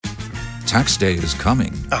Tax day is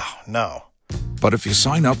coming. Oh, no. But if you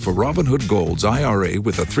sign up for Robinhood Gold's IRA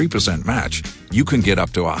with a 3% match, you can get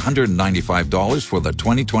up to $195 for the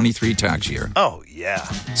 2023 tax year. Oh, yeah.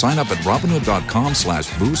 Sign up at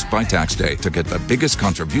Robinhood.com/boost by tax day to get the biggest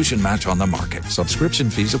contribution match on the market. Subscription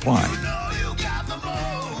fees apply.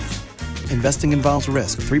 Investing involves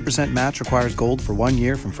risk. 3% match requires gold for 1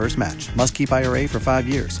 year from first match. Must keep IRA for 5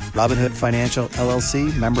 years. Robinhood Financial,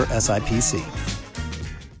 LLC, member SIPC.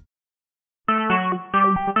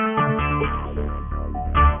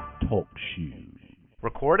 Talk shoes.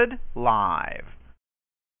 Recorded live.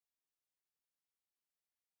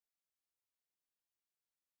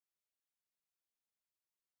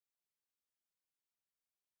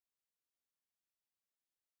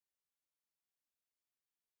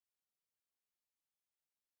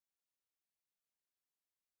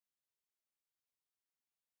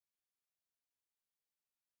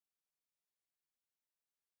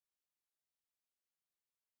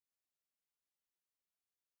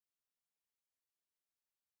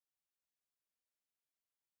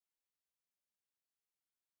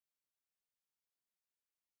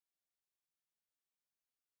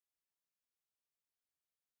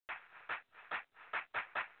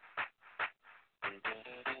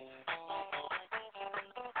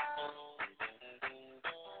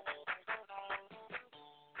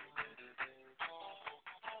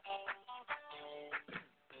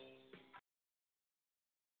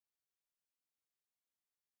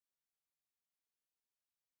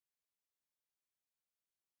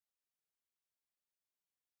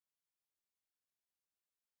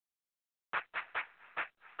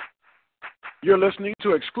 You're listening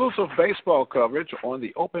to exclusive baseball coverage on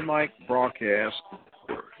the OpenMic Broadcast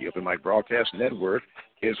Network. The OpenMic Broadcast Network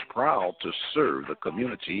is proud to serve the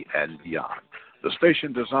community and beyond. The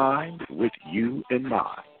station designed with you in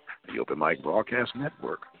mind. The OpenMic Broadcast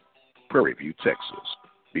Network, Prairie View, Texas.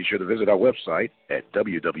 Be sure to visit our website at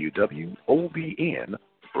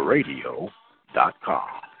www.obnradio.com.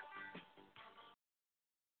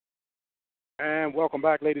 And welcome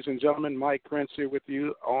back, ladies and gentlemen. Mike Prince here with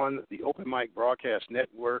you on the OpenMic Broadcast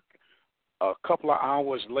Network. A couple of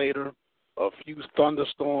hours later, a few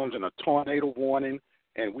thunderstorms and a tornado warning,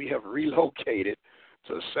 and we have relocated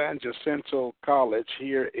to San Jacinto College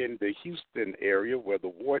here in the Houston area, where the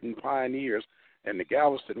Wharton Pioneers and the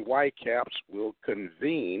Galveston Whitecaps will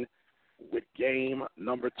convene with game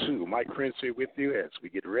number 2. Mike Prince here with you as we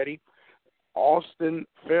get ready. Austin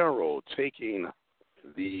Farrell taking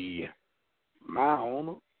the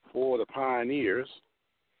mound for the Pioneers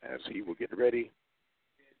as he will get ready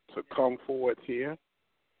to come forward here.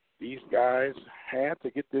 These guys had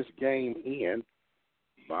to get this game in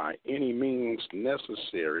by any means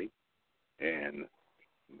necessary, and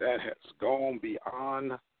that has gone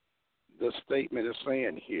beyond the statement is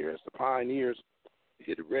saying here. As the Pioneers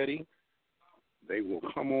get ready, they will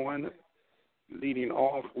come on. Leading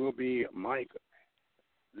off will be Mike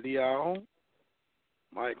Leal.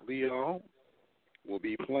 Mike Leal will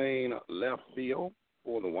be playing left field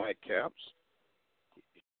for the Whitecaps.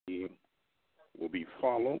 He will be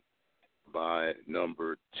followed by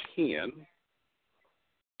number 10,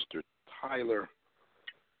 Mr. Tyler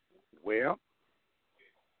Webb.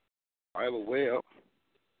 Tyler Webb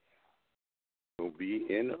will be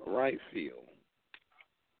in right field.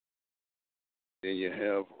 Then you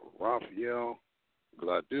have Rafael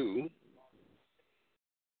Gladue,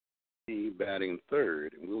 he batting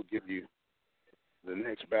third, and we'll give you the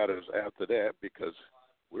next batters after that because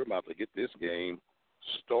we're about to get this game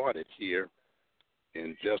started here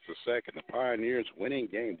in just a second. The Pioneers winning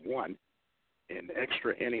game 1 in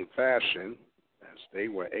extra inning fashion as they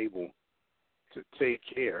were able to take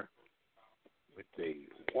care with a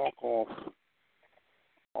walk-off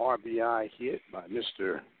RBI hit by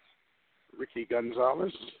Mr. Ricky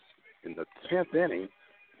Gonzalez in the 10th inning,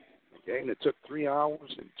 a game that took 3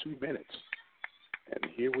 hours and 2 minutes. And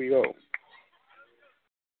here we go.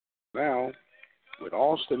 Now, with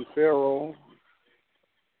Austin Farrell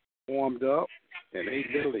warmed up, and they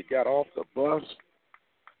literally got off the bus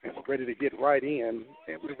and ready to get right in,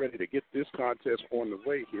 and we're ready to get this contest on the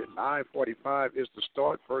way here. 9:45 is the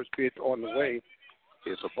start. First pitch on the way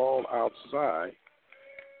is a ball outside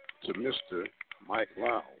to Mr. Mike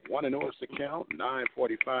Lau. 1-0 is the count.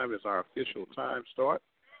 9:45 is our official time start.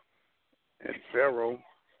 And Farrell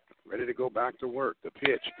ready to go back to work. The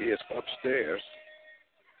pitch is upstairs.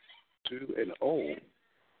 2-0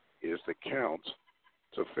 is the count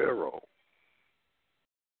to Farrell.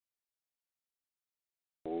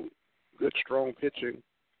 Good, strong pitching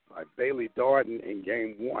by Bailey Darden in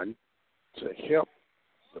game 1 to help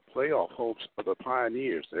the playoff hopes of the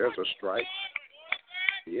Pioneers. There's a strike.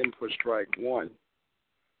 in for strike one.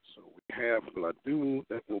 So we have Ledoux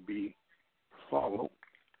that will be followed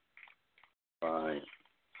by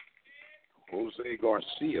Jose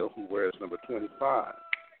Garcia, who wears number 25.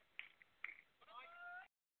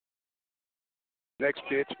 Next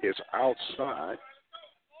pitch is outside,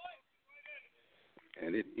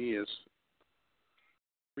 and it is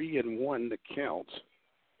 3-1 the count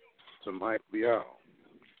to Mike Leal.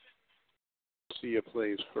 Garcia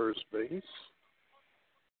plays first base.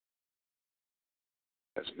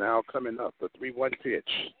 That's now coming up, the 3-1 pitch,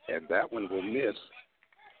 and that one will miss,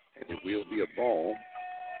 and it will be a ball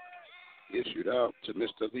issued out to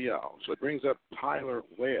Mr. Leal. So it brings up Tyler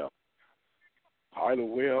Webb. Tyler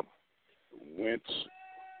Webb went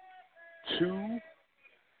 2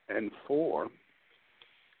 and 4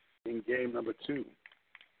 in game number 2.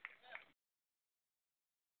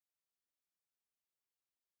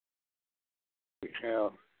 We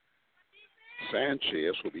have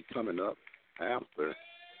Sanchez will be coming up after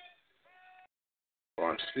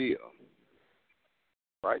Garcia.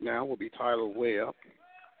 Right now will be Tyler Webb.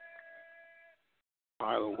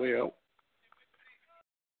 Tyler Webb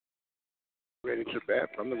ready to bat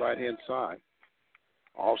from the right-hand side.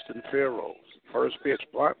 Austin Farrows. First pitch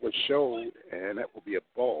block was showed, and that will be a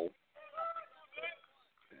ball.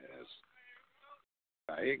 As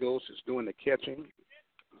Gallegos is doing the catching.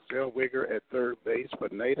 Zellweger at third base,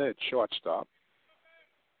 Pineda at shortstop.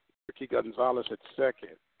 Ricky Gonzalez at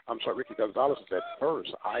second. Ricky Gonzalez is at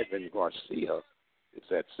first. Ivan Garcia is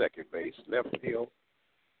at second base. Left field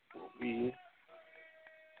will be,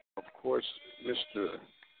 of course, Mr.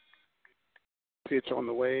 Pitch on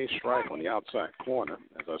the way, strike on the outside corner.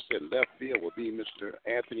 As I said, left field will be Mr.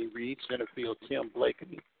 Anthony Reed, center field Tim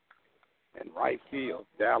Blakeney, and right field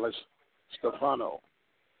Dallas Stefano.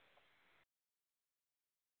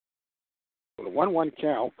 So the 1-1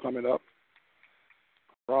 count coming up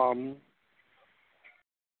from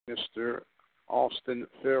Mr. Austin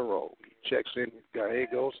Farrow. He checks in with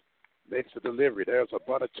Gallegos, makes the delivery. There's a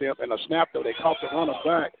bunt attempt and a snap, though. They caught the runner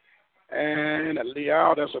back. And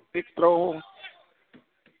Leal, that's a big throw.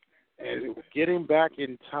 And getting back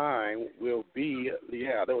in time will be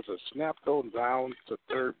Leal. There was a snap thrown down to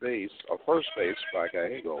third base, or first base by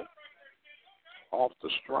Gallego off the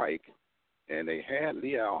strike. And they had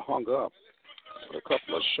Leal hung up with a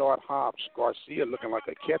couple of short hops. Garcia looking like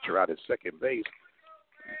a catcher out at second base.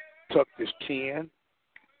 Tucked his chin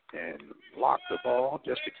and blocked the ball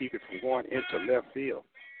just to keep it from going into left field.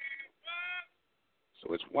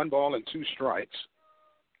 So it's 1 ball and 2 strikes.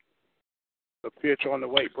 The pitch on the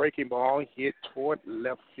way, breaking ball hit toward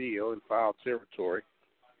left field in foul territory,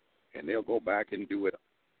 and they'll go back and do it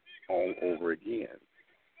all over again.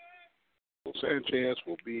 So Sanchez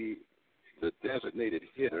will be the designated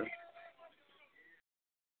hitter.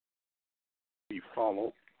 He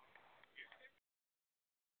followed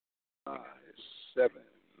by 7,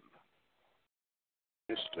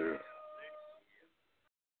 Mr.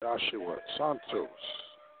 Joshua Santos.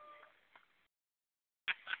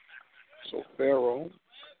 So Farrow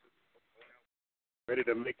ready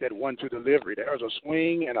to make that 1-2 delivery. There's a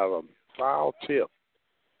swing and a foul tip.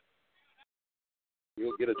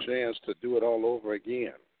 He'll get a chance to do it all over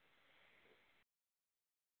again.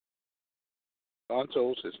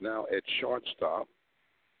 Santos is now at shortstop.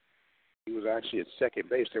 He was actually at second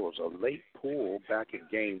base. There was a late pull back in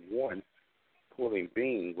game 1, pulling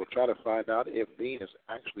Bean. We'll try to find out if Bean is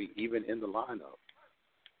actually even in the lineup.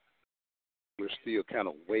 We're still kind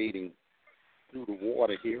of waiting through the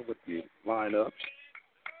water here with the lineups.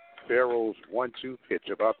 Farrow's 1-2 pitch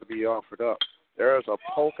about to be offered up. There's a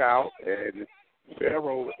poke out, and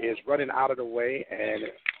Farrow is running out of the way, and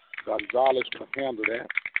Gonzalez can handle that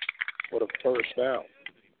for the first out.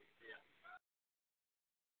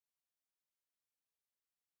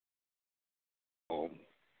 So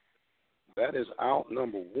that is out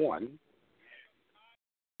number 1.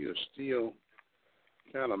 You're still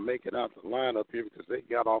kind of making out the lineup here because they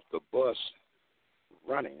got off the bus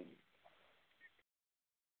running.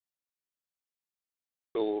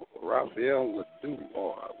 So Rafael Ledoux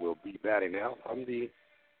will be batting out on the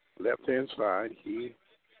left-hand side. He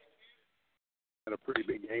had a pretty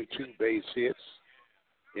big game, 2 base hits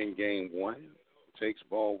in game 1. Takes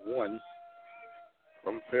ball 1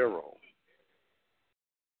 from Farrow.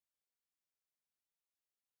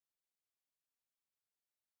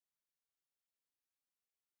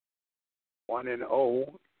 One and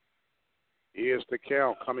 0 is the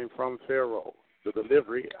count coming from Farrow. The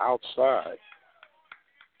delivery outside.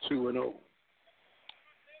 2-0.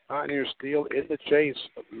 Pioneers still in the chase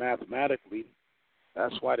mathematically.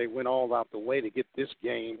 That's why they went all out the way to get this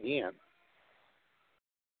game in.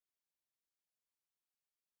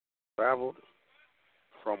 traveled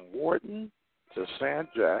from Wharton to San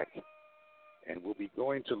Jac and will be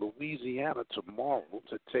going to Louisiana tomorrow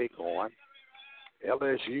to take on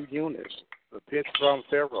LSU Eunice. The pitch from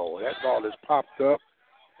Farrell. That ball is popped up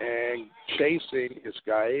and chasing is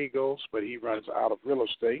Gallegos, but he runs out of real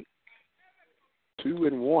estate.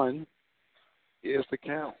 2-1 is the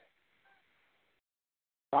count.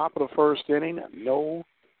 Top of the first inning, no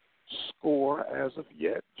score as of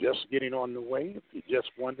yet, just getting on the way. If you're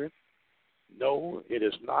just wondering, no, it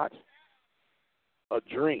is not a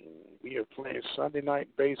dream. We are playing Sunday night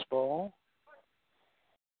baseball.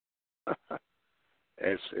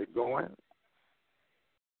 As it going.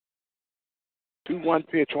 2-1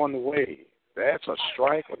 pitch on the way. That's a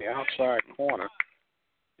strike on the outside corner.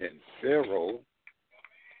 And Farrell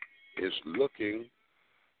is looking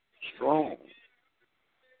strong.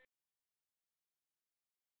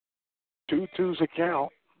 2-2's a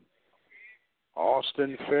count.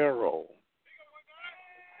 Austin Farrell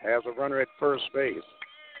has a runner at first base.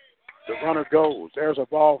 The runner goes. There's a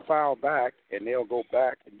ball foul back, and they'll go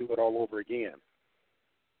back and do it all over again.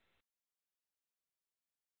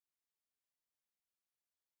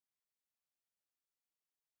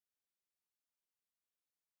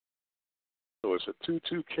 So it's a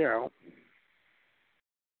 2-2 count.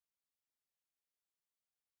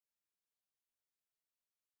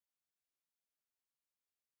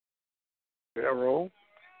 Farrell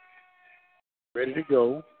ready to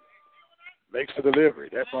go. Makes the delivery.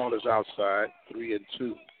 That ball is outside.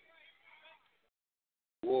 3-2.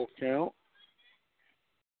 Full count.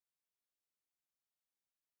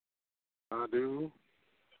 Adu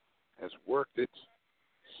has worked it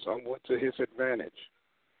somewhat to his advantage.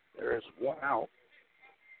 There is one out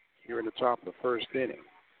here in the top of the first inning.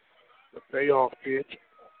 The payoff pitch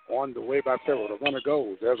on the way by Farrell. The runner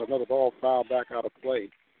goes. There's another ball fouled back out of play.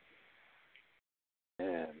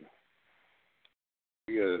 And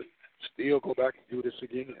we still go back and do this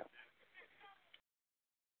again.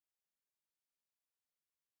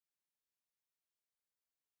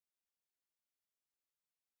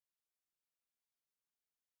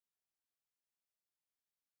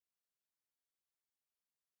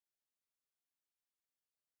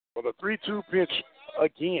 For the 3-2 pitch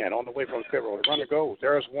again on the way from Farrell. The runner goes.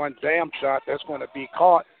 There's one damn shot that's going to be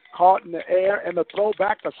caught in the air, and the throw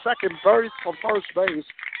back to second base from first base.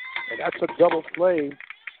 And that's a double play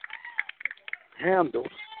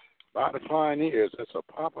handled by the Pioneers. That's a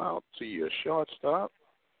pop out to your shortstop,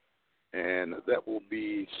 and that will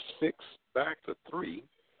be 6 back to 3.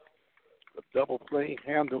 The double play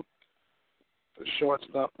handled the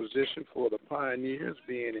shortstop position for the Pioneers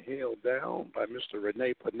being held down by Mr.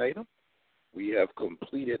 Rene Pineda. We have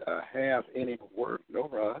completed a half inning of work, no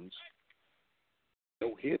runs,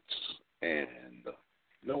 no hits, and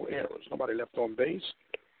no errors. Nobody left on base.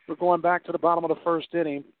 We're going back to the bottom of the first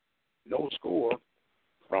inning. No score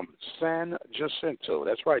from San Jacinto.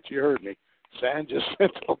 That's right, you heard me. San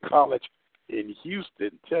Jacinto College in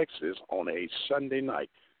Houston, Texas on a Sunday night.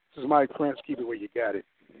 This is Mike Prince. Keep it where you got it.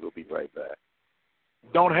 We'll be right back.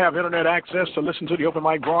 Don't have internet access to listen to the Open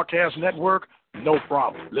Mic Broadcast Network? No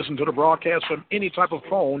problem. Listen to the broadcast from any type of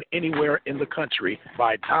phone anywhere in the country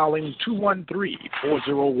by dialing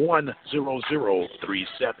 213-401-0037.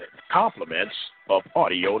 Compliments of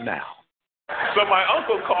Audio Now. So my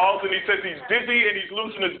uncle calls and he says he's dizzy and he's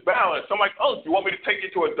losing his balance. I'm like, oh, do you want me to take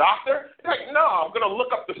you to a doctor? He's like, no, I'm going to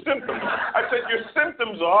look up the symptoms. I said, your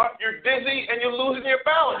symptoms are you're dizzy and you're losing your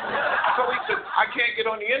balance. So he said, I can't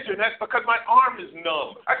get on the internet because my arm is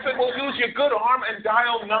numb. I said, well, use your good arm and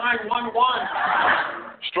dial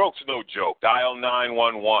 911. Stroke's no joke. Dial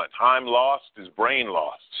 911. Time lost is brain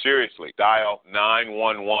lost. Seriously, dial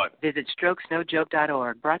 911. Visit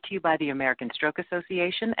strokesnojoke.org, brought to you by the American Stroke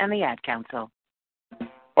Association and the Ad Council.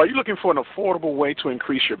 Are you looking for an affordable way to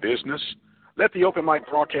increase your business? Let the Open Mic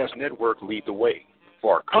Broadcast Network lead the way.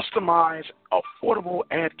 For a customized, affordable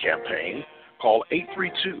ad campaign, call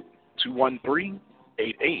 832-213-8824.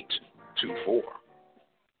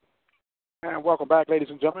 And welcome back, ladies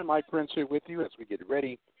and gentlemen. Mike Prince here with you as we get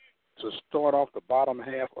ready to start off the bottom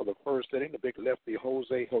half of the first inning. The big lefty,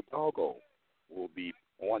 Jose Hidalgo, will be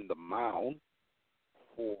on the mound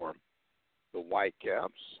for the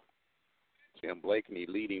Whitecaps. Tim Blakeney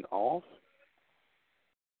leading off.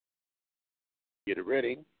 Get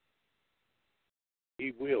ready.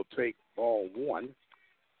 He will take ball one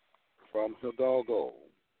from Hidalgo.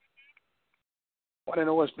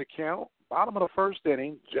 1-0 is the count. Bottom of the first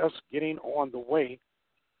inning, just getting on the way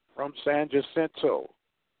from San Jacinto.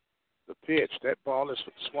 The pitch, that ball is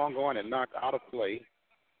swung on and knocked out of play.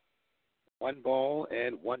 1 ball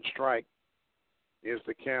and 1 strike is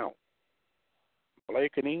the count.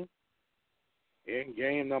 Blakeney in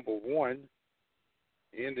game number one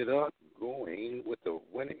ended up going with the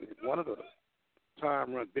winning one of the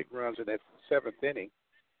big runs in that seventh inning.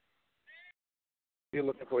 Still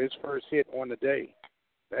looking for his first hit on the day.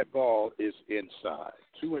 That ball is inside.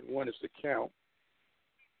 2-1 is the count.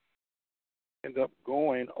 End up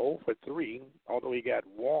going 0 for 3, although he got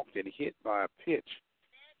walked and hit by a pitch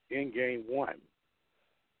in game one.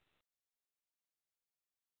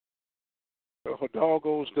 So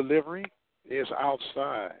Hidalgo's delivery is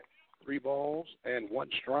outside. 3 balls and 1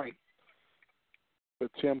 strike for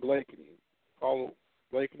Tim Blakeney. Follow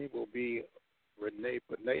Blakeney will be Renee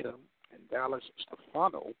Pineda and Dallas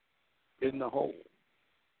Stefano in the hole.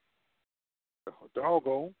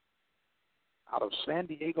 Hidalgo out of San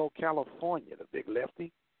Diego, California, the big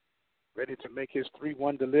lefty, ready to make his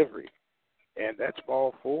 3-1 delivery. And that's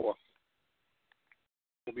ball 4.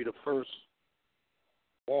 Will be the first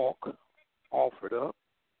walk offered up.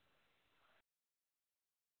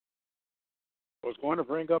 So it's going to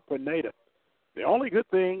bring up Pineda. The only good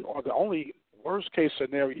thing, or the only worst case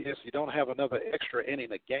scenario, is you don't have another extra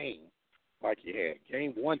inning a game like you had.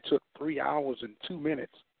 Game one took 3 hours and 2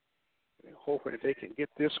 minutes. And hoping that they can get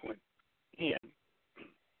this one in.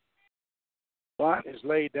 Bunt is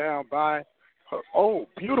laid down by,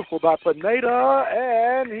 beautiful by Pineda,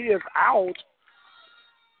 and he is out.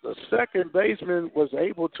 The second baseman was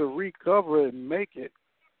able to recover and make it,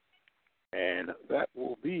 and that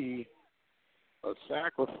will be a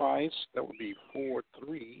sacrifice. That would be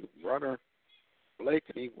 4-3. Runner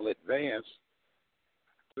Blakeney will advance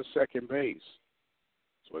to second base.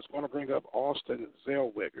 So it's going to bring up Austin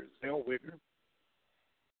Zellweger. Zellweger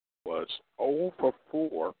was 0 for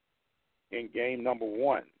 4 in game number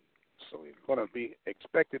 1. So he's going to be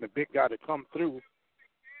expecting the big guy to come through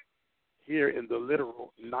here in the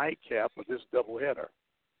literal nightcap of this doubleheader.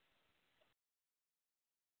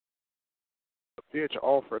 The pitch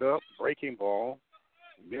offered up, breaking ball,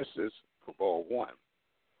 misses for ball 1.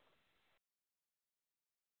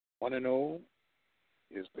 1-0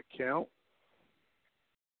 is the count.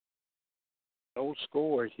 No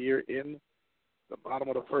score here in the bottom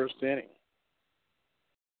of the first inning.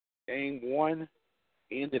 Game 1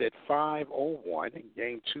 ended at 5:01, and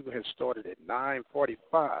Game 2 has started at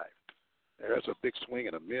 9:45. There's a big swing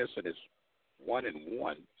and a miss, and it's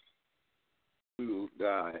 1-1 to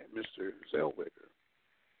Mr. Zellweger.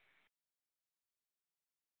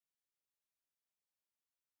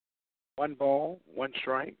 One ball, 1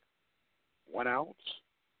 strike, 1 out.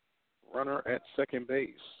 Runner at second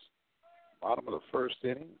base. Bottom of the first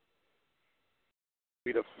inning.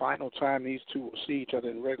 Be the final time these two will see each other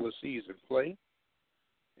in regular season play.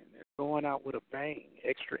 And they're going out with a bang.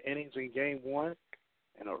 Extra innings in game 1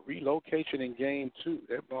 and a relocation in game 2.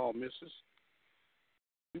 That ball misses.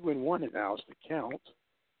 2-1 and now is the count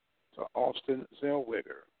to Austin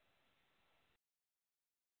Zellweger.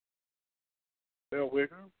 Zellweger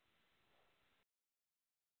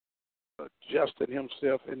adjusting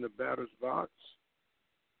himself in the batter's box.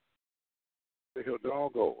 The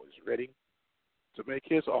Hidalgo is ready to make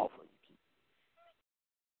his offer.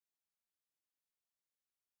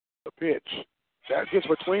 The pitch. That gets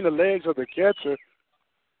between the legs of the catcher,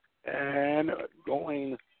 and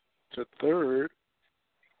going to third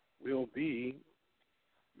will be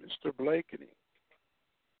Mr. Blakeney.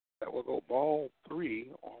 That will go ball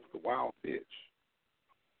 3 off the wild pitch.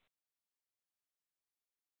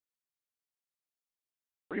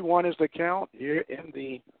 Three-1 is the count here in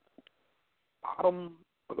the bottom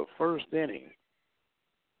of the first inning.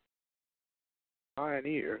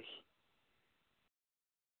 Pioneers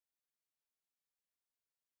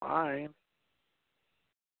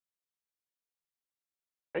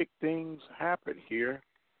make things happen here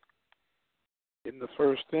in the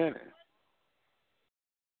first inning.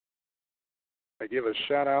 I give a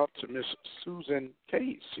shout out to Miss Susan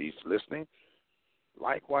Case. She's listening.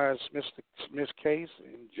 Likewise, Miss Case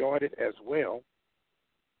enjoyed it as well.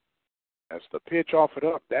 That's the pitch offered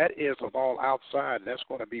up. That is a ball outside. That's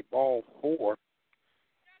going to be ball 4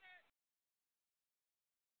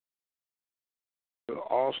 to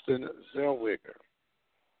Austin Zellweger.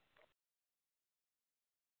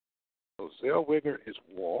 So Zellweger is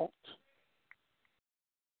walked,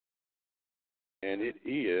 and it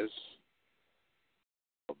is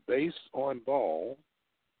a base on ball,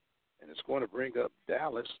 and it's going to bring up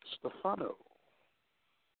Dallas Stefano.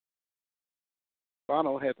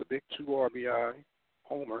 Stefano had the big 2 RBI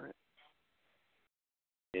homer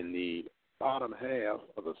in the bottom half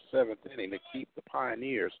of the 7th inning to keep the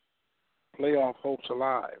Pioneers' playoff hopes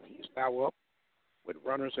alive. He's now up with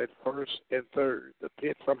runners at first and third. The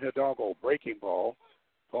pitch from Hidalgo, breaking ball,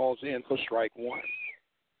 falls in for strike 1.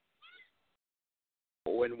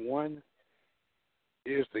 0-1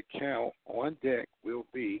 is the count. On deck will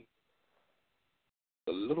be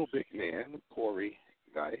the little big man, Corey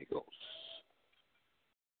Gallegos.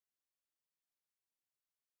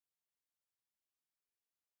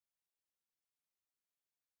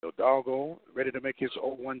 Hidalgo ready to make his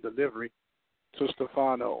 0-1 delivery to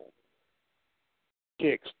Stefano.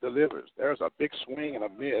 Kicks, delivers. There's a big swing and a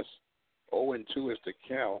miss. 0-2 is the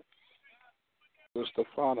count to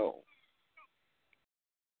Stefano.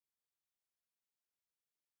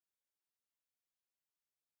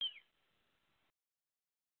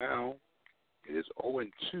 Now it is 0-2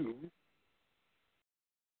 to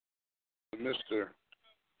Mr.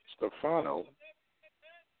 Stefano.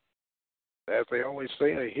 As they always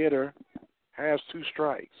say, a hitter has 2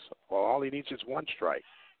 strikes. Well, all he needs is 1 strike.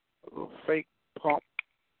 A little fake pump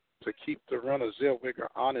to keep the runner Zellweger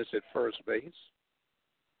honest at first base.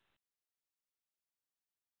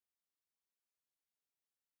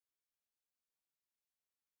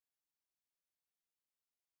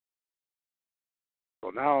 So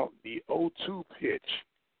now the 0-2 pitch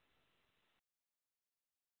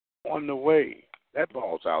on the way. That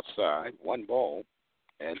ball's outside. 1 ball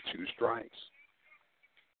and 2 strikes.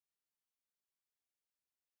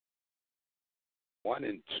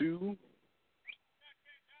 1-2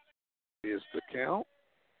 is the count.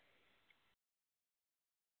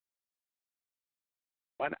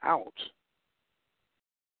 1 out.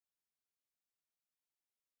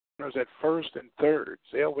 Runners at first and third.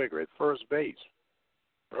 Zellweger at first base.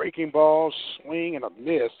 Breaking ball, swing, and a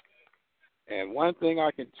miss. And one thing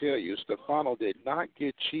I can tell you, Stefano did not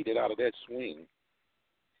get cheated out of that swing.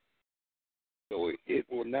 So it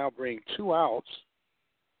will now bring 2 outs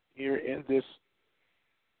here in this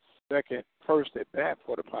first at bat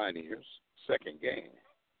for the Pioneers, second game.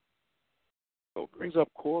 So it brings up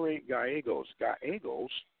Corey Gallegos. Gallegos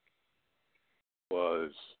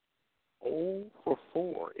was 0 for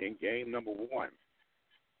 4 in game number 1.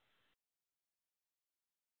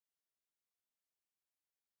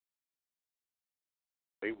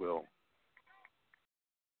 They will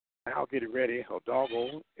now get it ready.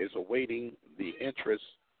 Hidalgo is awaiting the interest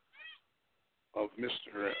of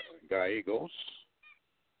Mr. Gallegos.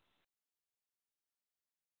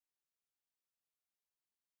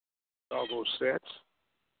 Hidalgo sets.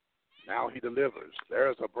 Now he delivers.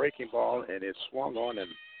 There's a breaking ball, and it's swung on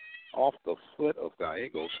and off the foot of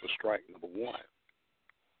Gallegos for strike number 1.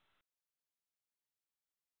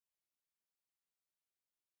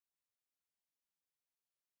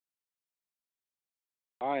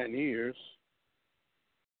 Pioneers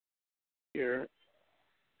here.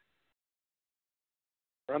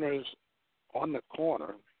 Runners on the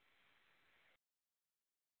corner.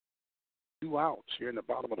 2 outs here in the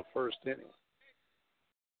bottom of the first inning.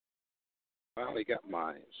 Finally got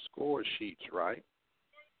my score sheets right.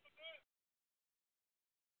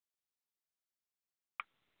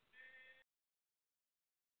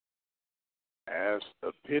 As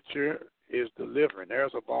the pitcher is delivering.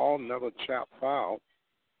 There's a ball, another chop foul,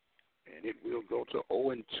 and it will go to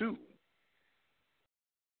 0-2.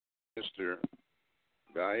 Mr.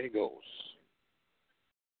 Gallegos.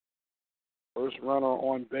 First runner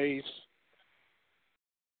on base,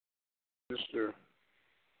 Mr.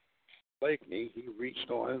 Blakeney. He reached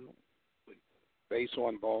on base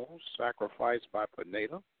on balls, sacrificed by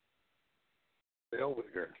Pineda.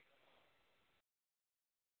 Zellweger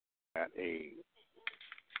at a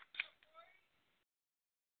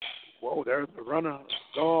whoa, there's the runner.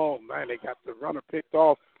 Oh, man, they got the runner picked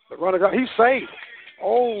off. The runner he's safe.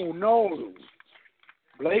 Oh, no.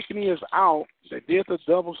 Blakeney is out. They did the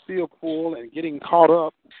double steal pull and getting caught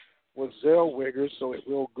up with Zellweger, so it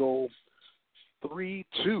will go 3-2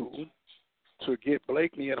 to get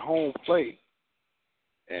Blakeney at home plate.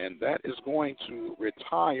 And that is going to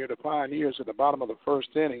retire the Pioneers at the bottom of the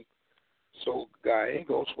first inning. So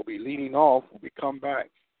Gallegos will be leading off when we come back.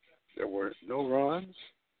 There were no runs,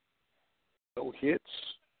 no hits,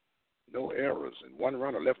 no errors, and 1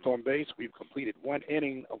 runner left on base. We've completed 1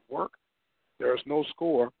 inning of work. There is no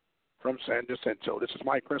score from San Jacinto. This is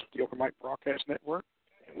Mike Prince with the OpenMic Broadcast Network,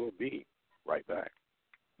 and we'll be right back.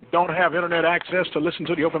 Don't have internet access to listen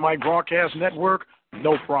to the OpenMic Broadcast Network?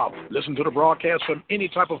 No problem. Listen to the broadcast from any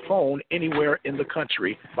type of phone anywhere in the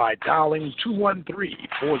country by dialing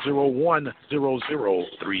 213-401-0037.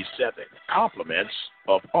 Compliments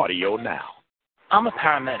of Audio Now. I'm a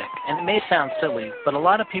paramedic, and it may sound silly, but a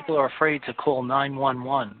lot of people are afraid to call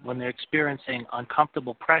 911 when they're experiencing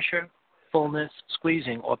uncomfortable pressure, fullness,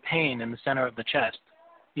 squeezing, or pain in the center of the chest.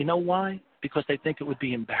 You know why? Because they think it would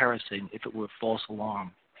be embarrassing if it were a false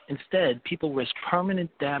alarm. Instead, people risk permanent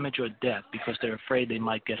damage or death because they're afraid they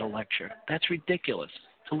might get a lecture. That's ridiculous.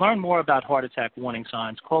 To learn more about heart attack warning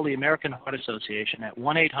signs, call the American Heart Association at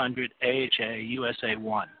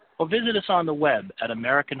 1-800-AHA-USA1 or visit us on the web at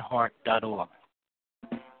americanheart.org.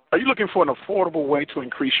 Are you looking for an affordable way to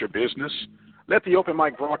increase your business? Let the Open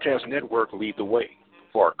Mic Broadcast Network lead the way.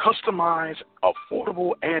 For a customized,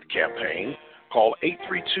 affordable ad campaign, call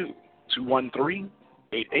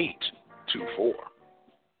 832-213-8824.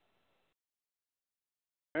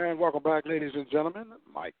 And welcome back, ladies and gentlemen.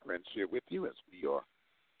 Mike Prince here with you as we are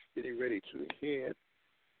getting ready to head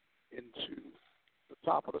into the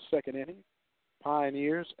top of the second inning.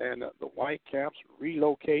 Pioneers and the Whitecaps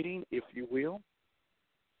relocating, if you will,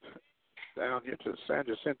 down here to San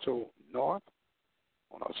Jacinto North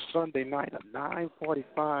on a Sunday night, a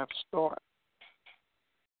 9:45 start.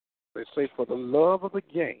 They say for the love of the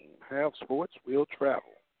game, have sports, will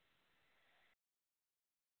travel.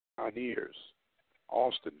 Pioneers,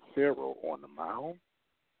 Austin Farrell on the mound.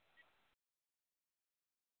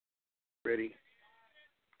 Ready.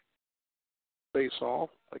 Face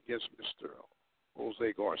off against Mr.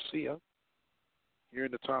 Jose Garcia here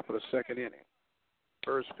in the top of the second inning.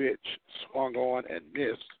 First pitch swung on and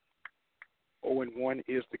missed. 0-1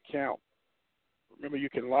 is the count. Remember, you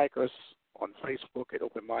can like us on Facebook at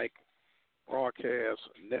Open Mic Broadcast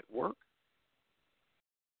Network.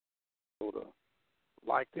 Go to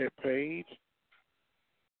like that page.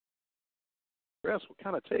 The rest will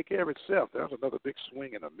kind of take care of itself. There's another big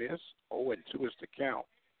swing and a miss. 0-2 is the count.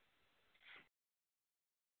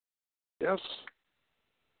 Just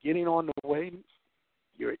getting on the way.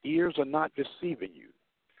 Your ears are not deceiving you.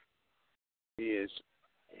 Is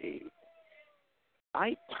a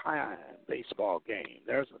nighttime baseball game.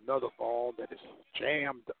 There's another ball that is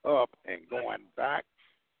jammed up and going back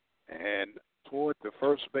and toward the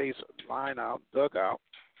first base line out, dugout.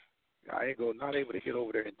 Gallego not able to get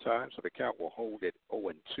over there in time, so the count will hold at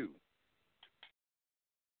 0-2.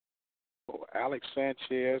 So Alex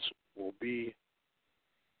Sanchez will be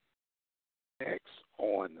next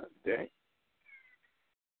on deck.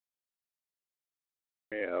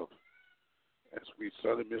 We have, as we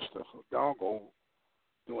saw, Mr. Hidalgo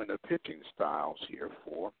doing the pitching styles here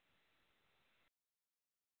for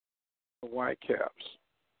the Whitecaps.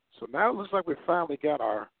 So now it looks like we finally got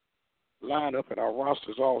our lineup and our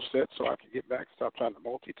rosters all set, so I can get back and stop trying to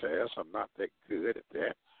multitask. I'm not that good at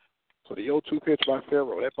that. So the 0-2 pitch by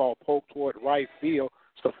Farrell. That ball poked toward right field.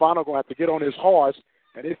 Stefano going to have to get on his horse,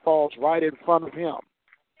 and it falls right in front of him.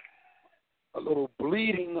 A little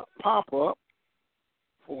bleeding pop-up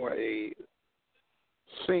for a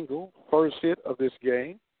single, first hit of this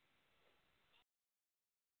game.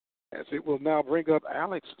 As it will now bring up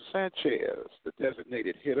Alex Sanchez, the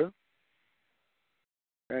designated hitter.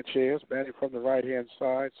 Sanchez batting from the right-hand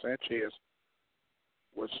side. Sanchez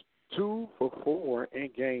was 2 for 4 in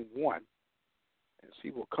game one. As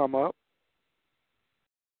he will come up,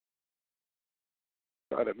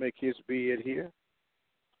 try to make his bid here.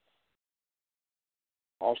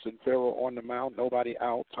 Austin Farrell on the mound, nobody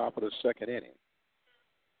out, top of the second inning.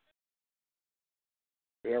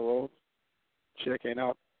 Farrell checking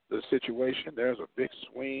out the situation. There's a big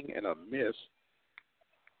swing and a miss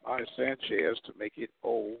by Sanchez to make it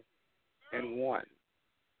 0-1.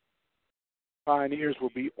 Pioneers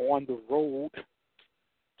will be on the road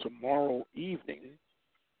tomorrow evening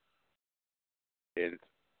in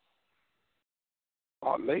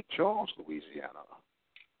Lake Charles, Louisiana.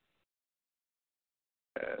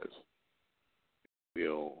 As it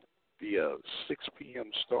will be a 6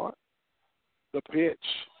 p.m. start. The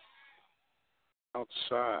pitch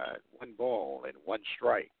outside, 1 ball and 1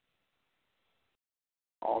 strike.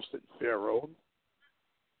 Austin Farrell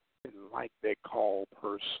didn't like that call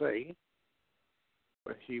per se,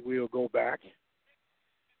 but he will go back,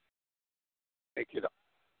 make it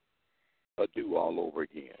a do all over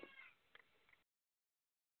again.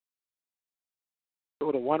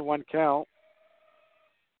 So the 1-1 count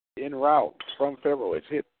en route from Farrell. It's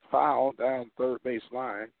hit foul down third base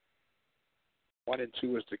line.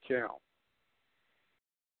 1-2 is the count.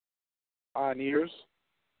 Pioneers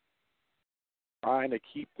trying to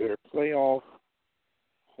keep their playoff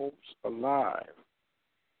hopes alive.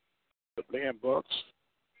 The Bland Bucks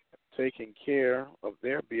taking care of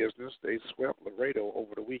their business. They swept Laredo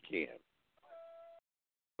over the weekend.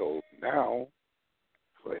 So now,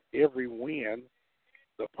 for every win,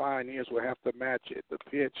 the Pioneers will have to match it. The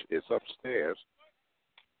pitch is upstairs.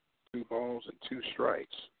 2 balls and 2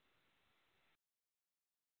 strikes.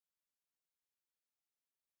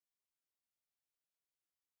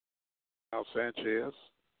 Now Sanchez,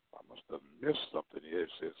 I must have missed something here.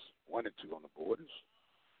 It says 1-2 on the borders.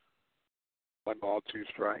 1 ball, 2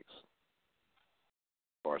 strikes.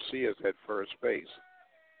 Garcia's at first base.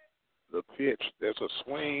 the pitch. There's a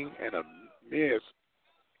swing and a miss.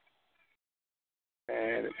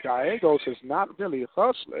 And Gallegos is not really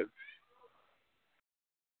hustling.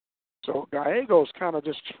 So Gallegos kind of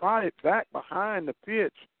just trotted back behind the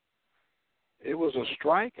pitch. It was a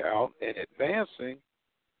strikeout and advancing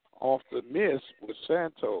off the miss with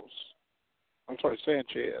Sanchez.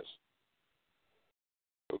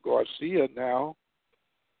 So Garcia now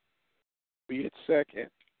be at second.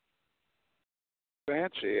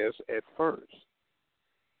 Sanchez at first.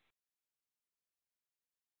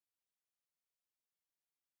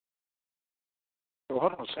 So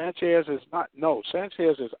hold on, Sanchez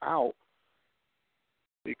is out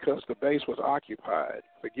because the base was occupied.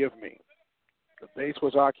 Forgive me. The base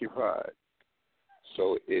was occupied.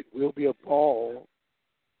 So it will be a ball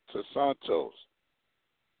to Santos.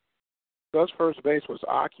 Because first base was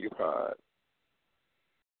occupied,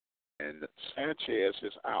 and Sanchez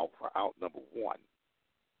is out for out number one.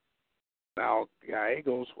 Now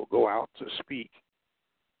Gallegos will go out to speak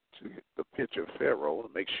to the pitcher Farrell to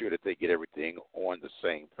make sure that they get everything on the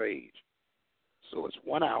same page. So it's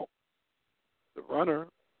one out. The runner,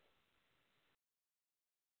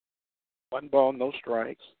 1 ball, no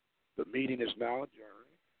strikes. The meeting is now adjourned.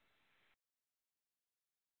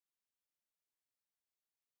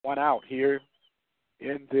 1 out here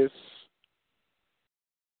in this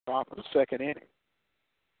top of the second inning.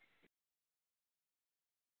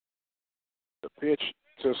 The pitch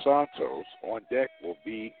to Santos on deck will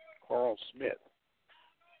be Carl Smith.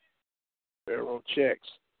 Farrell checks,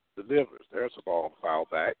 delivers. There's a ball foul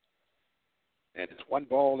back. And it's 1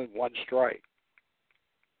 ball and 1 strike.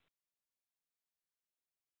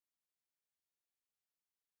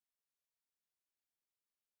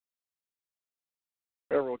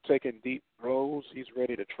 Farrell taking deep blows. He's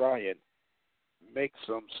ready to try and make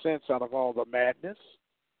some sense out of all the madness.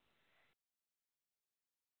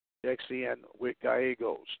 Checks in with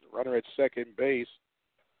Gallegos. The runner at second base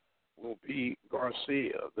will be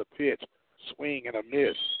Garcia. The pitch, swing and a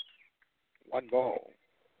miss. 1 ball,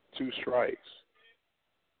 2 strikes.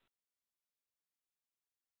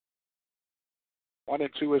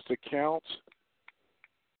 1-2 is the count.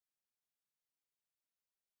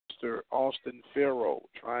 Mr. Austin Farrell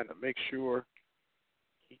trying to make sure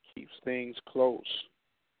he keeps things close.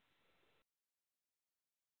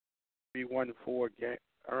 3-1-4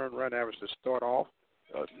 earned run average to start off.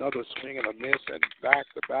 Another swing and a miss and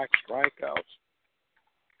back-to-back strikeouts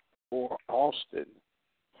for Austin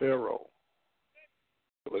Farrell.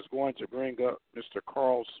 So it's going to bring up Mr.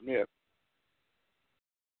 Carl Smith.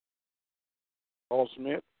 Carl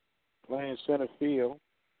Smith playing center field.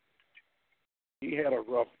 He had a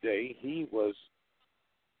rough day. He was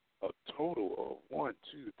a total of 1,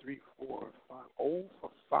 2, 3, 4, 5, 0 for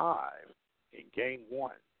 5 in game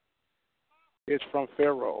 1. It's from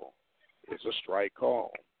Farrell. It's a strike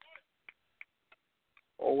call.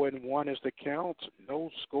 0-1 is the count. No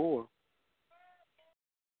score.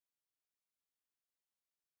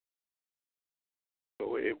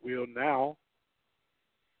 So it will now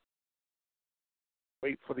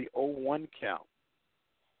wait for the 0-1 count.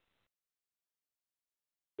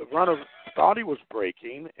 The runner thought he was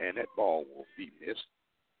breaking, and that ball will be missed.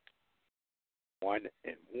 1-1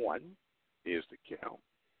 is the count.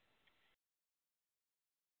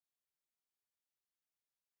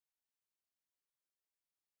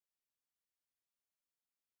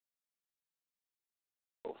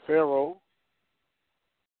 So Farrell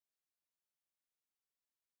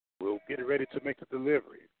will get ready to make the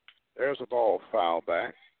delivery. There's a ball foul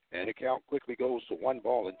back, and the count quickly goes to 1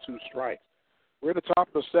 ball and 2 strikes. We're at the top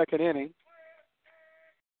of the second inning,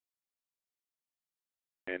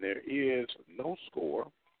 and there is no score.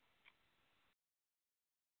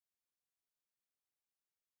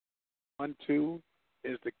 1-2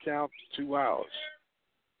 is the count, 2 outs.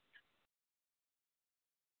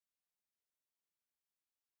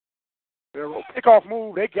 Farrell pickoff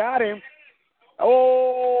move. They got him.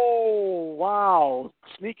 Oh, wow.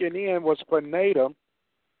 Sneaking in was Pineda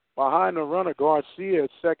behind the runner, Garcia at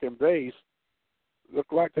second base.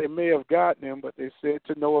 Looked like they may have gotten him, but they said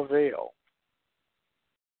to no avail.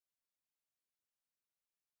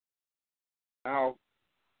 Now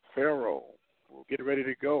Farrell will get ready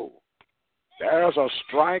to go. There's a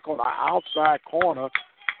strike on the outside corner,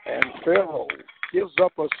 and Farrell gives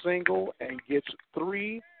up a single and gets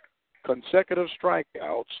 3 consecutive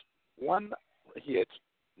strikeouts, 1 hit,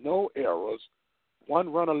 no errors, 1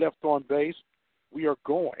 runner left on base. We are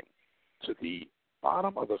going to the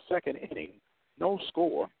bottom of the second inning. No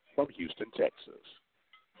score from Houston, Texas.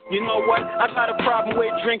 You know what? I got a problem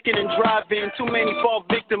with drinking and driving. Too many fall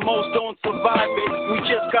victim, most don't survive it. We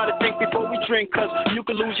just gotta think before we drink, cause you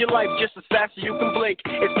can lose your life just as fast as you can blink.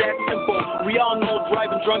 It's that simple. We all know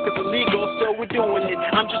driving drunk is illegal, still we're doing it.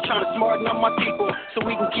 I'm just trying to smarten up my people so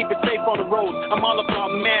we can keep it safe on the road. I'm all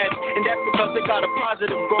about mad, and that's because they got a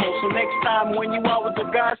positive goal. So next time when you out with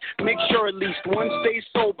the guys, make sure at least one stays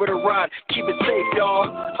sober to ride. Keep it safe,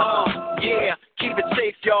 y'all. Yeah. Keep it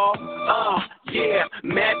safe, y'all. Yeah.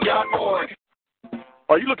 Mad.org.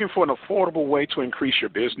 Are you looking for an affordable way to increase your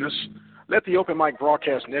business? Let the Open Mic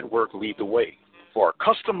Broadcast Network lead the way. For a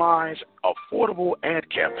customized, affordable ad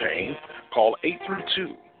campaign, call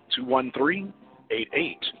 832-213-8824.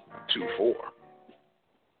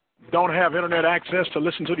 Don't have internet access to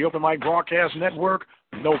listen to the Open Mic Broadcast Network?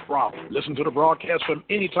 No problem. Listen to the broadcast from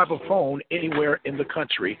any type of phone anywhere in the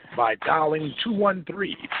country by dialing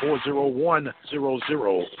 213-401-0037.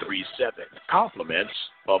 Compliments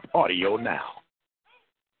of audio now.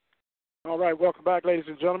 All right, welcome back, ladies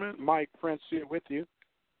and gentlemen. Mike Prince here with you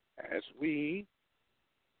as we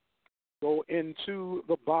go into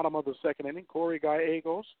the bottom of the second inning. Corey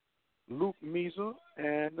Gallegos, Luke Meza,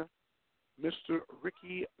 and Mr.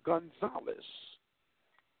 Ricky Gonzalez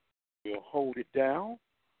will hold it down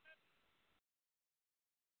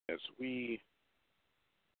as we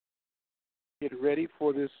get ready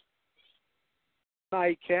for this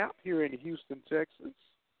nightcap here in Houston, Texas.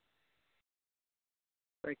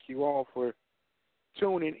 Thank you all for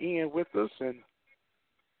tuning in with us and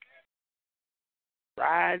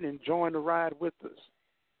ride and join the ride with us.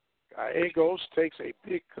 Gallegos takes a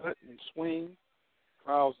big cut and swing,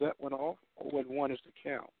 fouls that one off. 0-1 is the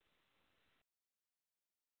count.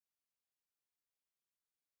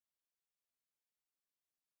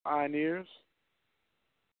 Pioneers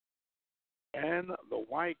and the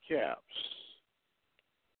Whitecaps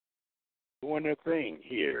doing their thing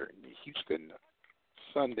here in the Houston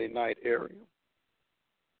Sunday night area.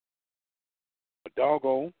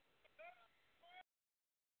 Hidalgo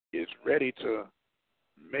is ready to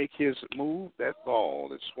make his move. That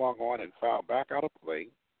ball is swung on and fouled back out of play.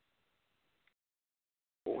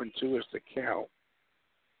 0-2 is the count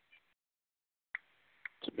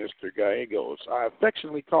to Mr. Gallegos. I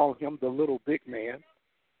affectionately call him the little big man.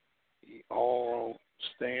 He all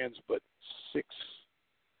stands but 5'6",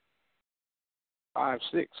 I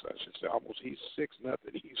should say. Almost he's 6'0".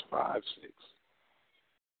 He's 5'6".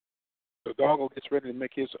 So Doggo gets ready to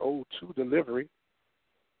make his 0-2 delivery.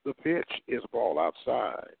 The pitch is ball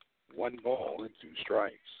outside. 1 ball and 2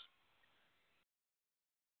 strikes.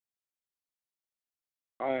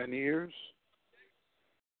 Pioneers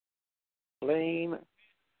playing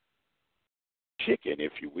chicken,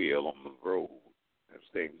 if you will, on the road as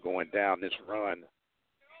they're going down this run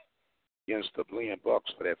against the Glen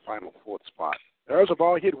Bucks for that final 4th spot. There's a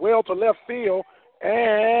ball hit well to left field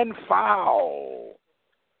and foul.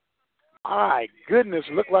 My goodness,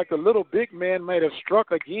 looked like the little big man might have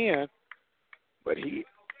struck again, but he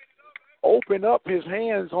opened up his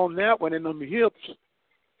hands on that one in them hips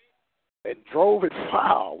and drove it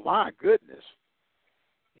foul. My goodness.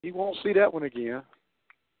 He won't see that one again.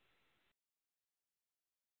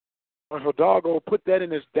 Hidalgo put that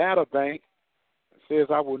in his data bank and says,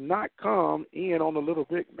 I will not come in on the little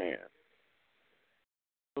big man.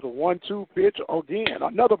 So the 1-2 pitch again.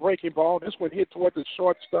 Another breaking ball. This one hit toward the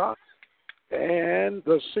shortstop. And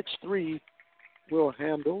the 6'3" will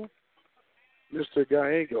handle Mr.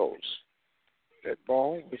 Gallegos. That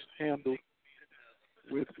ball was handled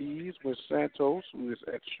with ease with Santos, who is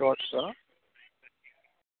at shortstop.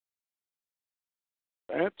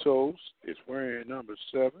 Santos is wearing number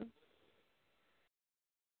 7.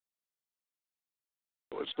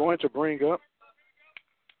 So it's going to bring up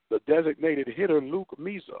the designated hitter, Luke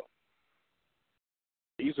Meza.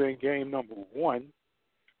 He's in game number 1.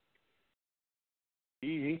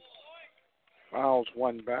 He fouls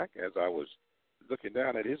one back as I was looking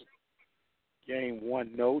down at his game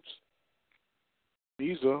 1 notes.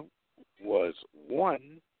 Meza was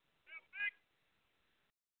 1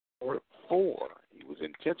 for 4. He was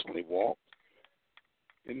intentionally walked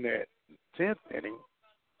in that 10th inning.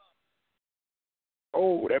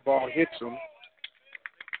 Oh, that ball hits him.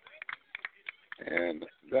 And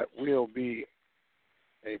that will be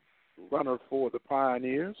a runner for the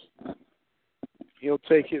Pioneers. He'll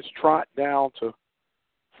take his trot down to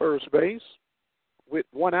first base with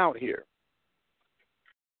 1 out here.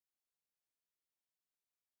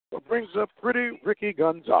 What brings up pretty Ricky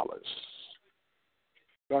Gonzalez.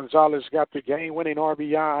 Gonzalez got the game-winning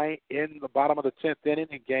RBI in the bottom of the 10th inning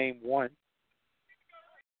in game 1.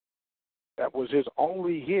 That was his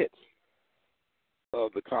only hit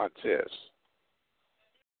of the contest.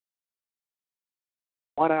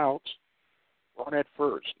 1 out. Run at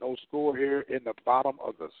first. No score here in the bottom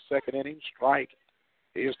of the second inning. Strike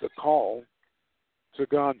is the call to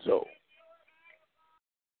Gonzo.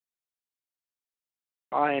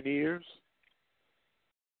 Pioneers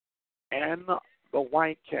and the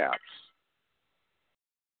Whitecaps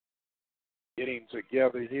getting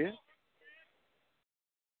together here.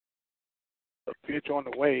 The pitch on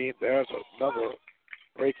the way. There's another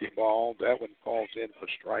breaking ball. That one falls in for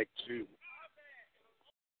strike 2.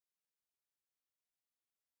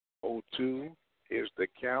 0-2 is the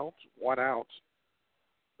count. 1 out.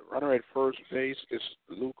 The runner at first base is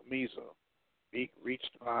Luke Meza. Meek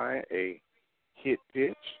reached by a hit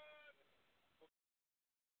pitch.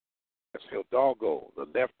 That's Hidalgo, the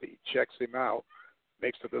lefty, checks him out,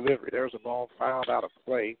 makes the delivery. There's a ball fouled out of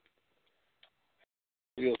play.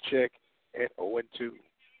 Field check at 0-2.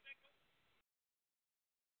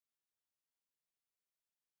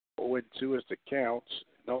 0-2 is the count.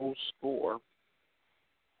 No score.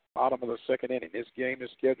 Bottom of the second inning. This game is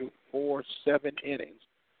scheduled for 7 innings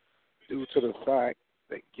due to the fact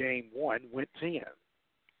that game 1 went 10.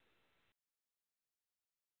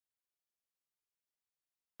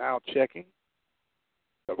 Now checking.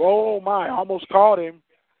 Oh, my, almost caught him.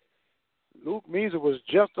 Luke Meza was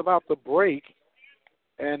just about to break,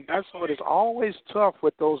 and that's what is always tough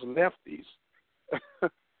with those lefties.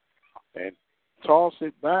 And toss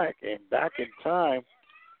it back, and back in time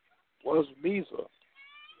was Meza.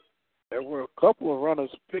 There were a couple of runners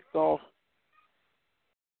picked off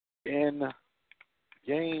in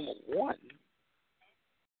game 1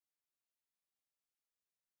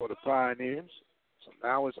 for the Pioneers. So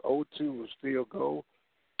now it's 0-2, still go.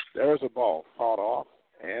 There's a ball fought off,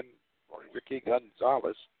 and Ricky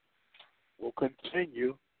Gonzalez will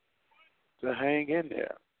continue to hang in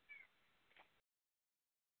there.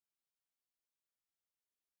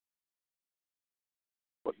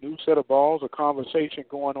 A new set of balls, a conversation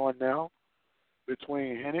going on now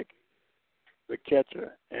between Hennick, the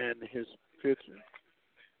catcher, and his pitcher.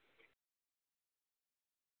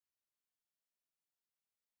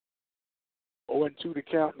 Oh, and 2 to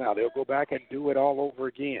count now. They'll go back and do it all over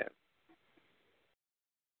again.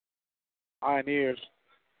 Pioneers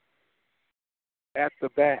at the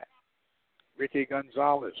bat. Ricky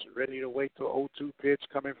Gonzalez ready to wait the 0-2 pitch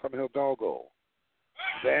coming from Hidalgo.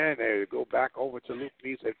 Then they go back over to Luke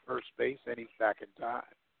Meza at first base, and he's back in time.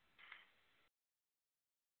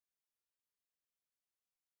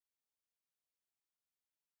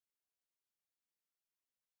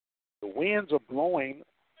 The winds are blowing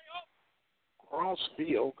cross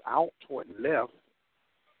field out toward left.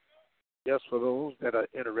 Just for those that are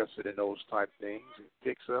interested in those type things, it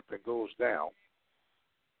picks up and goes down.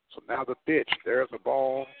 So now the pitch. There's a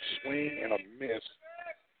ball, swing, and a miss.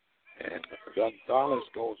 And Gonzalez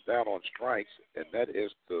goes down on strikes, and that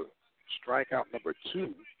is the strikeout number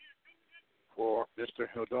 2 for Mr.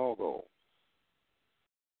 Hidalgo.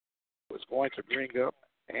 Was going to bring up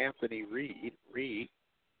Anthony Reed. Reed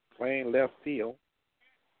playing left field.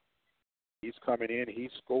 He's coming in. He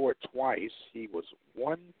scored twice. He was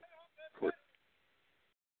 1 for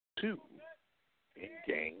 2 in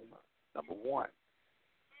game number 1.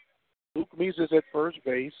 Luke Meza's at first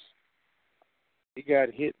base. He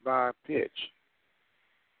got hit by a pitch.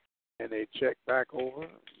 And they check back over.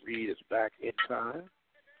 Reed is back in time.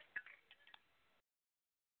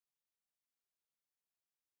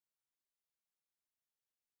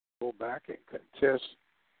 Go back and contest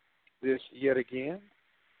this yet again.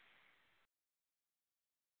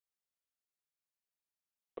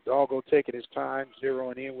 Hidalgo taking his time,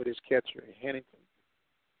 zeroing in with his catcher, Hennington.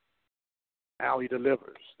 Now he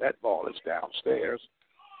delivers. That ball is downstairs.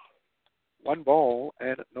 1 ball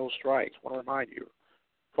and no strikes. I want to remind you,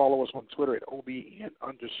 follow us on Twitter at OBN_radio,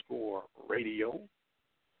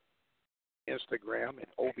 Instagram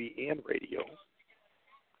at OBN Radio.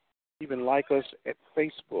 Even like us at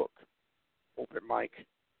Facebook, OpenMic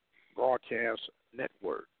Broadcast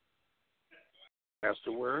Network. That's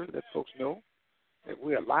the word. Let folks know that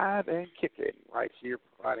we are live and kicking right here,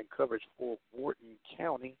 providing coverage for Wharton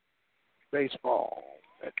County baseball.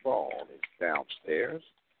 That ball is downstairs.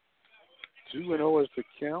 2-0 is the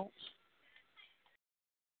count.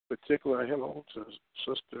 Particular hello to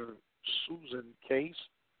Sister Susan Case.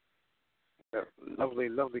 A lovely,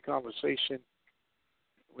 lovely conversation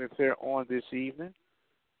with her on this evening.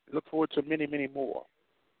 Look forward to many, many more.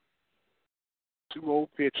 2-0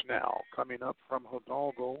 pitch now coming up from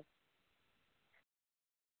Hidalgo.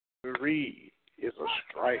 Reed is a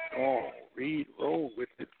strike ball. Reed rolled with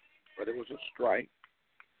it, but it was a strike.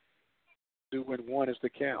 2-1 is the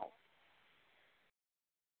count.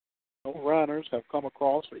 No runners have come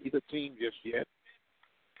across for either team just yet.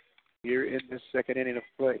 here in this second inning of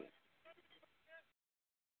play.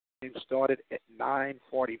 It started at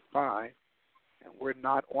 9:45, and we're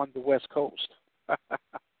not on the West Coast.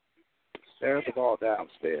 There's the ball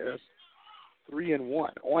downstairs.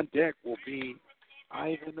 3-1. On deck will be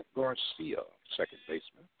Ivan Garcia, second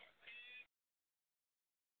baseman.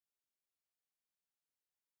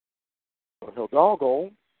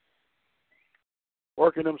 Hidalgo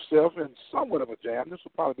working himself in somewhat of a jam. This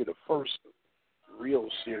will probably be the first real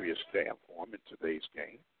serious jam for him in today's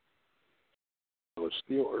game. So it's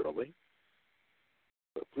still early.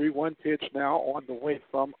 The 3-1 pitch now on the way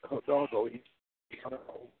from Hidalgo. He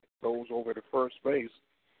goes over to first base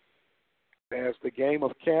as the game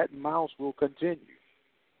of cat and mouse will continue.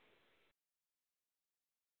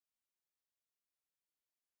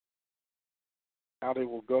 Now they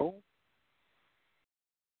will go.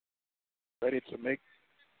 Ready to make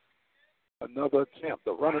another attempt.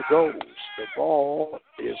 The runner goes. The ball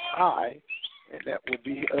is high, and that will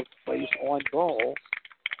be a place on ball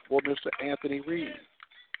for Mr. Anthony Reed.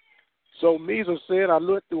 So Mesa said, I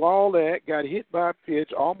looked through all that, got hit by a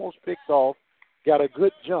pitch, almost picked off, got a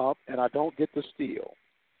good jump, and I don't get the steal.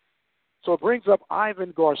 So it brings up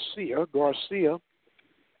Ivan Garcia. Garcia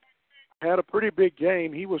had a pretty big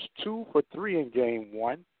game. He was 2 for 3 in game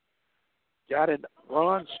 1. Got a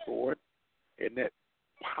run scored in that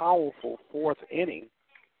powerful fourth inning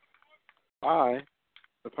by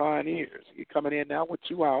the Pioneers. He's coming in now with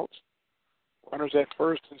 2 outs. Runners at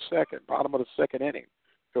first and second, bottom of the second inning.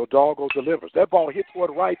 Hidalgo delivers. That ball hits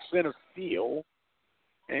toward right center field,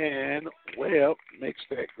 and Webb makes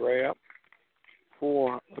that grab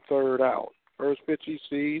for the third out. First pitch he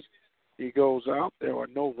sees, he goes out. There are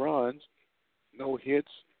no runs, no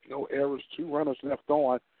hits, no errors, 2 runners left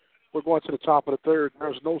on. We're going to the top of the third.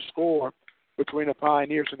 There's no score between the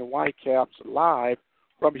Pioneers and the Whitecaps live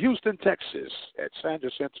from Houston, Texas at San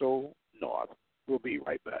Jacinto North. We'll be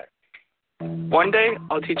right back. One day,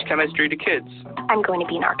 I'll teach chemistry to kids. I'm going to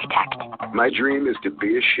be an architect. My dream is to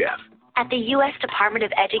be a chef. At the U.S. Department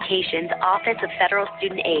of Education's Office of Federal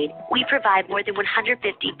Student Aid, we provide more than $150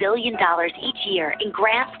 billion each year in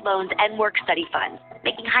grants, loans, and work-study funds,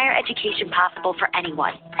 making higher education possible for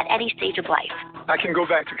anyone at any stage of life. I can go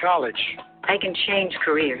back to college. I can change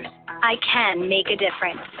careers. I can make a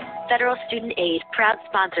difference. Federal Student Aid, proud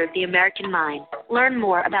sponsor of the American Mind. Learn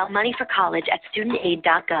more about money for college at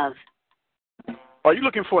studentaid.gov. Are you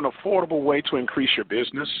looking for an affordable way to increase your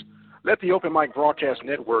business? Let the Open Mic Broadcast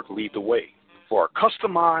Network lead the way. For a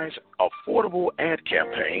customized, affordable ad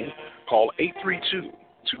campaign, call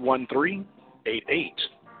 832-213-8824.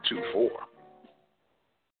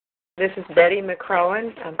 This is Betty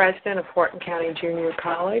McCrowan. I'm president of Horton County Junior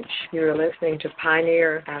College. You're listening to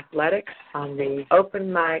Pioneer Athletics on the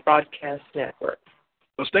Open Mic Broadcast Network.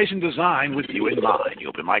 A station designed with you in mind. The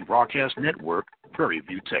Open Mic Broadcast Network, Prairie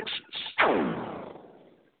View, Texas.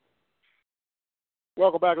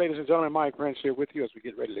 Welcome back, ladies and gentlemen. Mike Prince here with you as we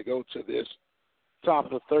get ready to go to this top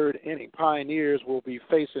of the third inning. Pioneers will be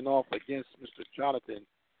facing off against Mr. Jonathan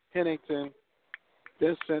Pennington,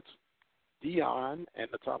 Vincent Dion, and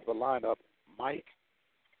the top of the lineup, Mike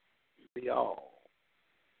Leal.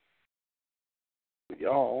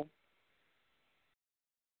 Leal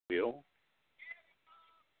will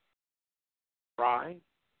try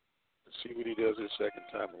to see what he does his second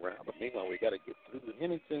time around. But meanwhile, we got to get through to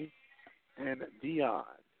Pennington and Dion.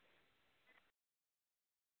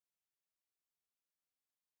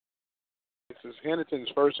 This is Pennington's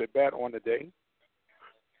first at bat on the day.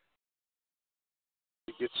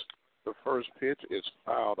 He gets the first pitch, is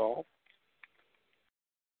fouled off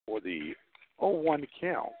for the 0-1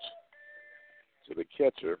 count to the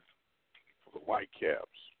catcher for the Whitecaps.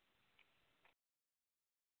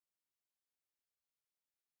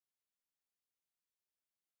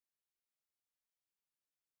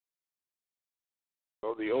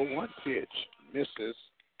 So the 0-1 pitch misses,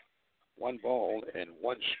 1 ball and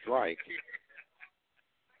 1 strike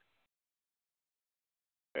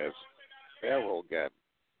as Farrell got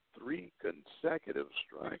 3 consecutive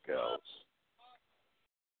strikeouts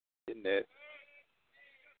in that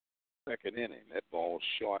second inning. That ball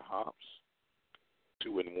short hops.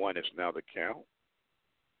 2-1 is now the count.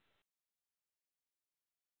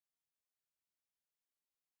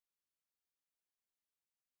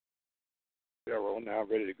 Farrell now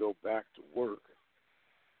ready to go back to work.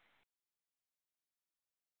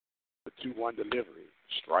 The 2-1 delivery.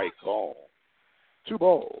 Strike call. 2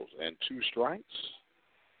 balls and 2 strikes.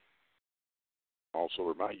 Also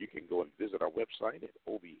remind you can go and visit our website at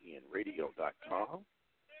obnradio.com.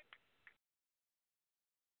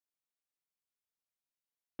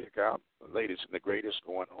 Check out the latest and the greatest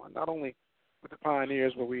going on, not only with the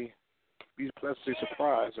Pioneers, but we be pleasantly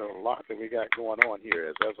surprised. There's a lot that we got going on here.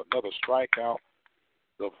 As there's another strikeout,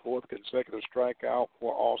 the fourth consecutive strikeout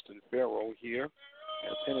for Austin Farrow here.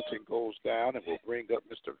 And Pennington goes down and will bring up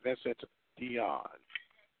Mr. Vincent Dion.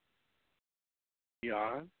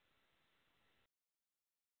 Dion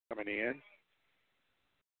coming in.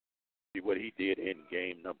 See what he did in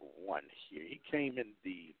game number one here. He came in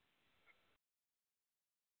the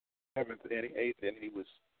 7th inning, 8th inning. He was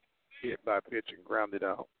hit by a pitch and grounded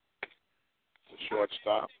out. The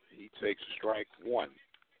shortstop, he takes strike one.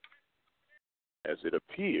 As it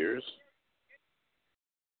appears,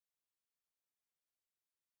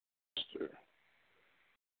 Mr.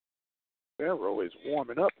 Farrow is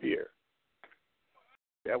warming up here.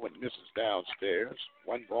 That one misses downstairs.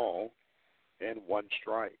 1 ball and 1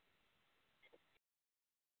 strike.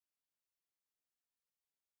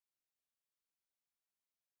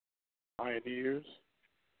 Pioneers.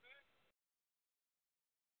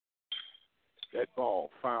 That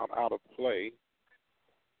ball found out of play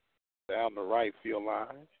down the right field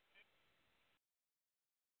line.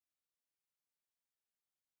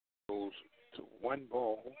 Goes to 1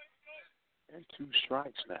 ball and 2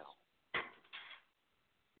 strikes now.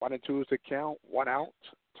 1 and 2 is the count. 1 out.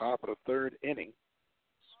 Top of the 3rd inning.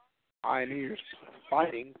 Pioneers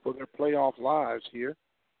fighting for their playoff lives here.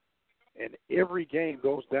 And every game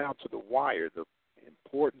goes down to the wire. The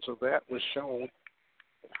importance of that was shown,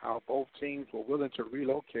 how both teams were willing to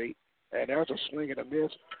relocate. And there's a swing and a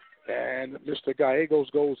miss. And Mr. Gallegos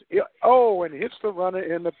goes, and hits the runner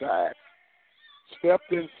in the back.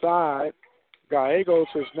 Stepped inside. Gallegos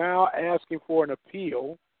is now asking for an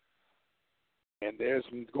appeal. And there's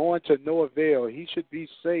going to no avail. He should be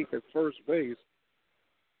safe at first base.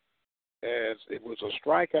 As it was a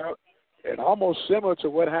strikeout. And almost similar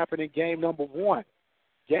to what happened in game number 1.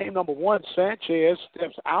 Game number 1, Sanchez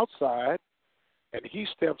steps outside, and he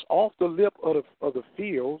steps off the lip of the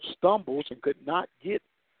field, stumbles, and could not get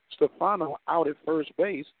Stefano out at first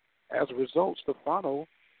base. As a result, Stefano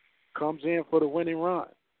comes in for the winning run.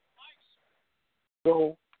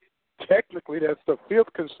 So, technically, that's the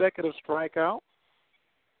 5th consecutive strikeout,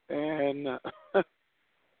 and a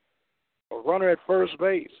runner at first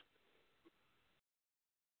base.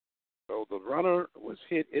 So the runner was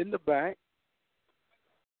hit in the back.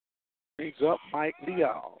 Brings up Mike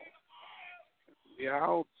Leal.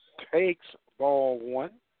 Leal takes ball 1.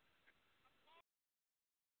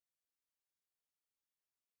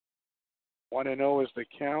 1-0 is the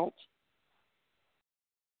count.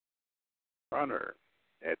 Runner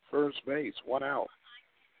at first base, 1 out.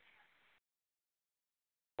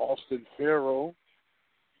 Austin Farrow,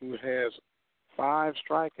 who has 5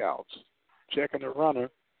 strikeouts, checking the runner.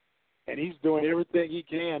 And he's doing everything he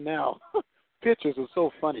can now. Pitchers are so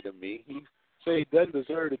funny to me. He say he doesn't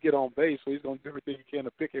deserve to get on base, so he's going to do everything he can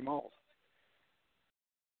to pick him off.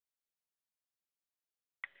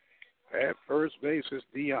 At first base is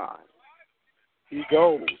Dion. He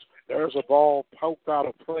goes. There's a ball poked out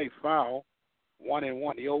of play, foul.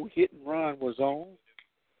 1-1. The old hit and run was on.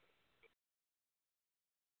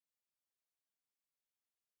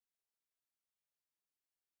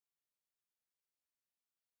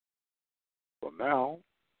 So now,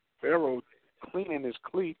 Farrow cleaning his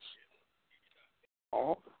cleats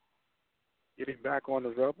off, getting back on the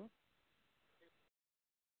rubber.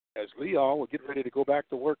 As Leal will get ready to go back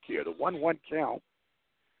to work here. The 1-1 count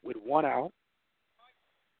with 1 out.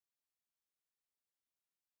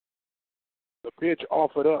 The pitch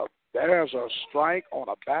offered up. There's a strike on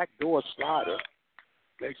a backdoor slider.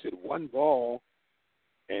 Makes it 1 ball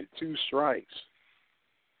and 2 strikes.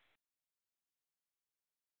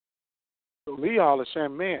 So Leal is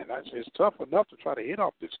saying, man, it's tough enough to try to hit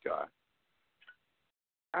off this guy.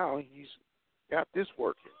 Now he's got this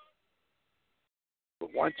working. The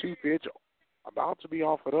 1-2 pitch about to be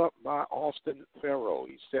offered up by Austin Farrow.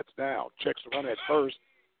 He sets down, checks the runner at first,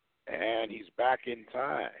 and he's back in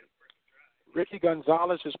time. Ricky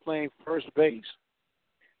Gonzalez is playing first base.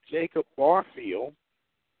 Jacob Barfield,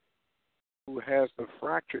 who has the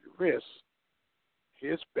fractured wrist,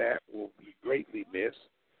 his bat will be greatly missed.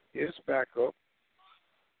 His backup,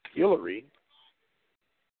 Guillory,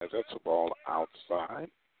 as that's a ball outside.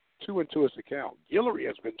 2-2 is the count. Guillory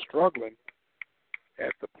has been struggling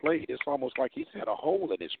at the plate. It's almost like he's had a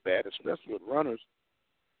hole in his bat, especially with runners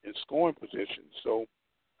in scoring position. So,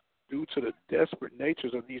 due to the desperate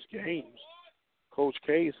natures of these games, Coach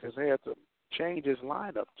Case has had to change his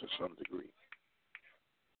lineup to some degree.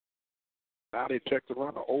 Now they check the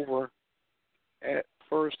runner over at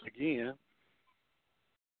first again.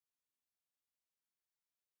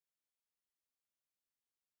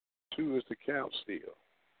 Two is the count still.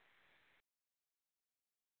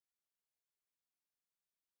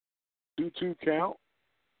 2-2 count.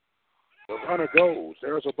 The runner goes.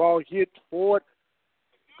 There's a ball hit toward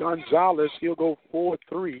Gonzalez. He'll go 4-3.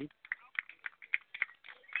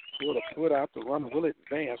 Sort of put out. The runner will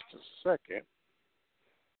advance to second.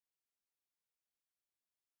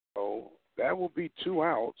 So that will be 2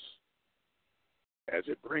 outs as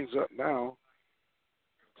it brings up now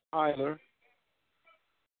Tyler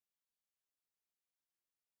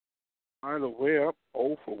Webb,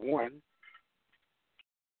 0 for 1.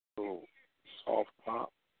 Little soft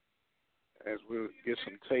pop as we'll get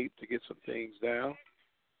some tape to get some things down.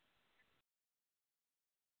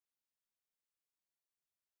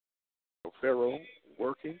 Farrell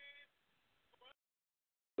working.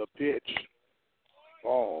 The pitch.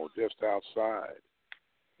 Ball just outside.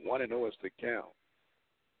 1-0 is the count.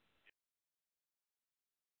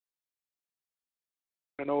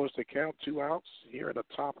 1-0 is the count. 2 outs here in the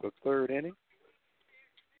top of the third inning.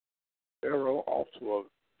 Farrell off to a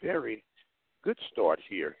very good start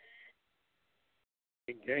here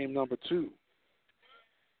in game number 2.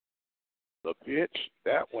 The pitch,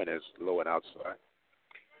 that one is low and outside.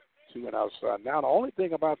 2 and outside. Now, the only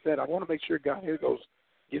thing about that, I want to make sure guy here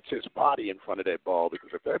gets his body in front of that ball, because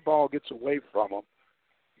if that ball gets away from him,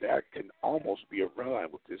 that can almost be a run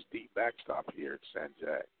with this deep backstop here at San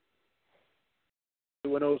Jac.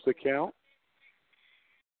 2-0 is the count.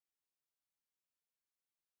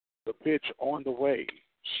 The pitch on the way.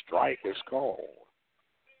 Strike is called.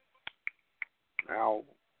 Now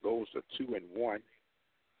goes to 2-1.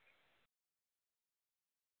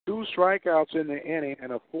 2 strikeouts in the inning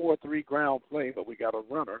and a 4-3 ground play, but we got a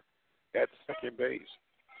runner at second base.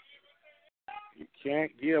 You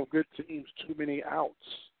can't give good teams too many outs.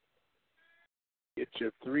 Get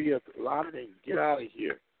your 3 allotted and get out of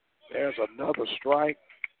here. There's another strike,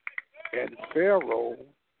 and Farrell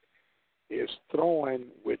is throwing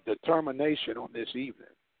with determination on this evening.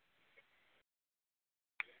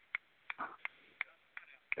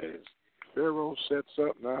 As Farrell sets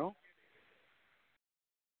up now,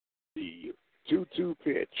 the 2-2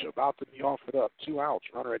 pitch about to be offered up. 2 outs,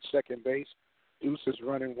 runner at second base. Deuce is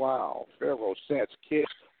running wild. Farrell sets, kicks,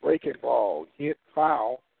 breaking ball, hit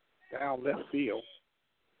foul down left field,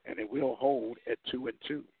 and it will hold at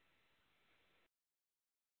 2-2.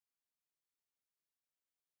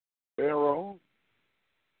 Farrell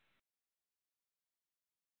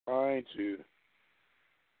trying to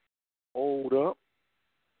hold up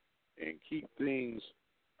and keep things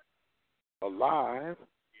alive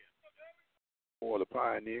for the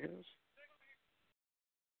Pioneers.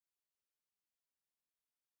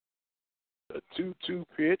 The 2-2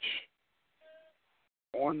 pitch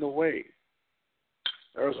on the way.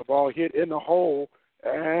 There's a ball hit in the hole,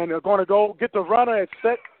 and they're going to go get the runner at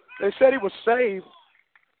set. They said he was saved.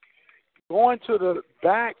 Going to the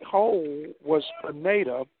back hole was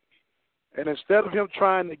Pineda, and instead of him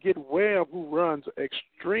trying to get Webb, who runs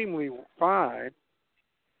extremely fine,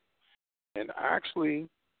 and actually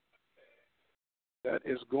that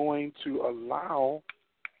is going to allow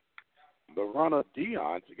the runner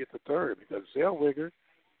Dion to get the third, because Zellweger,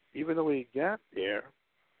 even though he got there,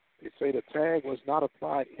 they say the tag was not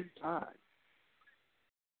applied in time.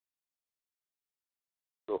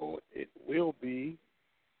 So it will be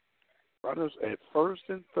runners at first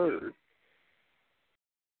and third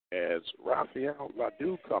as Rafael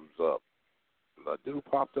Ledoux comes up. Ledoux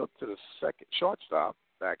popped up to the second shortstop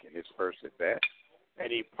back in his first at bat,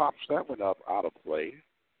 and he pops that one up out of play.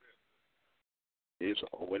 It's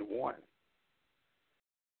 0-1.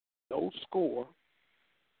 No score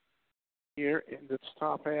here in this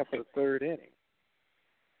top half of the third inning.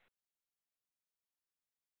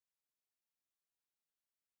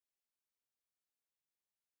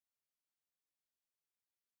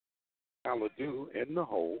 Now Ledoux in the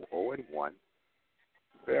hole, 0-1.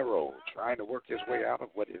 Farrell trying to work his way out of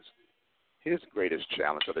what is his greatest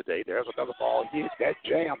challenge of the day. There's another ball hit that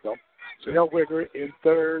jammed him. Zellweger in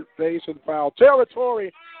third base in foul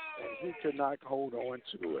territory, and he could not hold on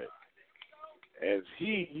to it, as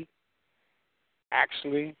he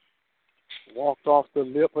actually walked off the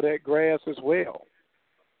lip of that grass as well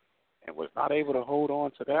and was not able to hold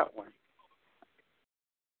on to that one.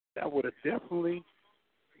 That would have definitely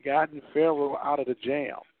gotten Farrell out of the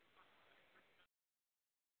jam.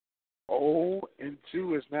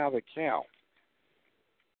 0-2 is now the count.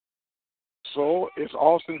 So it's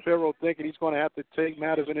Austin Farrell thinking he's going to have to take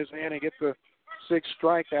matters in his hand and get the 6th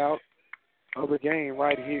strikeout of the game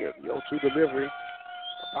right here. The 0-2 delivery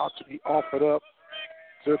about to be offered up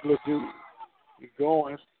to Ledoux. He's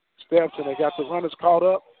going, steps, and they got the runners caught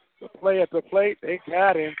up. The play at the plate, they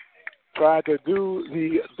got him. Tried to do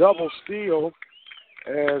the double steal,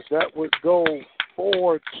 as that would go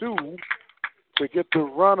 4-2 to get the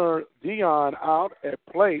runner Dion out at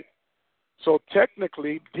plate. So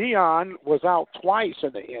technically, Dion was out twice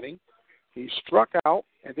in the inning. He struck out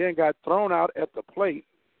and then got thrown out at the plate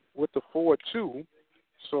with the 4-2.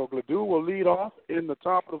 So Gladue will lead off in the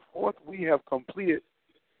top of the fourth. We have completed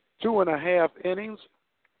 2.5 innings.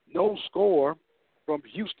 No score from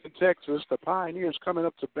Houston, Texas. The Pioneers coming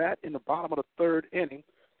up to bat in the bottom of the third inning.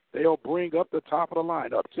 They'll bring up the top of the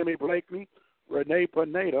lineup. Timmy Blakeney, Renee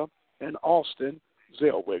Pineda, and Austin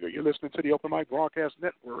Zellweger. You're listening to the Open Mic Broadcast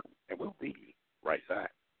Network, and we'll be right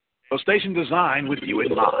back. A station designed with you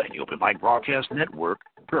in mind. The Open Mic Broadcast Network,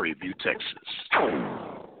 Prairie View, Texas.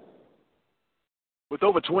 With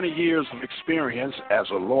over 20 years of experience as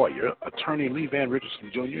a lawyer, attorney Lee Van Richardson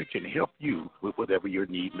Jr. can help you with whatever your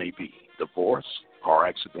need may be. Divorce, car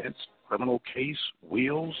accidents, criminal case,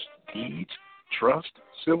 wills, deeds, trust,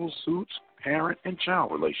 civil suits, parent and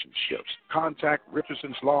child relationships. Contact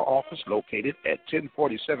Richardson's Law Office located at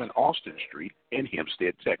 1047 Austin Street in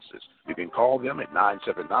Hempstead, Texas. You can call them at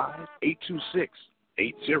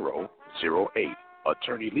 979-826-8008.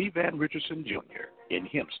 Attorney Lee Van Richardson Jr. in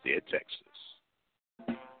Hempstead, Texas.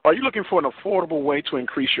 Are you looking for an affordable way to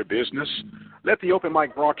increase your business? Let the Open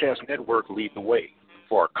Mic Broadcast Network lead the way.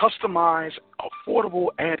 For a customized, affordable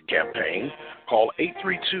ad campaign, call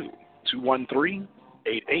 832-213-8824.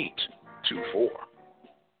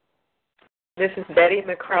 This is Betty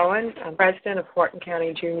McCrowan. I'm president of Horton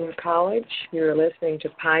County Junior College. You're listening to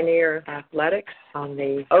Pioneer Athletics on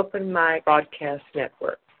the Open Mic Broadcast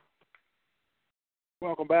Network.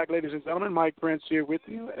 Welcome back, ladies and gentlemen. Mike Prince here with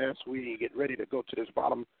you as we get ready to go to this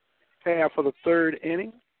bottom half of the third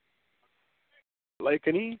inning.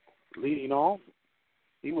 Blakeney leading off.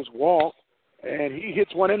 He was walked, and he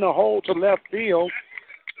hits one in the hole to left field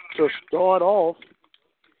to start off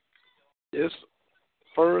this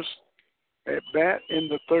first at bat in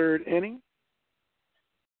the third inning.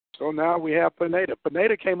 So now we have Pineda.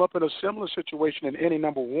 Pineda came up in a similar situation in inning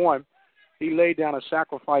number one. He laid down a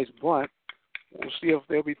sacrifice bunt. We'll see if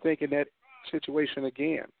they'll be thinking that situation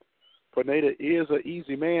again. Pineda is an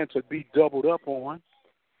easy man to be doubled up on.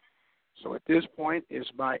 So at this point, it's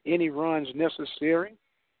by any runs necessary.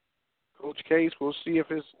 Coach Case, we'll see if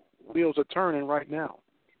his wheels are turning right now.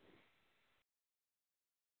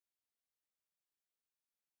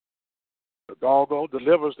 Hidalgo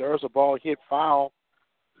delivers. There's a ball hit foul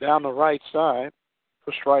down the right side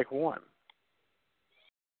for strike one.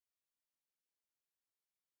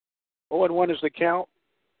 0-1 is the count.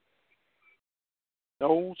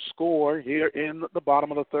 No score here in the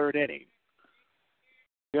bottom of the third inning.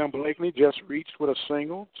 Tim Blakeney just reached with a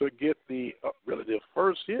single to get the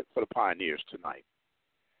first hit for the Pioneers tonight.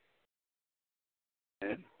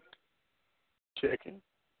 And checking.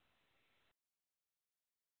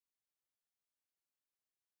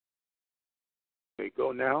 They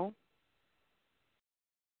go now.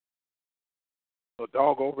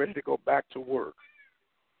 Hidalgo ready to go back to work.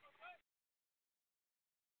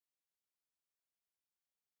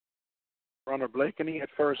 Runner Blakeney at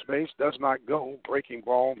first base does not go. Breaking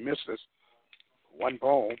ball misses. 1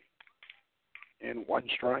 ball and 1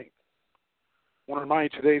 strike. I want to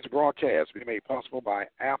remind you today's broadcast be made possible by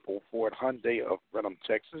Apple Ford Hyundai of Brenham,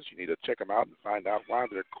 Texas. You need to check them out and find out why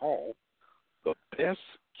they're called the best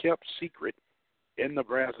kept secret in the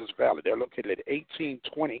Brazos Valley. They're located at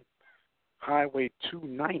 1820 Highway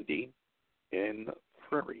 290 in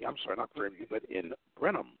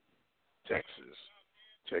Brenham, Texas.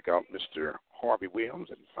 Check out Mr. Harvey Williams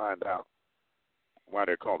and find out why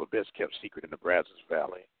they're called the best kept secret in the Brazos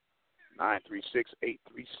Valley.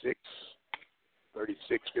 936-836-3659.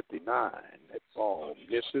 That ball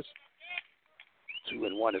misses.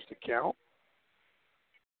 2-1 is the count.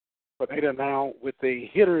 Pineda now with the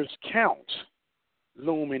hitter's count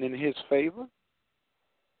looming in his favor.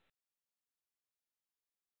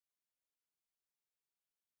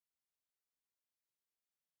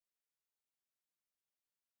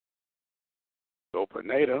 So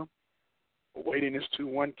Pineda awaiting his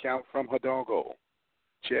 2-1 count from Hidalgo.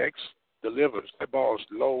 Checks, delivers. That ball is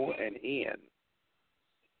low and in.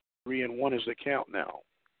 3-1 is the count now.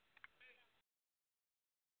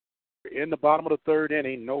 In the bottom of the third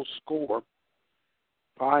inning, no score.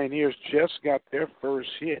 Pioneers just got their first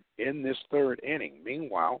hit in this third inning.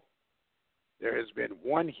 Meanwhile, there has been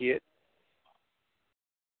 1 hit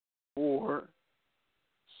for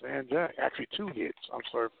Sanjak. Actually, 2 hits.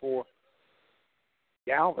 For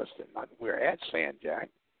Galveston. We're at Sanjak.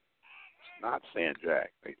 It's not Sanjak.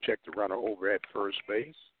 They checked the runner over at first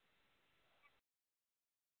base.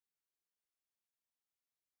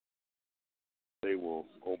 They will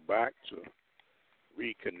go back to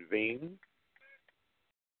reconvene.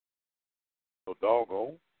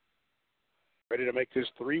 Hidalgo ready to make this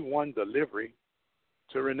 3-1 delivery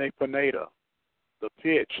to Rene Pineda. The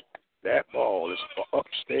pitch, that ball is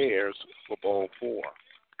upstairs for ball 4.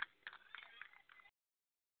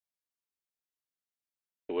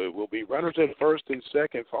 So it will be runners at first and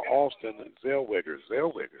second for Austin and Zellweger.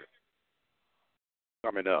 Zellweger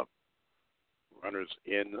coming up. Runners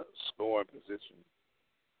in scoring position.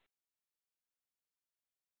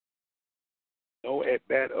 No at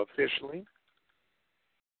bat officially.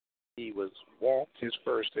 He was walked his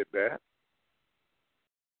first at bat.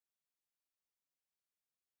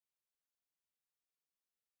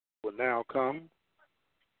 Will now come.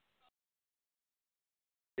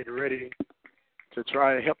 Get ready to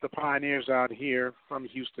try to help the Pioneers out here from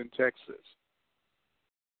Houston, Texas.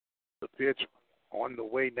 The pitch on the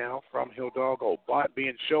way now from Hidalgo. Bunt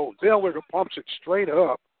being shown. Zellweger pumps it straight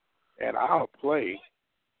up and out of play.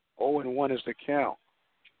 0-1 is the count.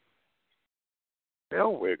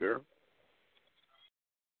 Zellweger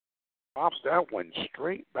pops that one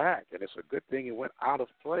straight back, and it's a good thing it went out of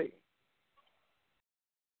play.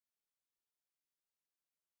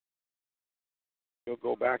 He'll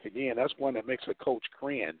go back again. That's one that makes a coach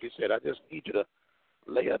cringe. He said, I just need you to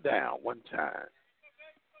lay her down one time.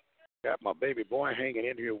 Got my baby boy hanging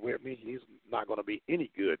in here with me. He's not going to be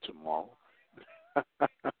any good tomorrow.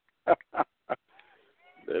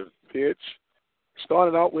 The pitch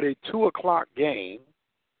started out with a 2 o'clock game.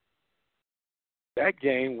 That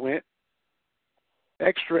game went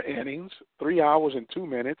extra innings, 3 hours and 2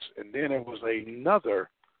 minutes, and then it was another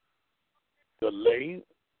delay.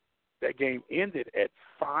 That game ended at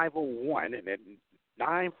 5:01, and at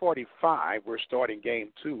 9:45, we're starting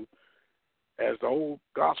game 2. As the old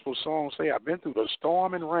gospel song say, I've been through the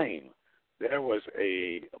storm and rain. There was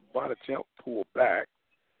a bunt attempt pulled back,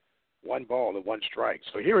 1 ball and 1 strike.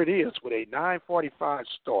 So here it is with a 9:45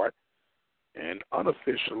 start, and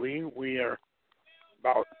unofficially we are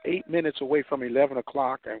about 8 minutes away from 11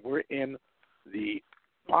 o'clock, and we're in the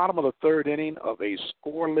bottom of the 3rd inning of a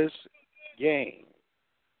scoreless game.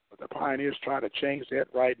 But the Pioneers trying to change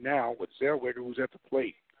that right now with Zellweger, who's at the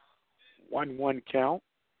plate. 1-1 count.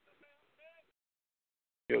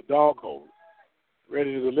 Hidalgo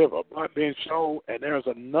ready to deliver. Bunt being shown, and there's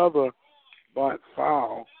another bunt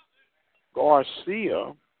foul.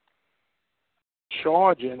 Garcia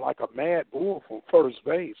charging like a mad bull from first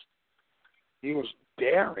base. He was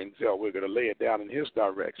daring Zellweger to lay it down in his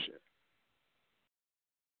direction.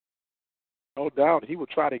 No doubt he will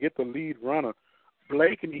try to get the lead runner.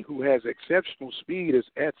 Blakeney, who has exceptional speed, is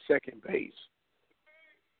at second base.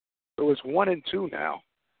 So it's 1-2 now.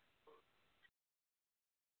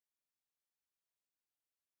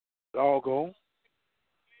 Doggo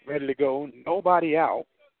ready to go. Nobody out.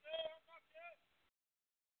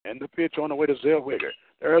 And the pitch on the way to Zellweger.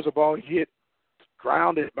 There's a ball hit,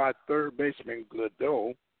 grounded by third baseman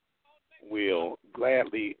Gladeau. Will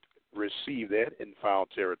gladly receive that in foul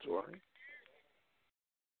territory.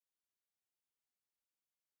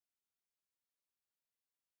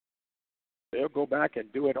 They'll go back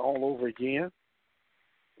and do it all over again.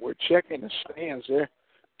 We're checking the stands there.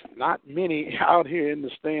 Not many out here in the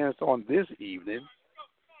stands on this evening,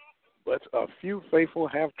 but a few faithful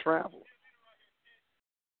have traveled.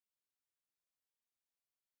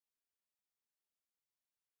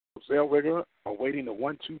 Zellweger awaiting the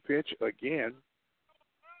 1-2 pitch again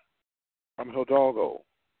from Hidalgo.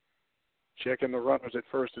 Checking the runners at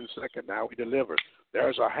first and second. Now he delivers.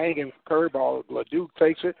 There's a hanging curveball. Leduc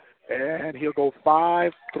takes it, and he'll go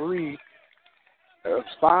 5-3. There's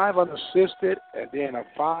 5 unassisted, and then a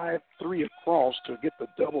 5-3 across to get the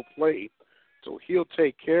double play. So he'll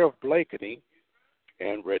take care of Blakeney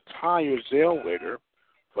and retire Zellweger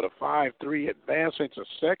for the 5-3. Advancing to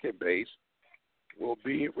second base will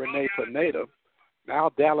be Rene Pineda.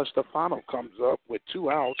 Now Dallas Stefano comes up with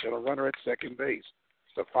 2 outs and a runner at second base.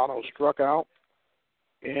 Stefano struck out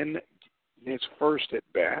in his first at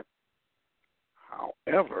bat.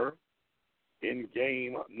 However, in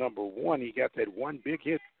game number 1, he got that one big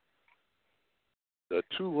hit, the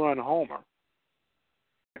 2-run homer,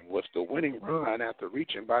 and was the winning run after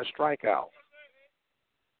reaching by strikeout.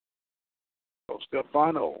 So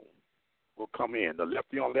Stefano will come in, the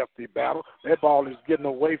lefty-on-lefty battle. That ball is getting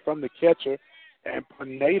away from the catcher, and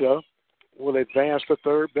Pineda will advance to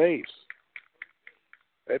third base.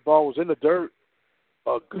 That ball was in the dirt.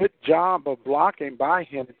 A good job of blocking by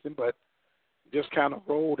Henderson, but just kind of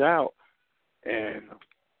rolled out. And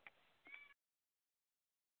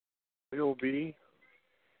it'll be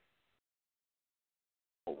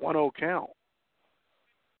a 1-0 count.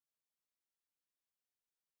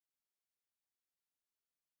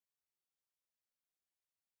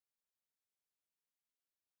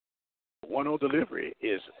 1-0 delivery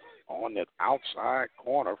is on the outside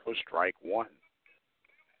corner for strike one.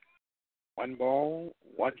 1 ball,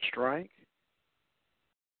 1 strike.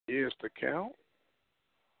 Here's the count.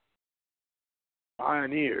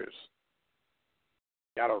 Pioneers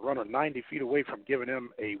got a runner 90 feet away from giving them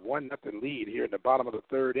a 1-0 lead here in the bottom of the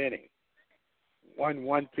third inning.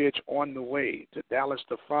 1-1 pitch on the way to Dallas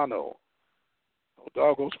Stefano.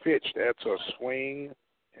 Hidalgo's pitch. That's a swing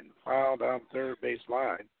and foul down third base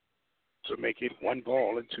line to make it 1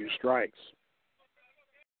 ball and 2 strikes.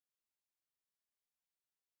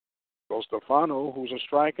 So Stefano, who's a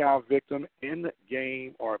strikeout victim in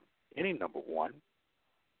game or inning number 1,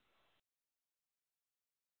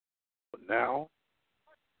 but now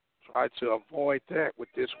try to avoid that with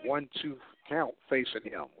this 1-2 count facing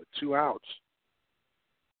him with 2 outs.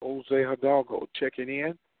 Jose Hidalgo checking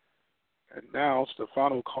in, and now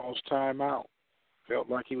Stefano calls timeout. Felt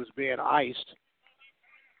like he was being iced.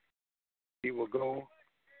 He will go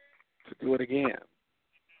to do it again.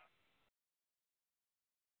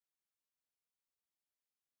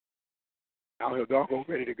 Now Hidalgo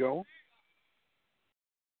ready to go.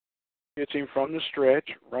 Pitching from the stretch.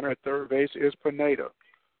 Runner at third base is Pineda.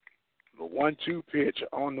 The 1-2 pitch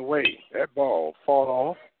on the way. That ball fought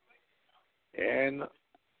off. And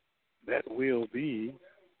that will be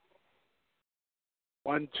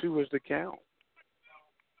 1-2 is the count.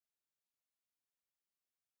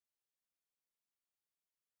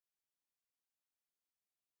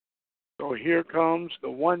 So here comes the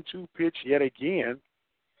 1-2 pitch yet again.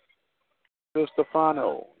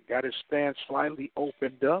 Stefano got his stance slightly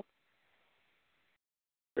opened up.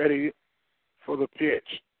 Ready for the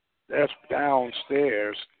pitch. That's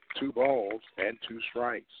downstairs. 2 balls and 2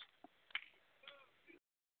 strikes.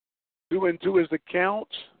 2-2 is the count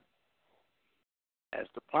as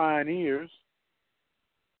the Pioneers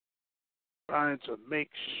trying to make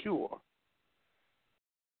sure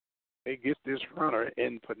they get this runner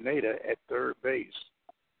in Pineda at third base.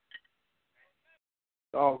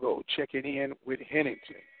 Hidalgo checking in with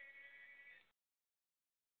Hennington.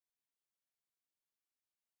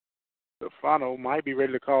 Stefano might be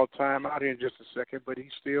ready to call timeout here in just a second, but he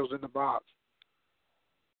still's in the box.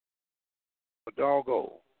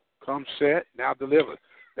 Hidalgo comes set, now delivers.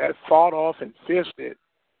 That fought off and fisted,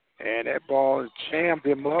 and that ball jammed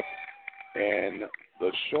him up, and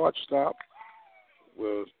the shortstop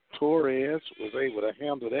was Torres was able to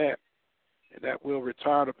handle that, and that will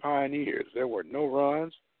retire the Pioneers. There were no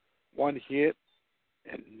runs, 1 hit,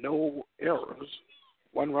 and no errors.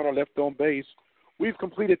 1 runner left on base. We've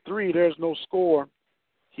completed 3. There's no score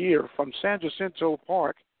here from San Jacinto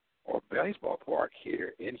Park, or Baseball Park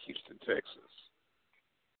here in Houston, Texas.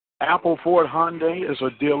 Apple Ford Hyundai is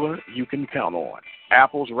a dealer you can count on.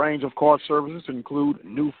 Apple's range of car services include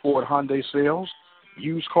new Ford Hyundai sales,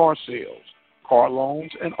 used car sales, car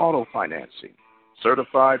loans, and auto financing.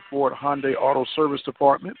 Certified Ford Hyundai Auto Service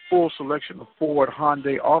Department, full selection of Ford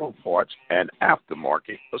Hyundai auto parts and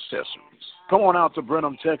aftermarket accessories. Come on out to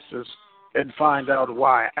Brenham, Texas, and find out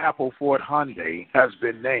why Apple Ford Hyundai has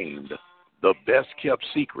been named the best-kept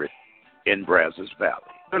secret in Brazos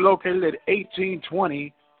Valley. They're located at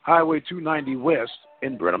 1820 Highway 290 West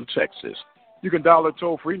in Brenham, Texas. You can dial a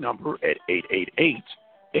toll-free number at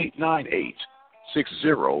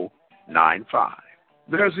 888-898-6095.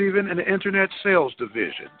 There's even an internet sales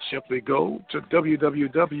division. Simply go to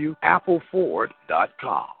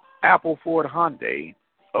www.appleford.com. Apple Ford Hyundai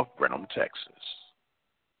of Brenham, Texas.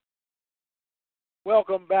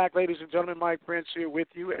 Welcome back, ladies and gentlemen. Mike Prince here with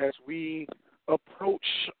you as we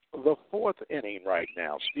approach the 4th inning right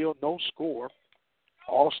now. Still no score.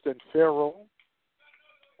 Austin Farrell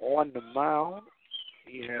on the mound.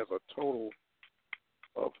 He has a total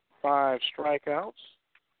of 5 strikeouts.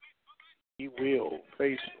 He will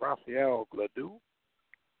face Rafael Gladu,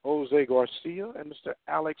 Jose Garcia, and Mr.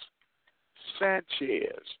 Alex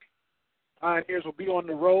Sanchez. Pioneers will be on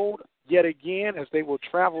the road yet again as they will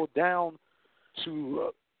travel down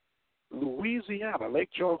to Louisiana, Lake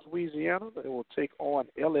Charles, Louisiana. They will take on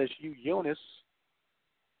LSU Eunice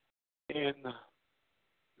in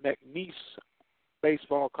McNeese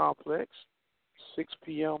Baseball Complex. 6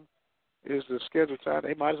 p.m. is the scheduled time.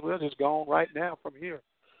 They might as well just go on right now from here.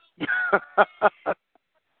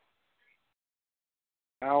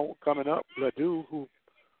 Now coming up, Ledoux, who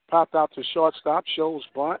popped out to shortstop, shows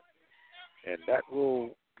bunt, and that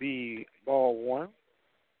will be ball 1.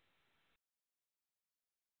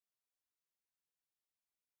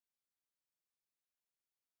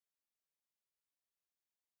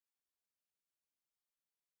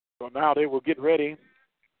 So now they will get ready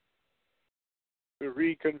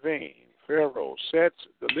reconvene. Farrell sets,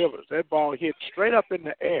 delivers. That ball hit straight up in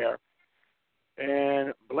the air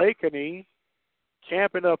And Blakeney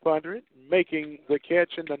camping up under it, making the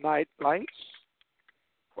catch in the night lights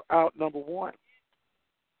for out number 1.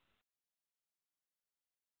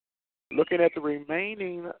 Looking at the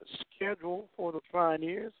remaining schedule for the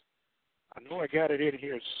Pioneers, I know I got it in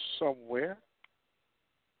here somewhere.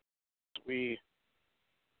 We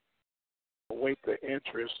await the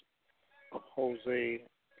interest of Jose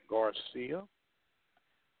Garcia.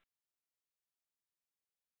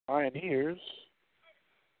 Pioneers.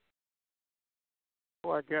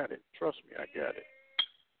 Oh, I got it. Trust me, I got it.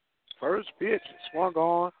 First pitch, swung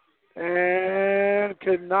on, and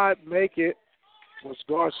could not make it. Was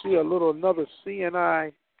Garcia, another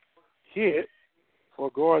CNI hit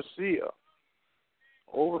for Garcia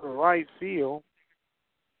over the right field,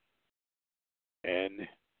 and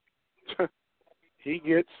he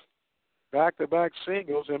gets back-to-back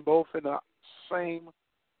singles and both in the same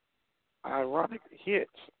ironic hit,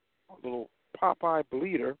 a little Popeye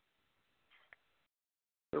bleeder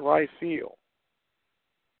to right field.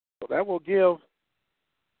 So that will give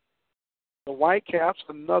the Whitecaps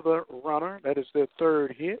another runner. That is their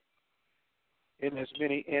third hit in as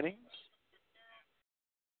many innings.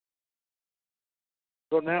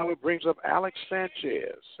 So now it brings up Alex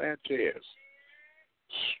Sanchez. Sanchez,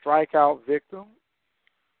 strikeout victim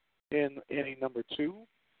in inning number 2.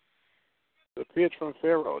 The pitch from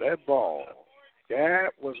Farrow, that ball, that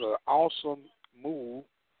was an awesome move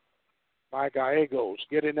by Gallegos,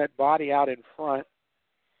 getting that body out in front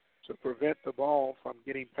to prevent the ball from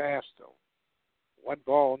getting past him. 1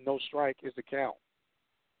 ball, no strike is the count.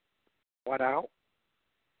 1 out.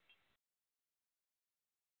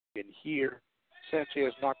 And here,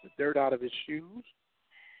 Sanchez knocked the dirt out of his shoes.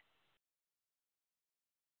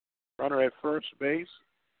 Runner at first base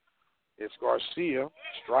is Garcia.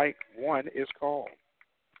 Strike 1 is called.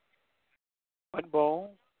 1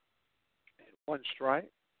 ball and 1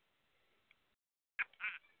 strike.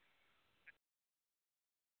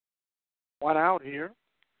 One out here.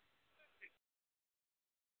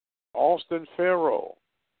 Austin Farrow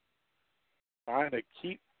trying to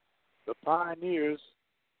keep the Pioneers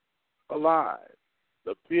alive.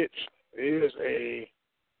 The pitch is a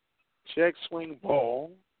check swing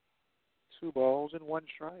ball. 2 balls and 1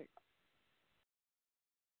 strike.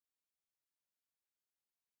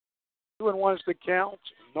 2-1 is the count.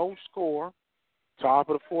 No score. Top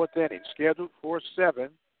of the 4th inning. Scheduled for 7.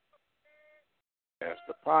 As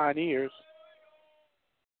the Pioneers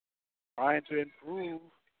trying to improve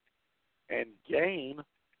and gain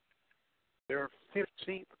their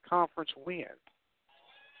 15th conference win.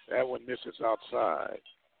 That one misses outside.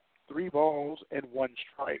 3 balls and 1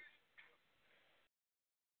 strike.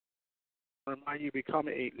 I remind you, become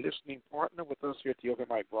a listening partner with us here at the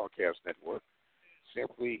OpenMic Broadcast Network.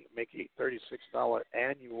 Simply make a $36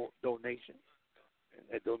 annual donation, and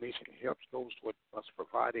that donation helps goes toward us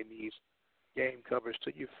providing these game coverage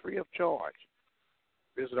to you free of charge.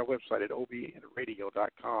 Visit our website at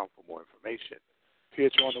obnradio.com for more information.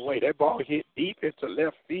 Pitch on the way. That ball hit deep into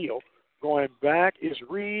left field. Going back is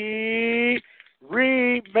Reed.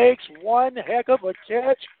 Reed makes one heck of a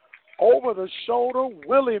catch over the shoulder,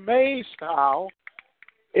 Willie Mays style,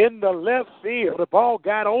 in the left field. The ball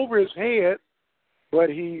got over his head, but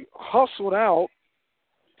he hustled out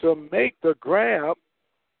to make the grab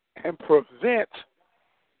and prevent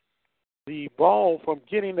the ball from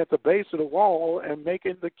getting at the base of the wall and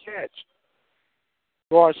making the catch.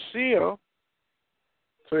 Garcia,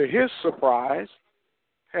 to his surprise,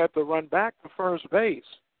 had to run back to first base.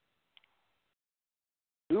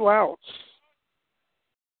 2 outs.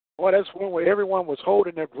 Boy, that's one where everyone was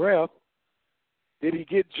holding their breath. Did he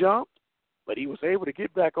get jumped? But he was able to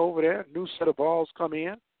get back over there. New set of balls come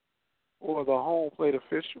in for the home plate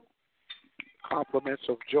official. Compliments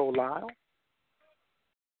of Joe Lyle.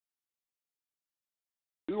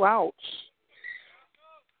 2 outs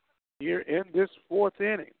here in this 4th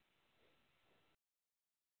inning.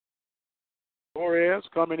 Torres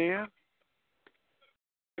coming in,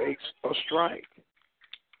 takes a strike.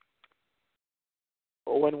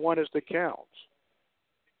 0-1 is the count.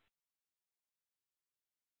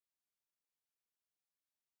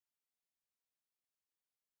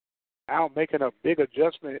 Now making a big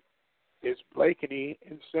adjustment is Blakeney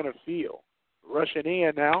in center field. Rushing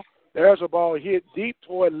in now. There's a ball hit deep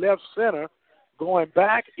toward left center. Going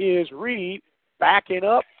back is Reed, backing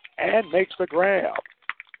up and makes the grab.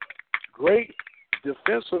 Great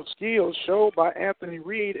defensive skills showed by Anthony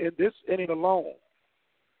Reed in this inning alone.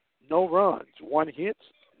 No runs, 1 hit,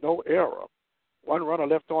 no error. 1 runner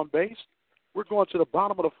left on base. We're going to the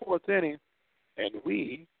bottom of the 4th inning, and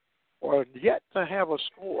we are yet to have a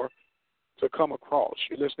score to come across.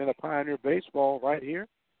 You're listening to Pioneer Baseball right here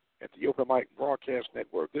at the Open Mic Broadcast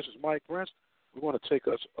Network. This is Mike Prince. We want to take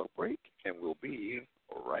us a break, and we'll be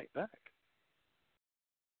right back.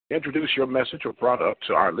 Introduce your message or product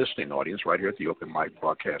to our listening audience right here at the Open Mic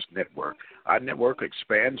Broadcast Network. Our network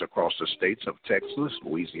expands across the states of Texas,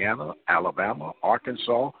 Louisiana, Alabama,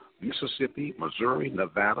 Arkansas, Mississippi, Missouri,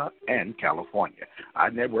 Nevada, and California.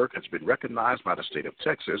 Our network has been recognized by the state of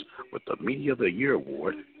Texas with the Media of the Year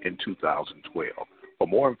Award in 2012. For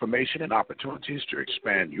more information and opportunities to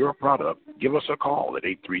expand your product, give us a call at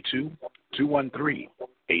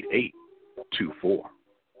 832-213-8824.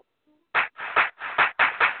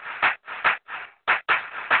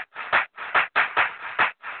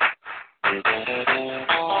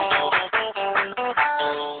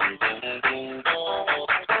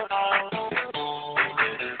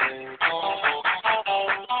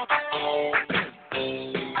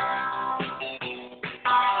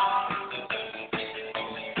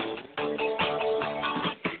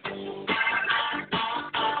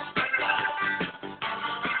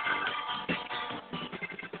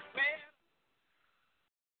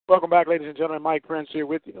 Welcome back, ladies and gentlemen. Mike Prince here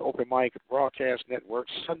with the Open Mic Broadcast Network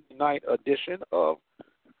Sunday night edition of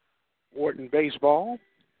Wharton Baseball.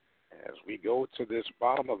 As we go to this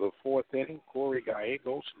bottom of the fourth inning, Corey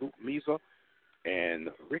Gallegos, Luke Meza, and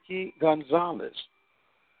Ricky Gonzalez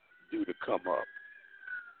due to come up.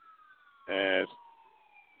 As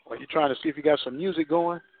are you trying to see if you got some music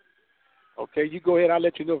going? Okay, you go ahead. I'll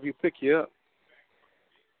let you know if you pick you up.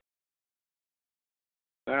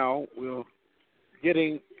 Now we're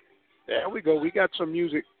getting. There we go. We got some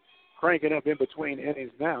music cranking up in between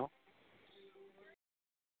innings now.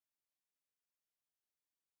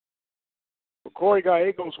 Corey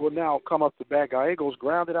Gallegos will now come up the bat. Gallegos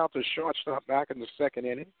grounded out to shortstop back in the second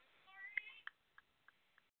inning.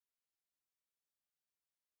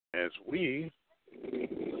 As we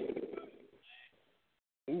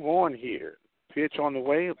move on here. Pitch on the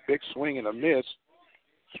way, a big swing and a miss.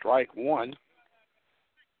 Strike one.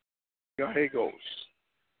 Gallegos.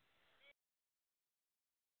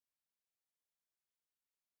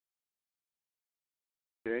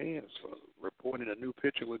 Okay, it's reporting a new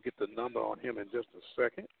pitcher. We'll get the number on him in just a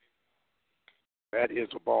second. That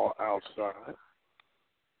is a ball outside.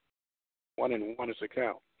 1-1 is the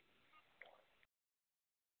count.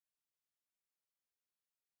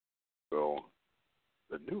 So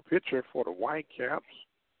the new pitcher for the Whitecaps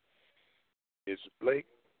is Blake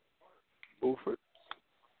Buford.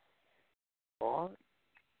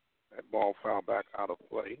 That ball fouled back out of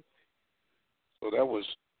play. So that was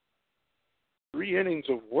 3 innings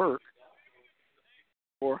of work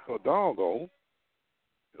for Hidalgo.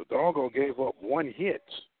 Hidalgo gave up 1 hit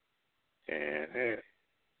and had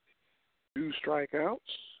 2 strikeouts,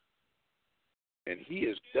 and he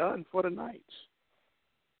is done for the night.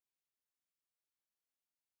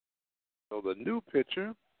 So the new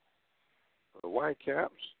pitcher for the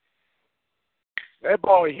Whitecaps, that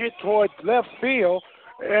ball hit towards left field,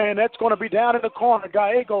 and that's going to be down in the corner.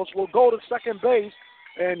 Gallegos will go to second base,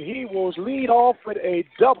 and he will lead off with a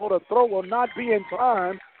double. The throw will not be in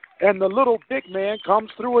time, and the little big man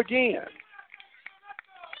comes through again.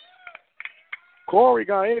 Corey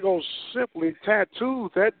Gallegos simply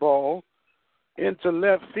tattooed that ball into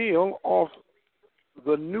left field off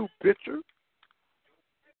the new pitcher.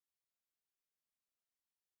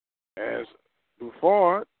 As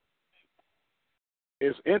Buford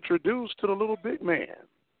is introduced to the little big man.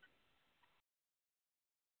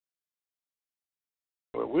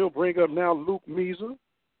 But we'll bring up now Luke Meza.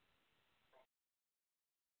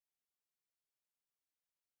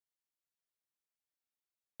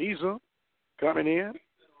 Meza coming in.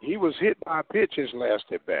 He was hit by a pitch his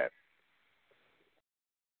last at bat.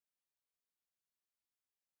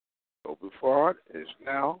 So Buford is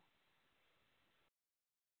now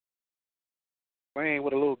playing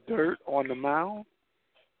with a little dirt on the mound.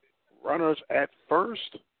 Runners at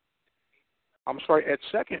at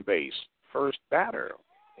second base. First batter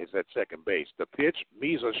is at second base. The pitch,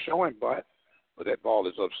 Meza showing but that ball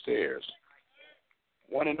is upstairs.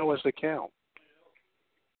 1-0 is the count.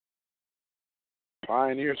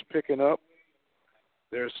 Pioneers picking up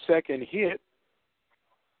their second hit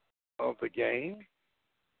of the game.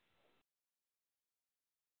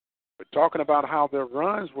 We're talking about how their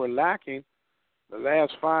runs were lacking the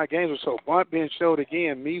last 5 games or so. Bunt being showed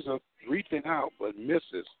again. Meza reaching out but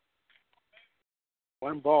misses.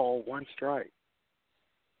 1 ball, 1 strike.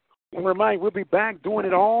 And remind, we'll be back doing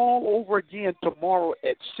it all over again tomorrow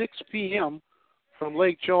at 6 p.m. from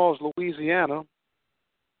Lake Charles, Louisiana.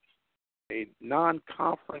 A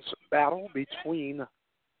non-conference battle between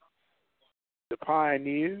the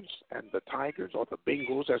Pioneers and the Tigers, or the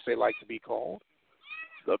Bengals as they like to be called.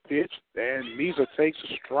 The pitch, and Misa takes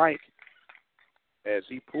a strike as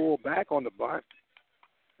he pulled back on the bunt.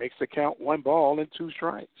 Makes the count 1 ball and 2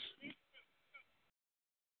 strikes.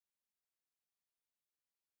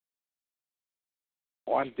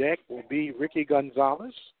 On deck will be Ricky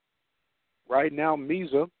Gonzalez. Right now,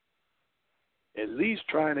 Misa at least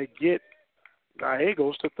trying to get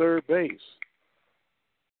Gallegos to third base.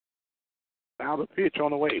 Now the pitch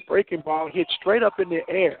on the way. Breaking ball hit straight up in the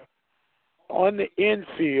air. On the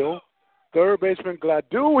infield, third baseman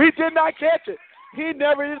Gladue, he did not catch it. He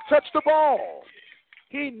never did touch the ball.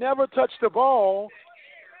 He never touched the ball.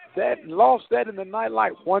 That lost that in the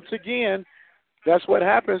nightlight. Once again, that's what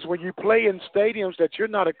happens when you play in stadiums that you're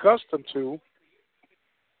not accustomed to.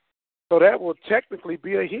 So that will technically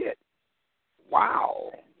be a hit.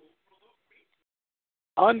 Wow.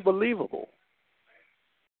 Unbelievable.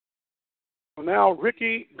 So now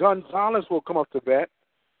Ricky Gonzalez will come up to bat.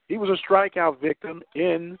 He was a strikeout victim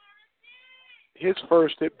in his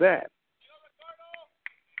first at bat.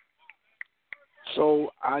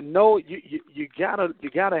 So I know you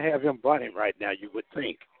gotta have him bunting right now. You would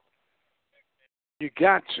think. You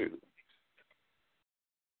got to.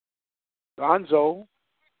 Gonzo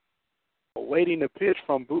awaiting the pitch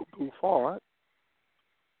from Buffard.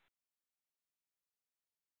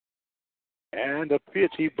 And the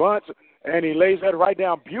pitch, he bunts, and he lays that right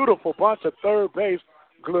down. Beautiful bunts at third base.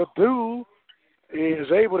 Gladue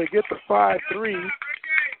is able to get the 5-3.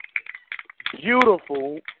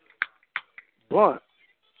 Beautiful bunt.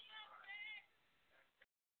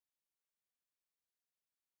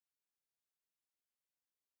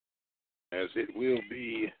 As it will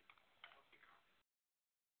be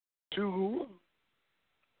 2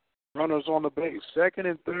 runners on the base, second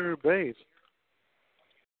and third base.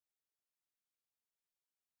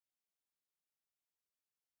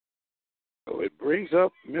 So it brings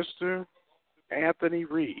up Mr. Anthony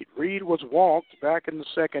Reed. Reed was walked back in the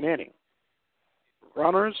second inning.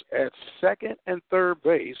 Runners at second and third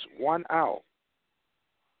base, 1 out.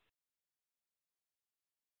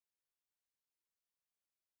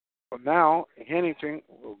 So now Hennington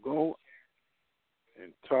will go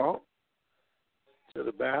and talk to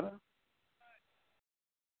the batter.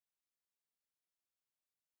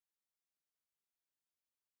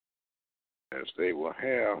 As they will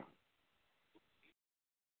have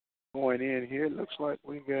going in here, looks like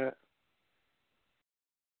we got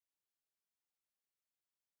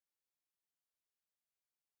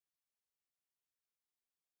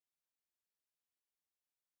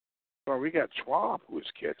Schwab who is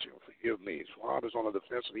catching. Forgive me. Schwab is on the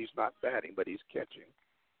defensive. He's not batting, but he's catching.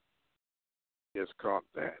 He has caught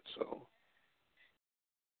that. So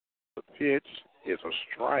the pitch is a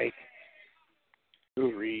strike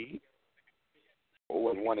to Reed.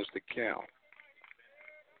 0-1 is the count.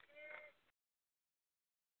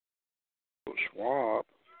 So Schwab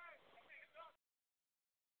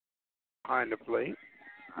behind the plate.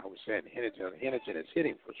 I was saying Hennington is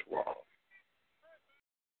hitting for Schwab.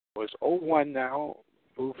 So it's 0-1 now.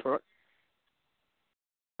 Buford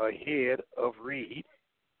ahead of Reed.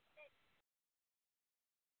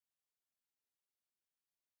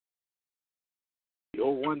 The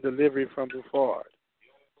 0-1 delivery from Buford.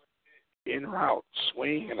 En route,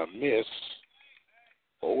 swing and a miss.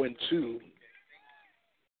 0-2 to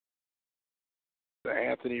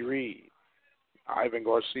Anthony Reed. Ivan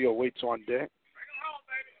Garcia waits on deck.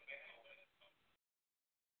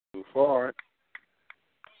 Buford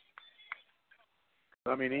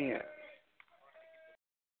coming in.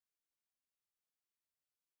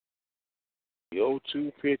 The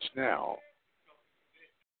 0-2 pitch now.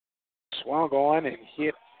 Swung on and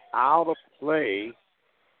hit out of play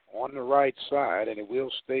on the right side, and it will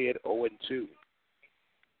stay at 0-2.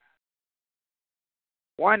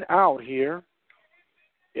 1 out here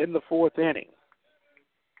in the 4th inning.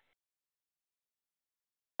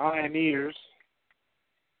 Pioneers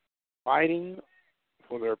fighting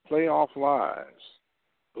for their playoff lives.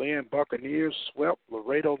 Glenn Buccaneers swept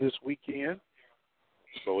Laredo this weekend,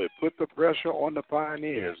 so it put the pressure on the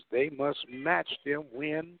Pioneers. They must match them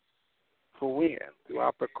win for win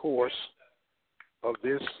throughout the course of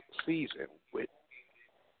this season with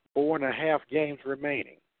 4.5 games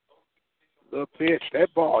remaining. The pitch,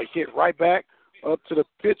 that ball hit right back up to the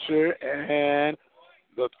pitcher, and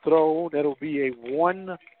the throw, that'll be a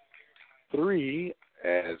 1-3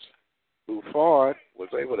 as Buford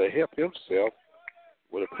was able to help himself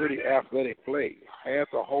with a pretty athletic play. Had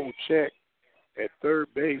the whole check at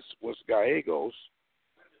third base was Gallegos.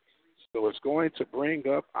 So it's going to bring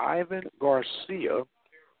up Ivan Garcia.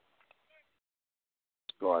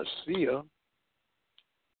 Garcia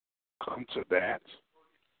come to bat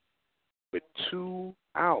with 2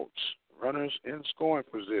 outs, runners in scoring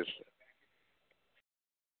position.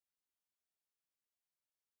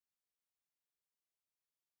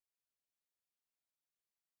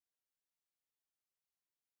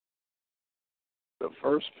 The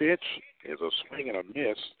first pitch is a swing and a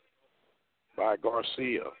miss by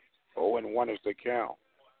Garcia. 0-1 is the count.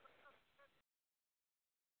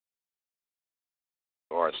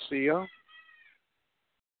 Garcia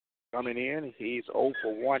coming in. He's 0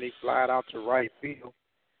 for 1. He flied out to right field.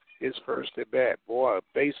 His first at bat. Boy, a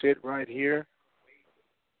base hit right here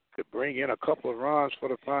could bring in a couple of runs for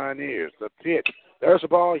the Pioneers. The pitch. There's a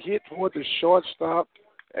ball hit toward the shortstop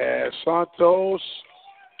as Santos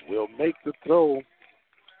will make the throw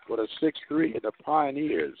for the 6-3, and the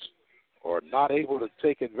Pioneers are not able to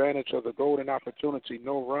take advantage of the golden opportunity.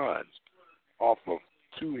 No runs off of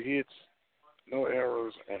 2 hits, no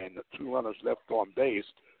errors, and 2 runners left on base.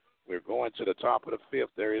 We're going to the top of the 5th.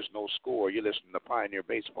 There is no score. You're listening to Pioneer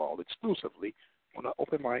Baseball exclusively on the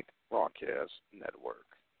Open Mic Broadcast Network.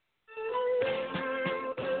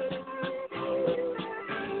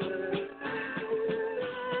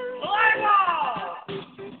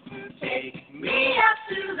 Take me out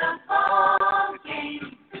to the ball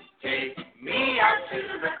game. Take me out to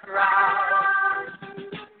the crowd.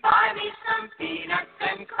 Buy me some peanuts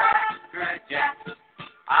and Cracker Jacks.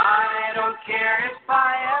 I don't care if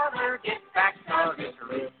I ever get back, 'cause it's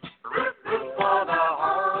root for the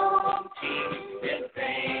home team. If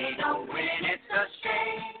they don't win, it's a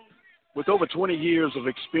shame. With over 20 years of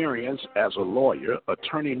experience as a lawyer,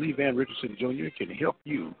 attorney Lee Van Richardson Jr. can help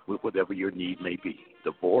you with whatever your need may be.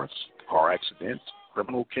 Divorce, car accidents,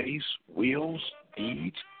 criminal case, wills,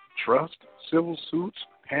 deeds, trust, civil suits,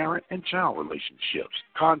 parent and child relationships.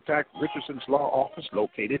 Contact Richardson's Law Office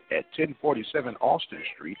located at 1047 Austin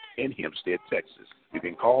Street in Hempstead, Texas. You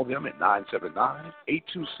can call them at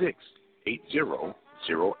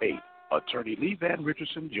 979-826-8008. Attorney Lee Van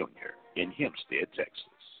Richardson Jr. in Hempstead, Texas.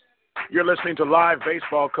 You're listening to live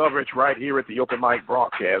baseball coverage right here at the Open Mic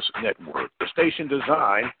Broadcast Network, the station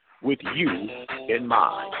designed with you in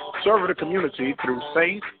mind. Serving the community through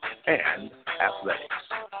faith and athletics.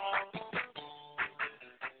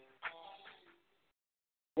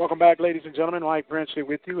 Welcome back, ladies and gentlemen. Mike Prince here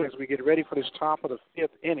with you as we get ready for this top of the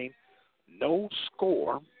 5th inning. No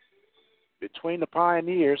score between the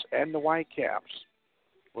Pioneers and the Whitecaps.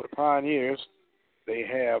 For the Pioneers, they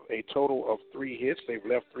have a total of 3 hits. They've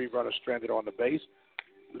left 3 runners stranded on the base.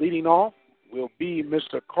 Leading off will be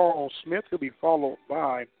Mr. Carl Smith. He'll be followed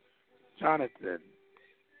by Jonathan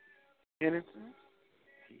Henningsen.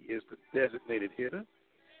 He is the designated hitter.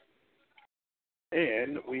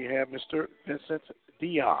 And we have Mr. Vincent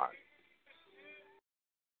Dion.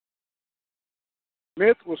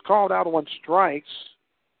 Smith was called out on strikes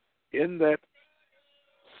in that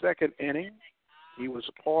second inning. He was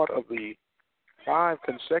part of the 5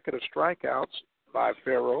 consecutive strikeouts by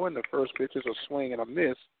Farrow, and the first pitch is a swing and a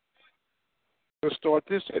miss to start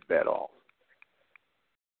this at-bat off.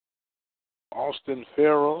 Austin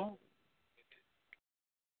Farrow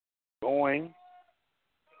going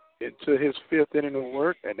into his 5th inning of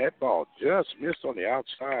work, and that ball just missed on the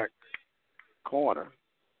outside corner.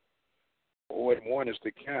 0-1 is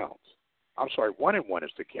the count. I'm sorry, 1-1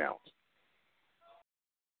 is the count.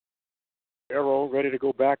 Farrow ready to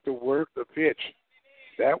go back to work. The pitch,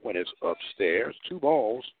 that one is upstairs. 2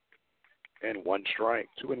 balls and 1 strike.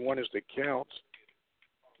 2-1 is the count.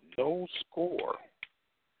 No score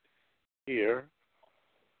here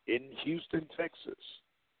in Houston, Texas.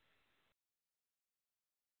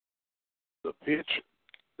 The pitch,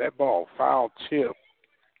 that ball foul tip,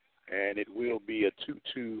 and it will be a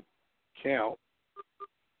 2-2 count.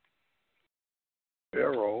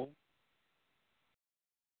 Farrow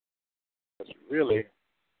has really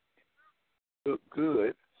looked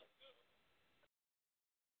good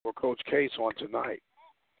for Coach Case on tonight.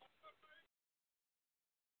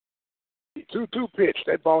 The 2-2 pitch,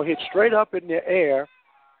 that ball hit straight up in the air,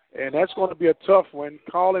 and that's going to be a tough one.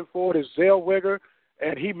 Calling for it is Zellweger,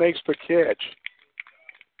 and he makes the catch.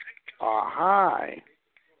 A high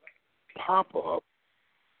pop-up,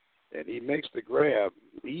 and he makes the grab.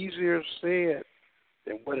 Easier said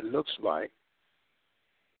than what it looks like,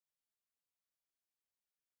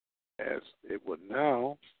 as it would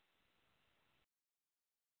now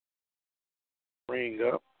bring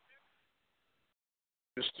up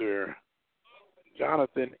Mr.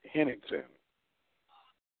 Jonathan Henningsen.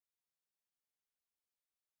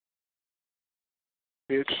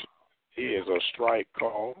 Pitch is a strike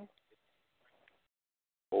call.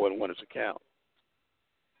 0-1 is the count.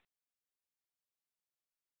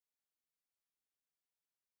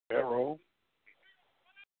 Farrell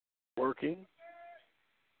working.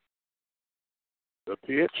 The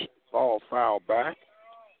pitch, ball fouled back.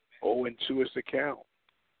 0-2 is the count.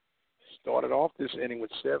 Started off this inning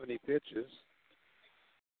with 70 pitches.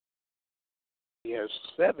 He has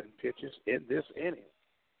 7 pitches in this inning.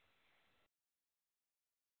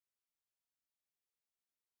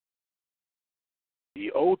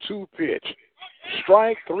 The 0-2 pitch.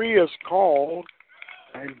 Strike 3 is called,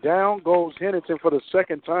 and down goes Hennington for the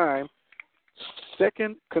second time.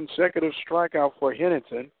 Second consecutive strikeout for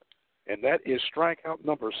Hennington, and that is strikeout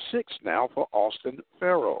number 6 now for Austin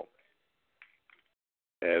Farrell.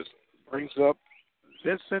 As brings up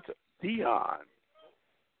Vincent Dion.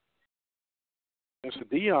 Vincent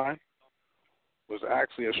Dion was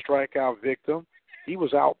actually a strikeout victim. He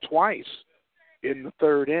was out twice in the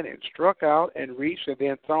third inning. Struck out and reached and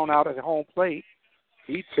then thrown out at home plate.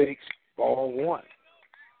 He takes ball 1.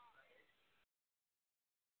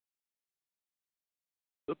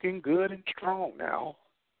 Looking good and strong now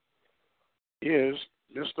is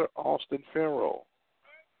Mr. Austin Farrell.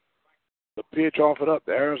 The pitch off it up.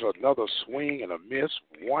 There's another swing and a miss.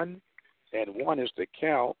 1-1 is the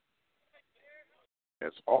count.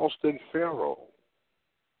 It's Austin Farrell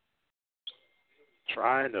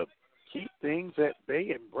trying to keep things at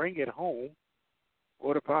bay and bring it home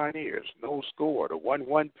for the Pioneers. No score. The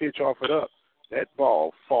 1-1 pitch off it up. That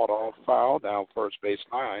ball fought off foul down first base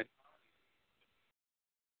line.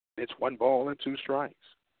 It's 1 ball and 2 strikes.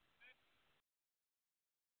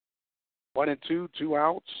 1-2, 2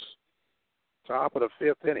 outs. Top of the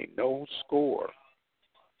 5th inning, no score.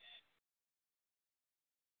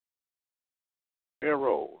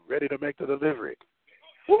 Farrell ready to make the delivery.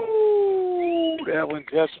 Woo! That one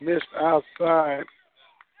just missed outside.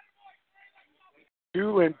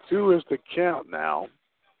 2-2 is the count now.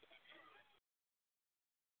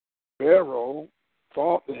 Farrell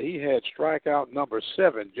thought that he had strikeout number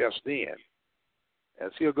 7 just then.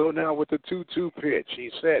 As he'll go now with the 2-2 pitch.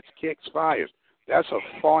 He sets, kicks, fires. That's a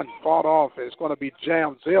fought off. It's going to be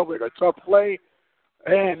jammed. Zellweger, a tough play,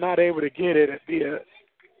 and not able to get it. It'd be an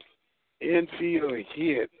infield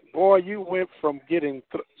hit. Boy, you went from getting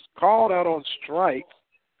called out on strike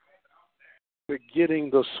to getting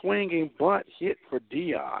the swinging bunt hit for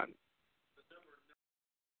Dion.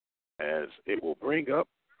 As it will bring up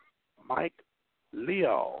Mike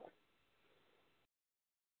Leal.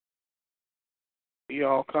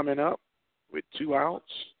 Leal coming up with 2 outs.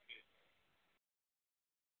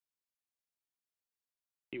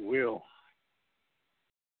 He will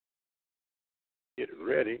get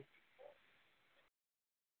ready.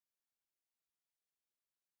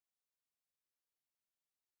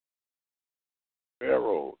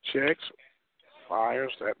 Farrell checks,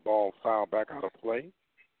 fires. That ball foul back out of play.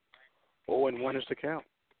 0-1 is the count.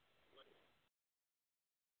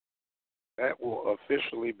 That will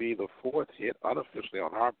officially be the 4th hit, unofficially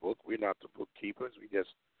on our book. We're not the bookkeepers. We just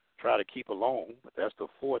try to keep along. But that's the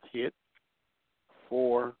 4th hit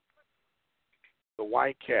for the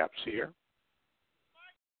Whitecaps here.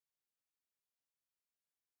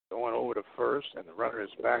 Going over to first, and the runner is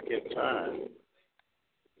back in time.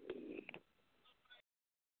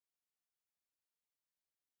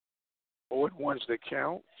 Oh, 1's the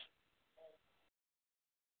count.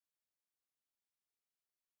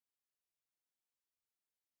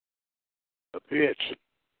 The pitch.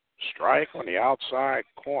 Strike on the outside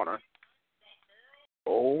corner.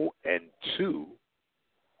 0-2.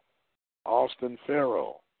 Austin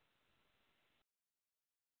Farrell.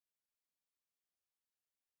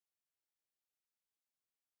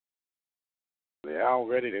 Leal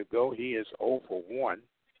ready to go. He is 0 for 1.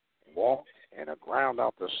 Walk and a ground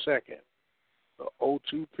out to second. The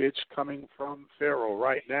 0-2 pitch coming from Farrell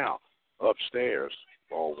right now. Upstairs.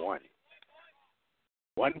 Ball 1.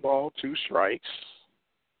 1 ball, 2 strikes.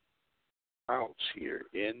 Outs here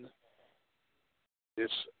in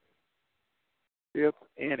this 5th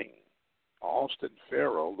inning. Austin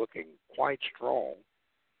Farrell looking quite strong.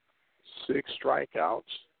 6 strikeouts.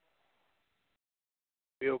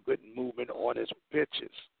 Feel good movement on his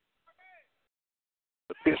pitches.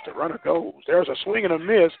 The pitch, the runner goes. There's a swing and a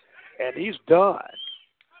miss, and he's done.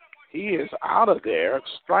 He is out of there.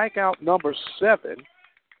 Strikeout number 7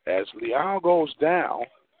 as Leal goes down,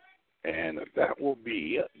 and that will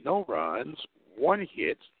be no runs, 1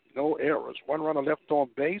 hit, no errors. 1 runner left on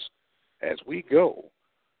base as we go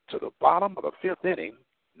to the bottom of the 5th inning,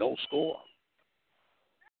 no score.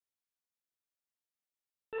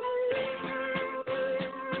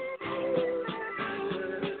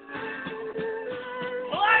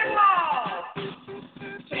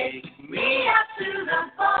 Take me out to the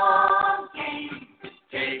ball game.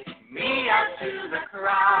 Take me out to the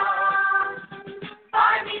crowd.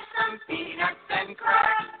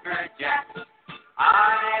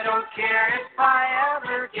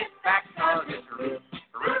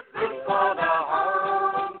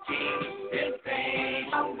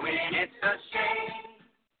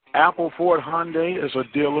 Apple Ford Hyundai is a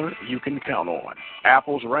dealer you can count on.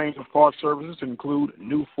 Apple's range of car services include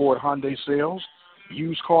new Ford Hyundai sales,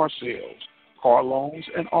 used car sales, car loans,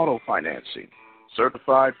 and auto financing.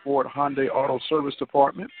 Certified Ford Hyundai Auto Service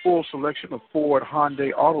Department, full selection of Ford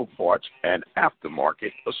Hyundai auto parts and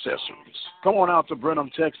aftermarket accessories. Come on out to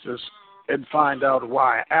Brenham, Texas, and find out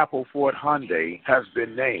why Apple Ford Hyundai has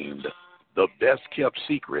been named the best-kept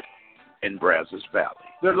secret in Brazos Valley.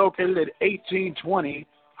 They're located at 1820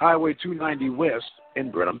 Highway 290 West in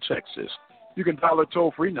Brenham, Texas. You can dial a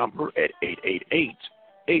toll-free number at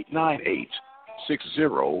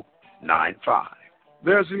 888-898-6095.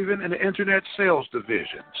 There's even an internet sales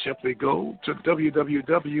division. Simply go to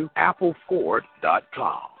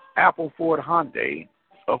www.appleford.com. Apple Ford Hyundai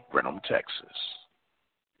of Brenham, Texas.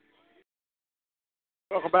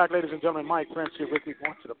 Welcome back, ladies and gentlemen. Mike Prince here with you,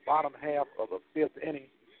 going to the bottom half of the fifth inning.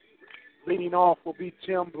 Leading off will be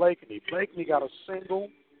Tim Blakeney. Blakeney got a single,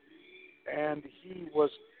 and he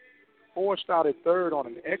was forced out at third on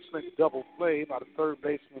an excellent double play by the third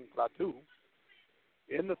baseman Plateau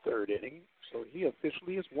in the third inning. So he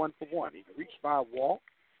officially is 1 for 1. He reached by a walk.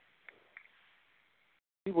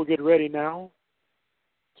 He will get ready now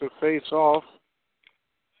to face off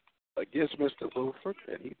against Mr. Buford,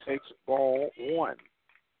 and he takes ball one.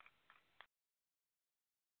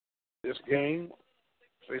 This game,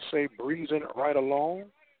 they say, breezing right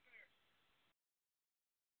along.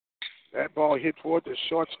 That ball hit toward the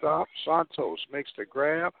shortstop. Santos makes the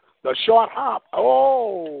grab. The short hop.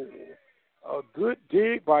 Oh! A good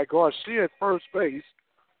dig by Garcia at first base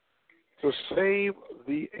to save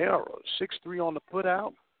the error. 6-3 on the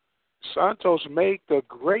putout. Santos made the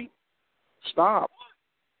great stop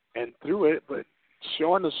and threw it, but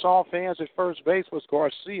showing the soft hands at first base was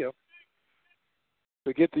Garcia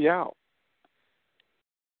to get the out.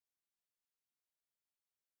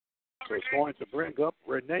 So it's going to bring up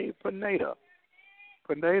Rene Pineda.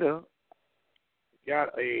 Pineda got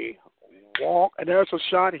a walk, and there's a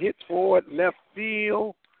shot hit toward left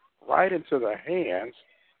field, right into the hands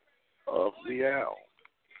of Leal.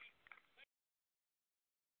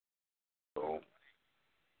 So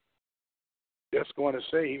just going to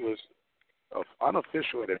say he was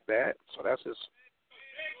unofficial at bat, so that's his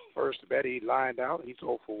first bat he lined out. He's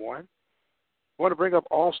 0 for 1. I want to bring up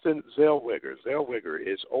Austin Zellweger. Zellweger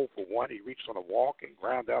is 0 for 1. He reached on a walk and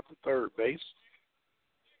ground out to third base.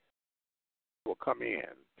 Will come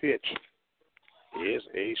in. Pitch is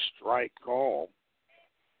a strike call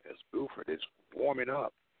as Buford is warming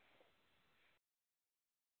up.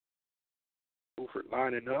 Buford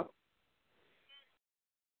lining up.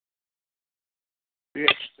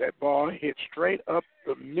 Pitch. That ball hit straight up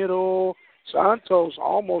the middle. Santos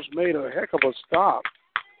almost made a heck of a stop.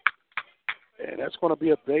 And that's going to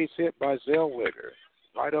be a base hit by Zellweger.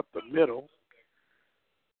 Right up the middle.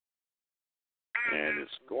 And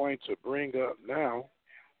it's going to bring up now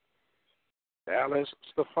Alex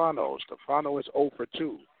Stefano. Stefano is 0 for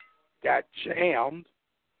 2. Got jammed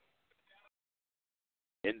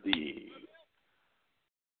in the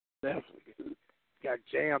left. Got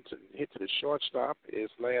jammed and hit to the shortstop.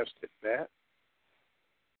 His last at bat.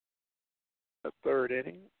 The third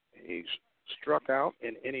inning. He struck out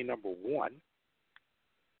in inning number 1.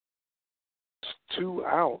 2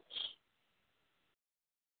 outs.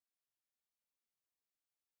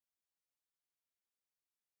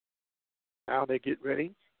 Now they get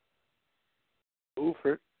ready.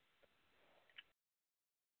 Buford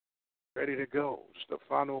ready to go.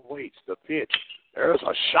 Stefano waits. The pitch. There's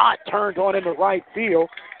a shot turned on in the right field,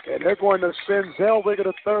 and they're going to send Zellweger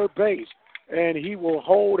to third base, and he will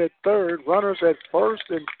hold at third. Runners at first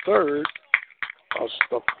and third.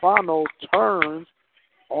 Stefano turns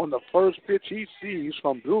on the first pitch he sees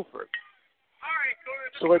from Buford.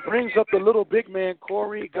 So it brings up the little big man,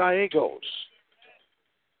 Corey Gallegos.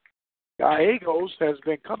 Gallegos has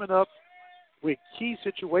been coming up with key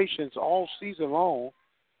situations all season long,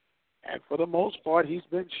 and for the most part, he's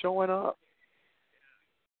been showing up.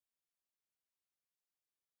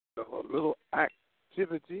 So a little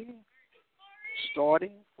activity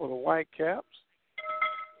starting for the Whitecaps.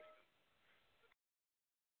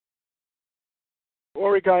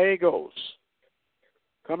 Corey Gallegos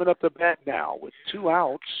coming up to bat now with 2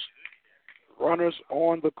 outs, runners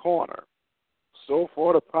on the corner. So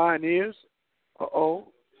for the Pioneers, as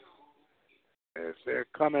they're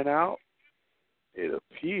coming out, it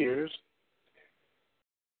appears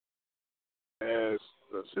as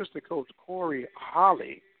the assistant coach Corey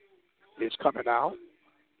Holly is coming out.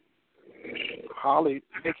 Holly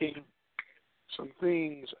making some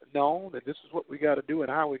things known that this is what we got to do and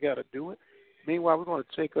how we got to do it. Meanwhile, we're going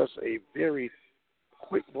to take us a very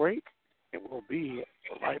quick break. and we'll be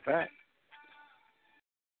right back.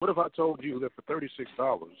 What if I told you that for $36,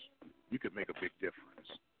 you could make a big difference?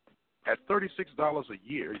 At $36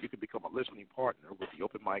 a year, you could become a listening partner with the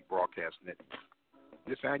Open Mic Broadcast Network.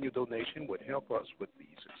 This annual donation would help us with the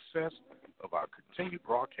success of our continued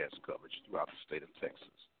broadcast coverage throughout the state of Texas.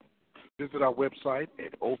 Visit our website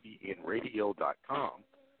at obnradio.com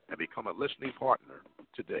and become a listening partner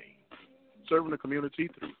today. Serving the community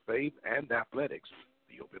through faith and athletics,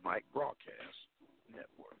 the Open Mic Broadcast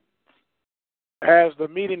Network. As the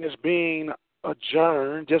meeting is being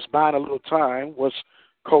adjourned, just buying a little time, was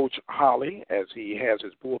Coach Holly as he has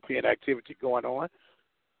his bullpen activity going on.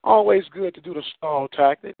 Always good to do the stall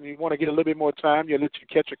tactic. If you want to get a little bit more time, you let your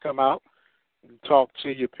catcher come out and talk to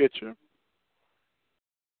your pitcher.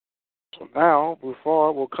 So now,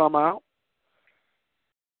 Buffard will come out.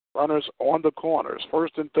 Runners on the corners.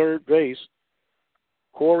 First and third base,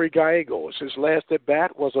 Corey Gallegos. His last at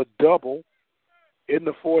bat was a double in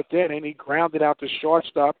the fourth inning. He grounded out to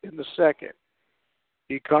shortstop in the second.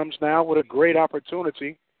 He comes now with a great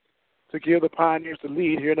opportunity to give the Pioneers the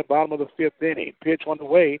lead here in the bottom of the fifth inning. Pitch on the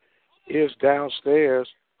way is downstairs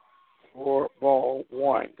for ball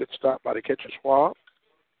one. Good stop by the catcher, Schwab.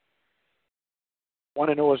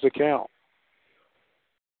 1-0 is the count.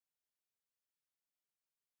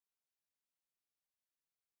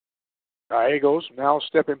 Gallegos now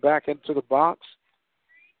stepping back into the box.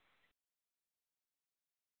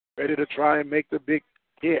 Ready to try and make the big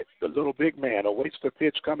hit. The little big man awaits the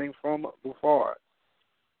pitch coming from Buffard.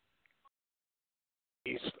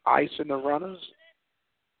 He's icing the runners.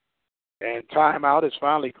 And timeout is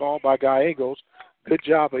finally called by Gallegos. Good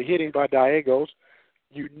job of hitting by Gallegos.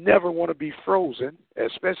 You never want to be frozen,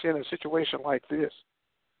 especially in a situation like this.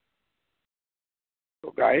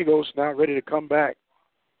 So Gallegos now ready to come back.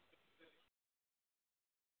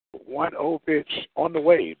 1-0 pitch on the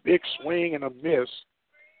way. Big swing and a miss.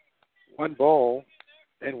 1 ball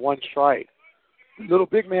and 1 strike. The little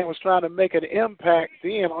big man was trying to make an impact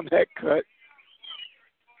then on that cut.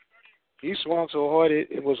 He swung so hard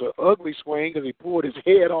it was an ugly swing because he pulled his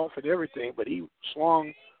head off and everything, but he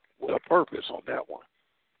swung with a purpose on that one.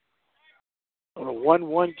 On a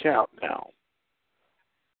 1-1 count now.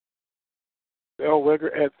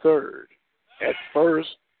 Zellweger at third. At first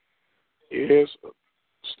is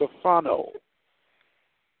Stefano.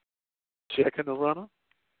 Checking the runner.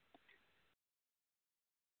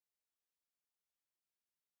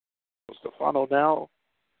 Stefano now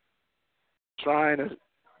trying to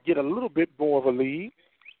get a little bit more of a lead.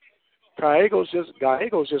 Gallegos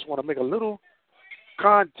just want to make a little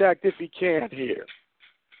contact if he can here.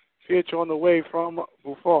 Pitch on the way from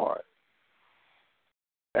Buffard.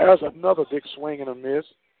 There's another big swing and a miss.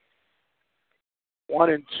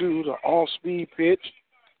 1-2, the all-speed pitch.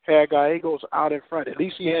 Had Gallegos out in front. At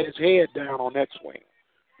least he had his head down on that swing.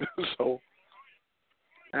 So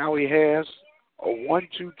now he has a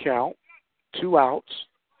 1-2 count, 2 outs,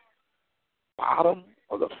 bottom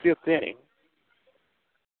of the fifth inning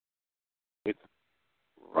with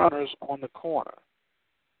runners on the corner.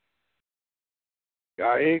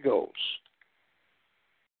 Gallegos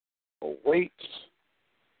awaits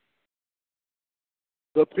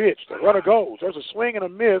the pitch. The runner goes. There's a swing and a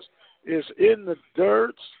miss. Is in the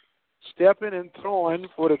dirt, stepping and throwing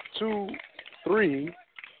for the 2-3.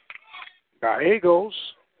 Gallegos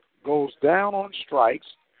goes down on strikes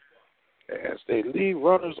as they leave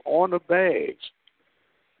runners on the bags.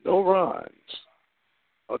 No runs.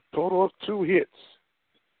 A total of 2 hits.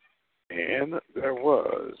 And there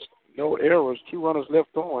was no errors. 2 runners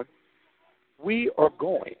left on. We are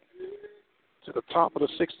going to the top of the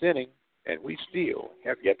 6th inning, and we still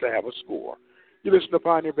have yet to have a score. You listen to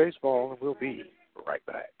Pioneer Baseball, and we'll be right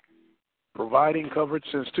back. Providing coverage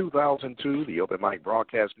since 2002, the Open Mic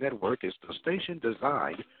Broadcast Network is the station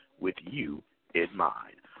designed with you in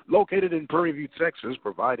mind. Located in Prairie View, Texas,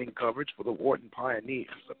 providing coverage for the Wharton Pioneers,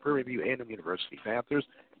 the Prairie View A&M University Panthers,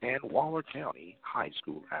 and Waller County High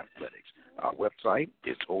School Athletics. Our website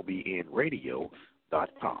is obnradio.com.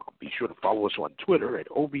 Be sure to follow us on Twitter at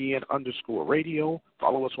obn_radio.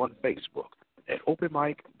 Follow us on Facebook at Open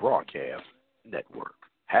Mic Broadcast Network.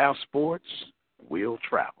 Have sports, we'll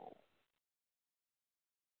travel.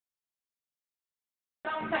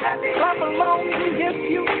 Clap along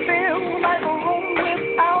if you feel like a room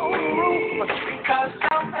without a roof. Because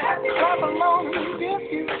I'm happy. Clap along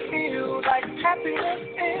if you feel like happiness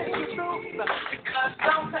is the truth. Because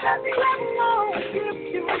I'm happy. Clap along if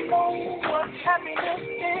you know what happiness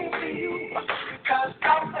is to you. Because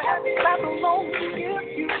I'm happy. Clap along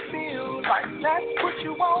if you feel like that's what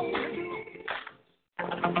you want to do.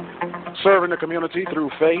 Serving the community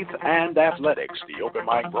through faith and athletics, the Open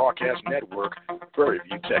Mic Broadcast Network, Prairie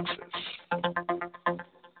View, Texas.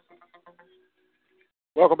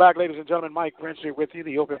 Welcome back, ladies and gentlemen. Mike Prince here with you,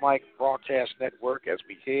 the Open Mic Broadcast Network. As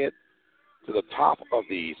we head to the top of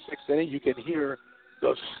the sixth inning, you can hear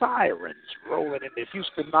the sirens rolling in the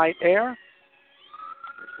Houston night air.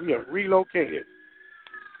 We have relocated.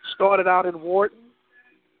 Started out in Wharton,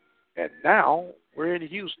 and now we're in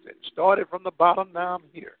Houston. Started from the bottom, now I'm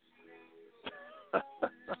here.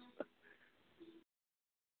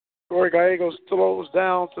 Corey Gallegos throws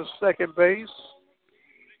down to second base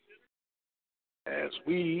as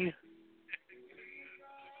we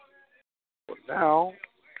will now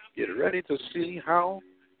get ready to see how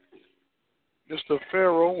Mr.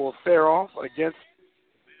 Farrell will fare off against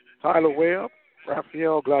Tyler Webb,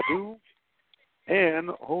 Rafael Gladue, and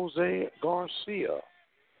Jose Garcia.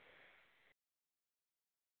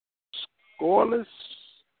 Scoreless.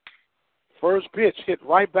 First pitch hit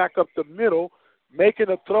right back up the middle, making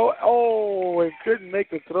a throw. Oh, and couldn't make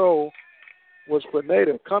the throw was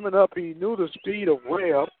Pineda. Coming up, he knew the speed of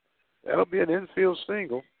Webb. That'll be an infield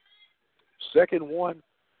single. Second one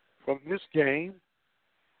from this game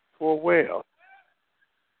for Webb.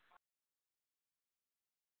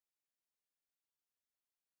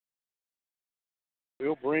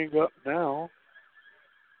 We'll bring up now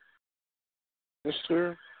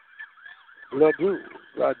Mr. Gladue.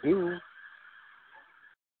 Gladue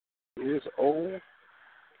is 0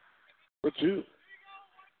 for 2.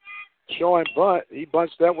 Showing bunt. He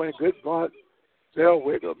bunts that one. Good bunt.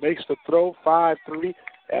 Zellweger makes the throw 5-3.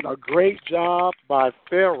 And a great job by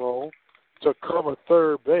Farrell to cover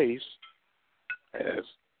third base. As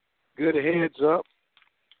good heads up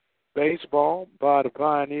baseball by the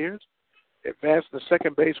Pioneers. Advance to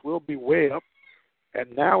second base will be Webb.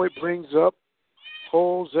 And now it brings up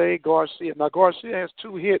Jose Garcia. Now, Garcia has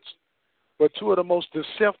 2 hits, but 2 of the most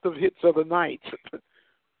deceptive hits of the night.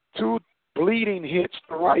 2 bleeding hits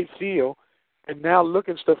to right field. And now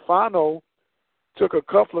looking, Stefano took a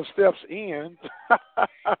couple of steps in,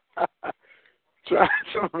 trying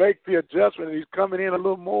to make the adjustment, and he's coming in a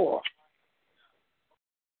little more.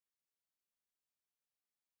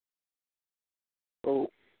 So,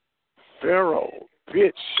 Farrell,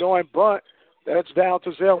 pitch, showing bunt. That's down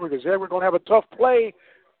to Zellweger. Zellweger going to have a tough play,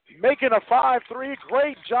 making a 5-3.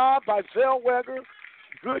 Great job by Zellweger.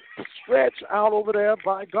 Good stretch out over there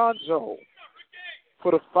by Gonzo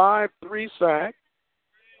for the 5-3 sack.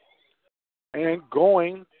 And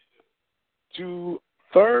going to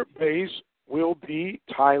third base will be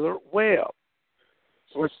Tyler Webb.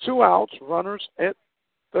 So it's 2 outs, runners at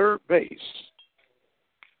third base.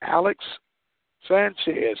 Alex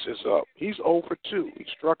Sanchez is up. He's 0 for 2. He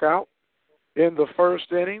struck out in the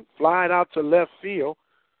first inning, flying out to left field.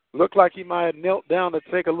 Looked like he might have knelt down to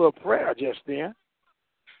take a little prayer just then.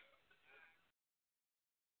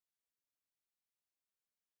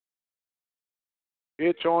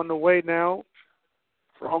 Pitch on the way now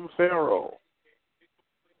from Farrell.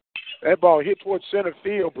 That ball hit towards center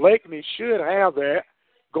field. Blakeney should have that.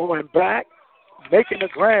 Going back, making the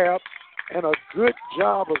grab, and a good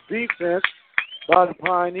job of defense by the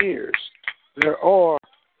Pioneers. There are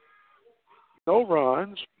no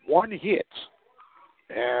runs, 1 hit,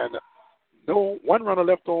 and no 1 runner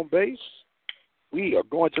left on base. We are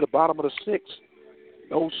going to the bottom of the 6th.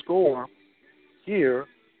 No score here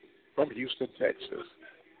from Houston, Texas.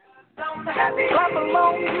 Clap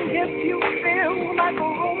along if you feel like a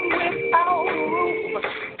room without a roof.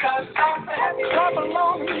 Cause I'm happy. Clap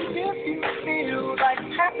along if you feel like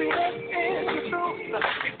happiness is the truth.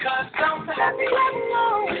 Because I'm happy. Clap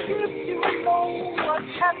along if you know what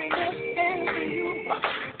happiness is to you.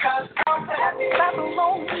 Because I'm happy. Clap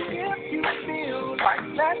along if you feel like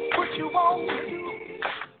that's what you want to do.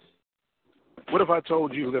 What if I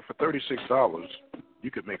told you that for $36, you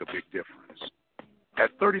could make a big difference?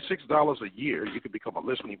 At $36 a year, you can become a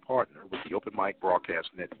listening partner with the Open Mic Broadcast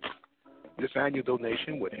Network. This annual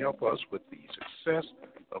donation would help us with the success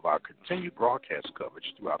of our continued broadcast coverage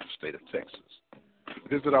throughout the state of Texas.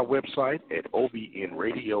 Visit our website at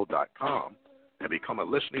obnradio.com and become a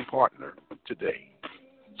listening partner today.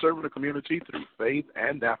 Serving the community through faith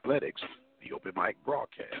and athletics, the Open Mic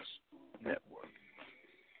Broadcast Network.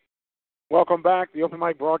 Welcome back, the Open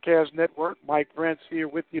Mic Broadcast Network. Mike Prince here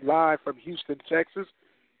with you live from Houston, Texas.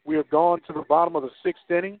 We have gone to the bottom of the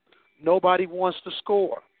 6th inning. Nobody wants to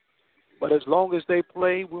score. But as long as they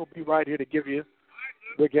play, we'll be right here to give you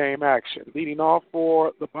the game action. Leading off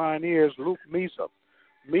for the Pioneers, Luke Meza.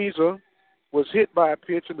 Meza was hit by a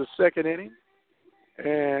pitch in the 2nd inning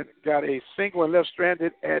and got a single and left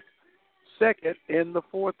stranded at second in the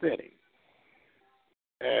 4th inning.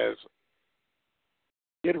 As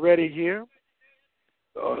get ready here.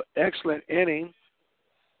 Excellent inning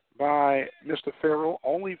by Mr. Farrell.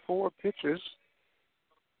 Only 4 pitches.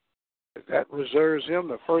 That reserves him.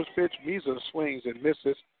 The first pitch, Misa swings and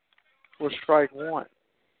misses for strike 1.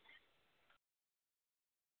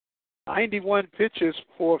 91 pitches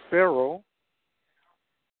for Farrell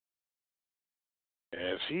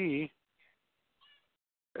as he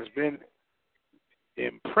has been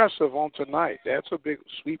impressive on tonight. That's a big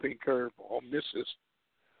sweeping curveball. Misses.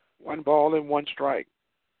 1 ball and 1 strike.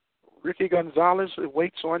 Ricky Gonzalez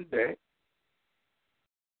waits on deck.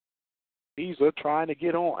 Misa trying to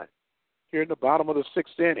get on here in the bottom of the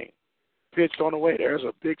 6th inning. Pitched on the way. There's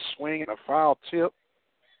a big swing and a foul tip.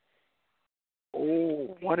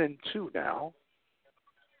 1-2 now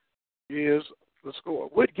is the score.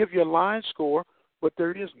 Would give you a line score, but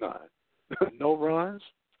there is none. No runs.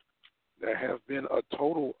 There have been a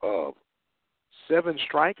total of 7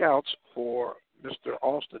 strikeouts for Mr.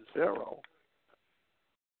 Austin Farrell.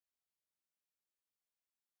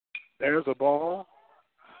 There's a ball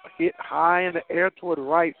hit high in the air toward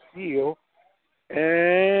right field,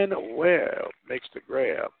 and makes the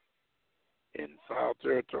grab in foul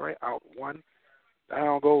territory. Out 1.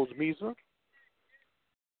 Down goes Misa.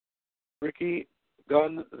 Ricky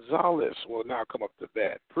Gonzalez will now come up to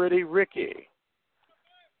bat. Pretty Ricky.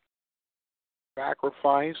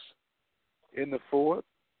 Sacrifice in the 4th.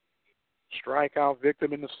 Strikeout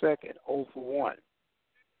victim in the 2nd. 0 for 1.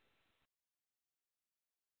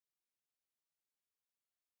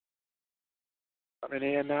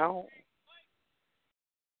 Coming in now.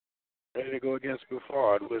 Ready to go against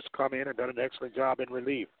Buffard, who has come in and done an excellent job in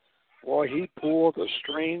relief. Boy, he pulled a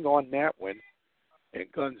string on that one.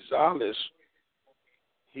 And Gonzalez,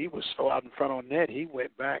 he was so out in front on net, he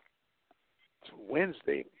went back to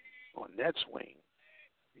Wednesday on that swing.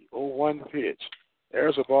 The 0-1 pitch.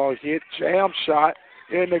 There's a ball hit, jam shot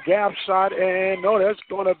in the gap shot, and no, that's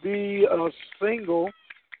going to be a single,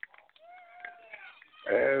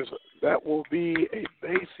 as that will be a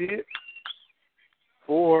base hit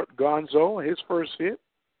for Gonzo, his first hit.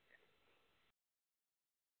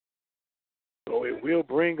 So it will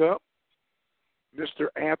bring up Mr.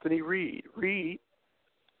 Anthony Reed. Reed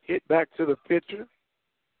hit back to the pitcher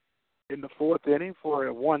in the 4th inning for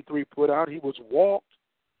a 1-3 put-out. He was walked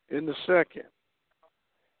in the 2nd.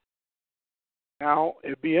 Now,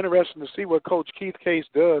 it'd be interesting to see what Coach Keith Case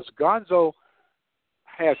does. Gonzo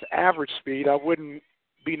has average speed. I wouldn't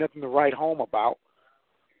be nothing to write home about.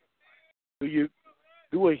 Do you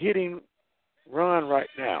do a hitting run right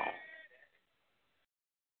now?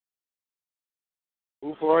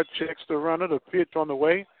 Buffard checks the runner. The pitch on the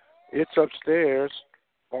way. It's upstairs.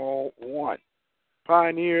 Ball 1.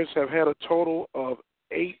 Pioneers have had a total of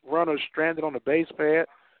 8 runners stranded on the base pad.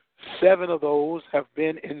 7 of those have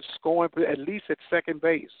been in scoring, at least at second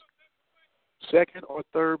base. Second or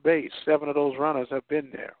third base. 7 of those runners have been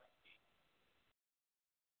there.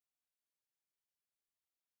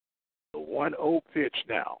 The 1-0 pitch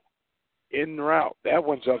now. In route. That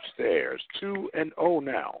one's upstairs. 2-0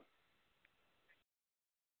 now.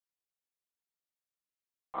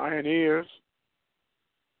 Pioneers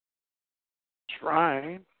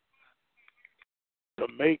trying to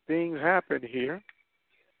make things happen here.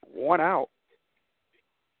 1 out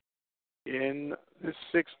in the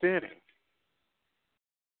 6th inning.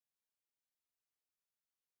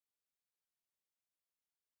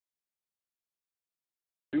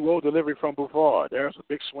 Two-0 delivery from Buffard. There's a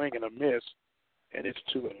big swing and a miss, and it's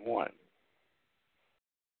 2-1.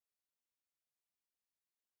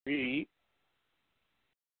 Reed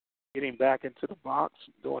getting back into the box,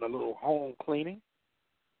 doing a little home cleaning.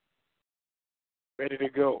 Ready to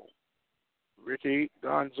go. Ricky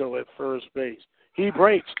Gonzo at first base. He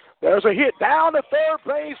breaks. There's a hit down to third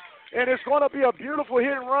base, and it's going to be a beautiful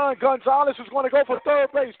hit and run. Gonzalez is going to go for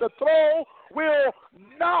third base. The throw will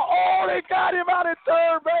not. Oh, they got him out at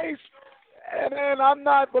third base. And then I'm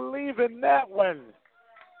not believing that one.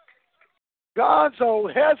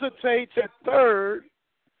 Gonzo hesitates at third.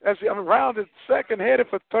 As I'm around at second, headed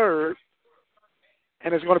for third.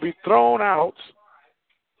 And it's going to be thrown out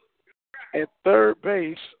at third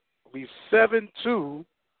base. It'll be 7-5.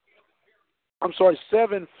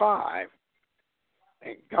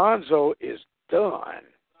 And Gonzo is done.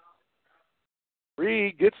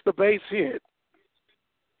 Reed gets the base hit.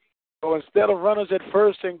 So instead of runners at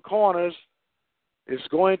first and corners, it's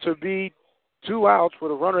going to be 2 outs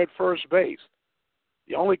with a runner at first base.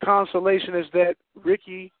 The only consolation is that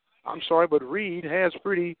Reed has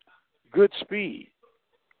pretty good speed.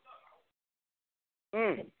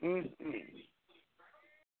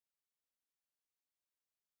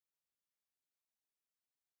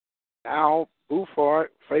 Now Buford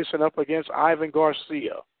facing up against Ivan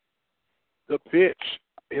Garcia. The pitch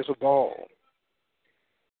is a ball.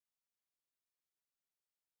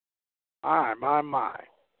 My.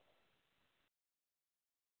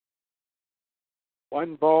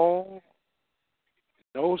 1 ball,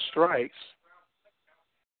 no strikes.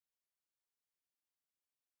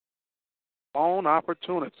 Phone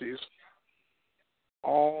opportunities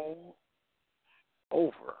all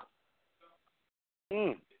over.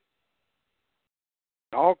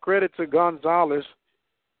 All credit to Gonzalez.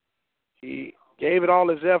 He gave it all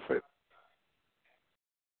his effort,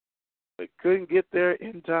 but couldn't get there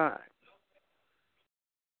in time.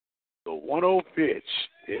 The 1-0 pitch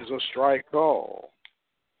is a strike call.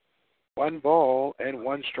 1 ball and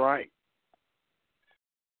 1 strike.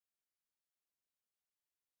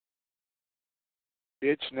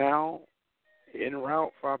 Pitch now en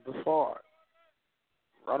route for Buford.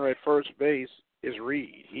 Runner at first base is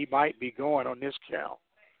Reed. He might be going on this count.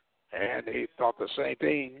 And they thought the same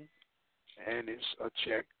thing. And it's a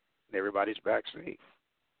check, and everybody's back safe.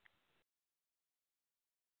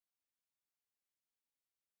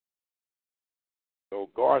 So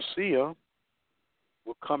Garcia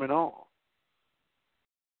will come on.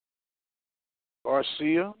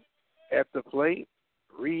 Garcia at the plate,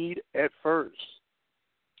 Reed at first.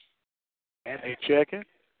 And they check it,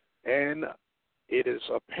 and it is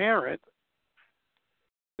apparent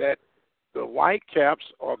that the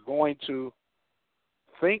Whitecaps are going to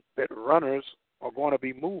think that runners are going to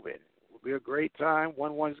be moving. It will be a great time,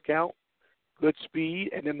 1-1's count, good speed,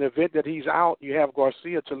 and in the event that he's out, you have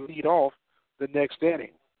Garcia to lead off the next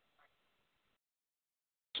inning.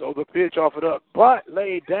 So the pitch offered up, but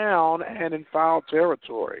laid down and in foul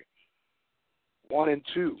territory.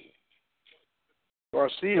 1-2.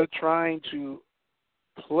 Garcia trying to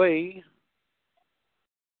play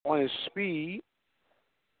on his speed.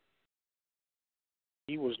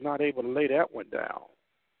 He was not able to lay that one down.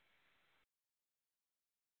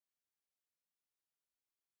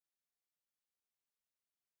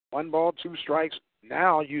 One ball, 2 strikes.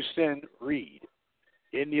 Now you send Reed.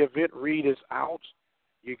 In the event Reed is out,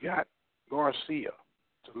 you got Garcia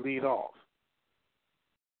to lead off.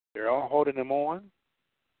 They're all holding him on.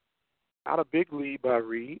 Not a big lead by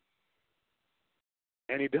Reed.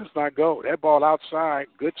 And he does not go. That ball outside,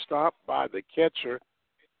 good stop by the catcher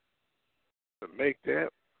to make that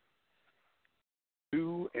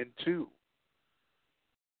 2-2.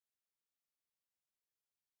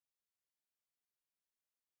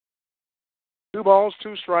 2 balls,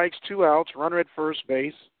 2 strikes, 2 outs, runner at first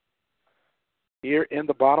base here in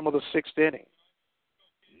the bottom of the 6th inning.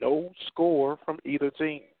 No score from either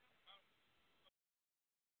team.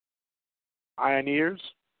 Pioneers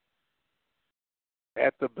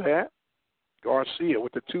at the bat. Garcia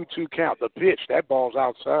with the 2-2 count. The pitch, that ball's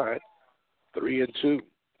outside. 3-2.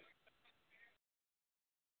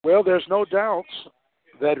 Well, there's no doubts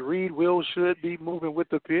that Reed should be moving with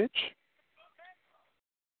the pitch.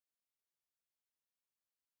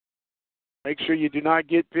 Make sure you do not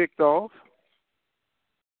get picked off.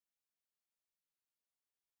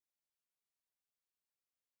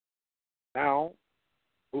 Now,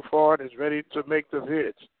 Buford is ready to make the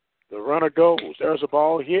pitch. The runner goes. There's a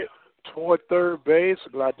ball hit toward third base.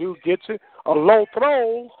 Gladue gets it. A low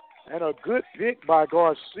throw and a good pick by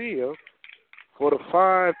Garcia for the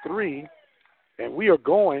 5-3. And we are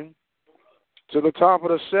going to the top of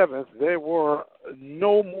the 7th. There were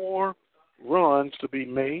no more runs to be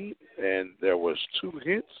made, and there was 2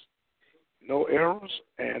 hits, no errors,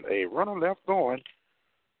 and a runner left on.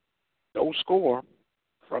 No score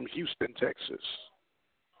from Houston, Texas.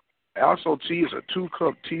 Also, tea is a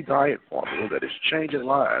 2-cup tea diet formula that is changing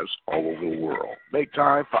lives all over the world. Make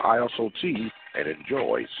time for ISO tea and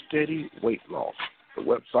enjoy steady weight loss. The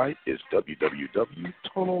website is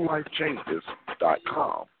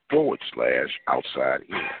www.totallifechanges.com/outside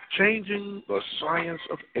in. Changing the science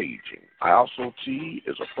of aging. ISO tea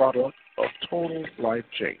is a product of Total Life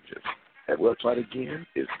Changes. That website again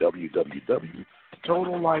is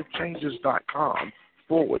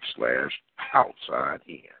www.totallifechanges.com/outside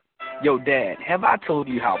in. Yo, Dad, have I told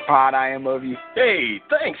you how proud I am of you? Hey,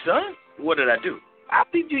 thanks, son. What did I do? I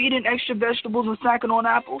think you eating extra vegetables and snacking on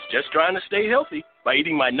apples. Just trying to stay healthy by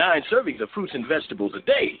eating my 9 servings of fruits and vegetables a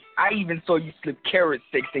day. I even saw you slip carrot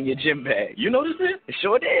sticks in your gym bag. You noticed it? It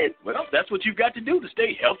sure did. Well, that's what you've got to do to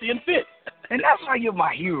stay healthy and fit. And that's why you're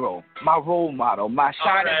my hero, my role model, my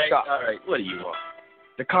shining star. All right, what do you want?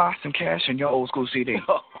 The car, some cash, and your old school CD.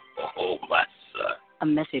 Oh, my son. A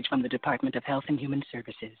message from the Department of Health and Human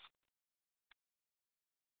Services.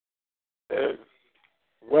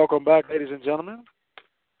 Welcome back, ladies and gentlemen.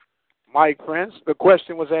 Mike Prince. The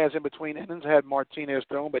question was asked in between innings, had Martinez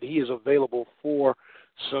thrown, but he is available for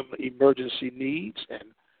some emergency needs. And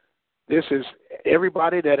this is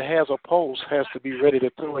everybody that has a pulse has to be ready to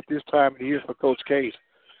throw at this time of the year for Coach Case.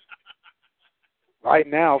 Right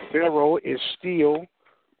now, Farrell is still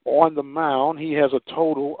on the mound. He has a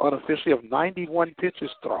total unofficially of 91 pitches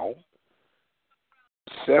thrown,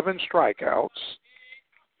 7 strikeouts,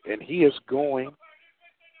 and he is going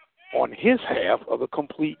on his half of a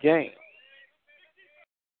complete game.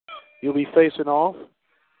 He'll be facing off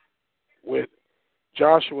with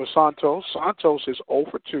Joshua Santos. Santos is 0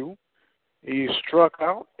 for 2. He struck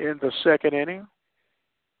out in the second inning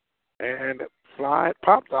and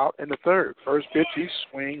popped out in the third. First pitch, he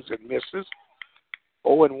swings and misses.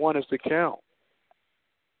 0-1 is the count.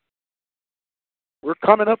 We're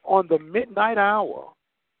coming up on the midnight hour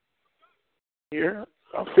here,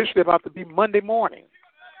 officially about to be Monday morning.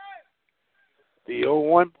 The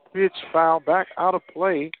 0-1 pitch fouled back out of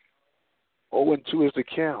play. 0-2 is the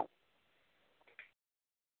count.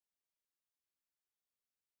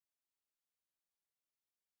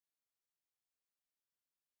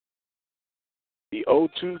 The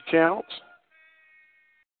 0-2 count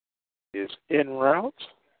is en route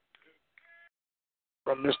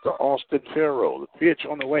from Mr. Austin Farrell. The pitch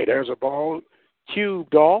on the way. There's a ball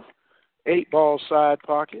cubed off. 8-ball side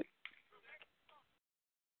pocket.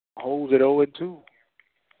 Holds it 0-2.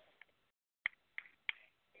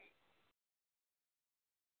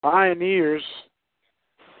 Pioneers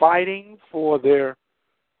fighting for their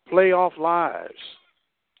playoff lives.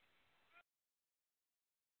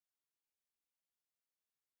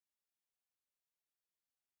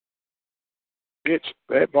 Pitch,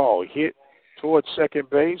 that ball hit towards second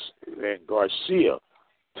base, and Garcia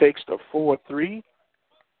takes the 4-3,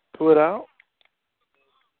 put out.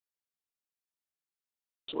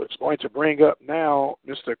 So it's going to bring up now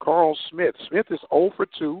Mr. Carl Smith. Smith is 0 for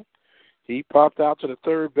 2. He popped out to the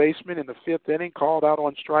third baseman in the 5th inning, called out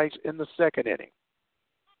on strikes in the 2nd inning.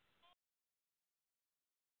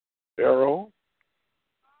 Farrell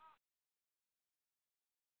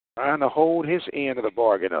trying to hold his end of the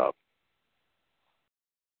bargain up.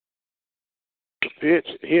 The pitch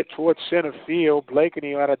hit towards center field.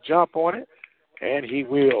 Blakeney had a jump on it, and he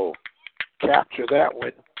will capture that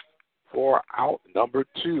one for out number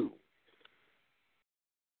 2.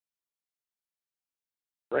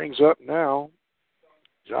 Brings up now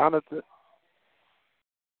Jonathan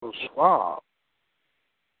Schwab.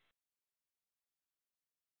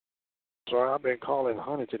 Sorry, I've been calling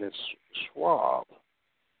Huntington and Schwab.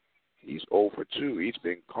 He's 0 for 2. He's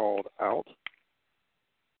been called out.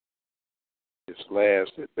 His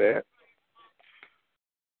last at bat.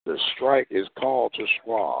 The strike is called to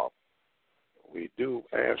Schwab. We do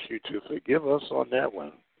ask you to forgive us on that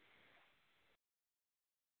one.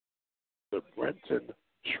 The Brenton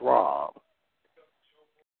Schwab.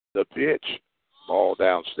 The pitch, ball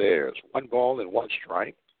downstairs. 1 ball and 1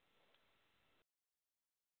 strike.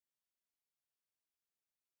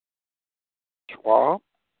 Schwab.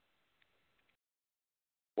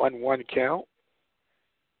 1-1 count.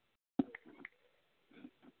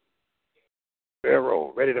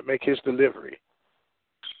 Farrell ready to make his delivery.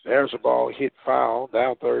 There's a ball hit foul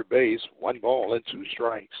down third base. 1 ball and 2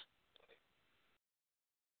 strikes.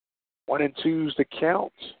 1-2 is the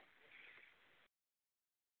count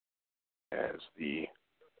as the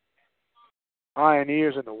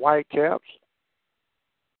Pioneers and the Whitecaps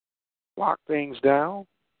lock things down.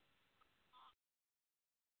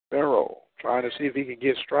 Farrell trying to see if he can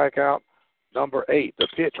get strikeout number 8. The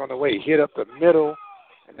pitch on the way, hit up the middle,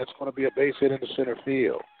 and that's going to be a base hit into center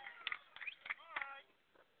field.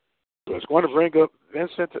 So it's going to bring up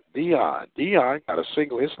Vincent Dion. Dion got a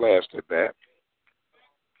single his last at bat,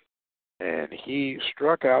 and he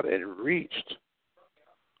struck out and reached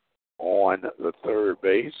on the third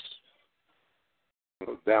base,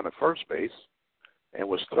 down at first base, and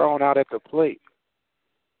was thrown out at the plate.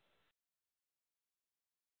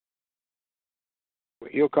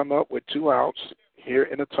 He'll come up with 2 outs here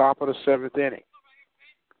in the top of the 7th inning.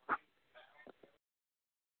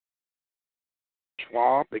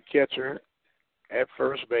 Schwab, the catcher, at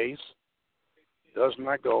first base, does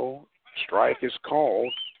not go. Strike is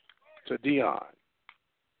called to Dion.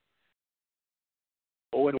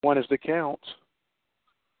 0-1 is the count.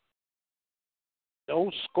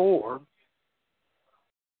 No score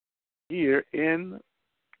here in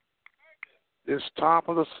this top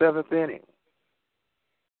of the 7th inning.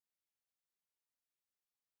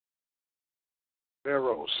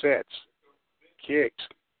 Farrell sets, kicks.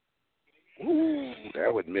 Ooh,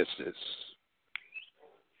 that would miss this.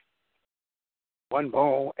 1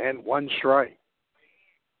 ball and 1 strike.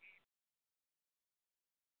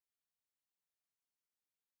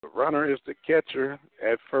 runner is the catcher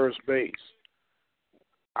at first base.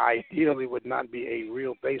 Ideally would not be a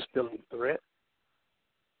real base-stealing threat.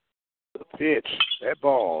 The pitch, that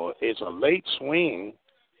ball is a late swing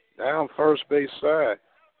down first base side.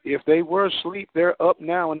 If they were asleep, they're up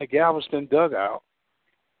now in the Galveston dugout.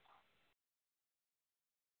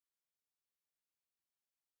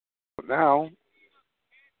 Now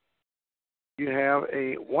you have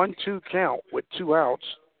a 1-2 count with 2 outs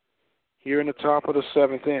here in the top of the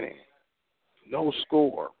 7th inning. No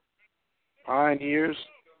score. Pioneers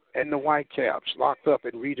and the Whitecaps locked up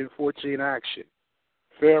in Region 14 action.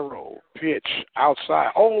 Farrow, pitch,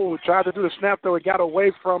 outside. Oh, tried to do the snap, though. It got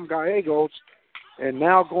away from Gallegos, and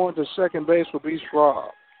now going to second base will be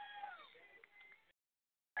Schwab.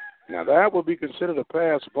 Now, that will be considered a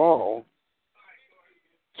pass ball.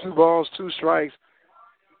 2 balls, 2 strikes.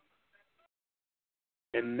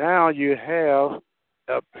 And now you have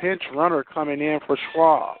a pinch runner coming in for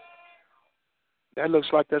Schwab. That looks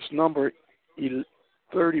like that's number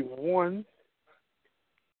 31.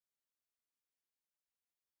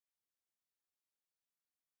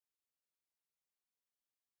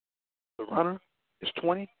 The runner is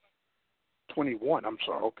 20? 21, I'm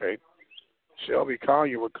sorry, okay. Shelby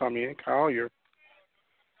Collier will come in. Collier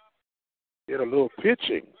did a little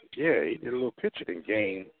pitching. Yeah, he did a little pitching in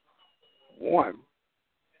game 1.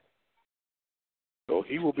 So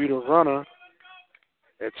he will be the runner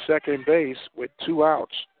at second base with 2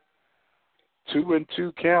 outs.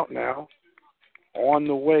 2-2 count now on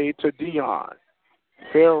the way to Dion.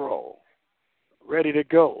 Farrow ready to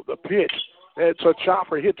go. The pitch. It's a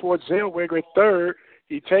chopper hit towards Zellweger at third.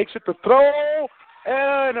 He takes it to throw,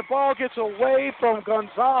 and the ball gets away from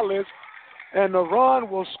Gonzalez, and the run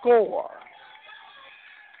will score.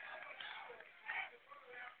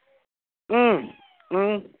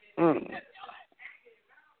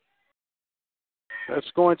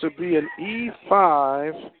 That's going to be an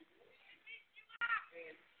E5,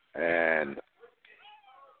 and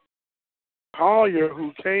Collier,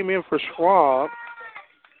 who came in for Schwab,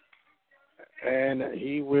 and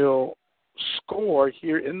he will score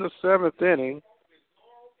here in the 7th inning,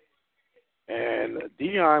 and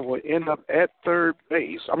Dion will end up at second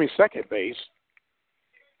base.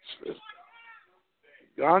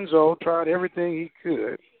 Gonzo tried everything he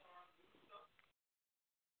could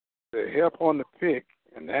to help on the pick,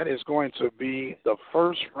 and that is going to be the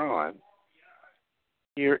first run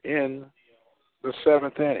here in the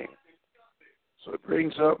 7th inning. So it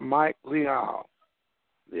brings up Mike Leal.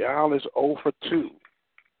 Leal is 0 for 2.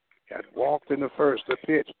 Got walked in the first. The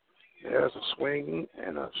pitch. There's a swing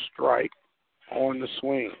and a strike on the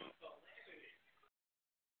swing.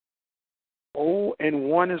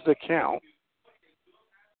 0-1 is the count.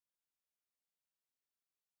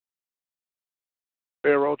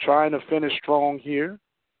 Farrow trying to finish strong here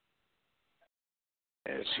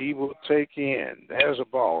as he will take in. There's a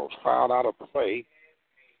ball fouled out of play.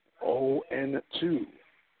 0-2.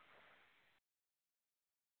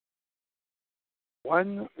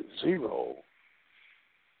 1-0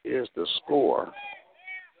 is the score.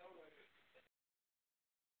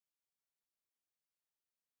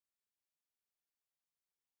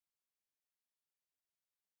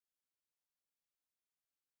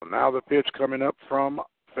 Now the pitch coming up from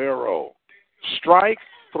Farrow. Strike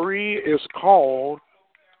 3 is called,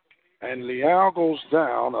 and Leal goes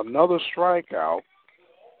down. Another strikeout,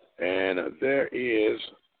 and there is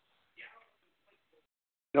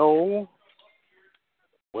no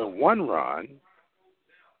 1 run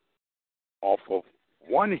off of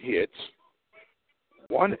 1 hit,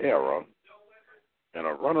 1 error, and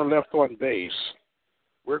a runner left on base.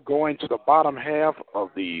 We're going to the bottom half of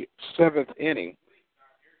the 7th inning.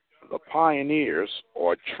 The Pioneers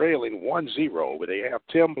are trailing 1-0, where they have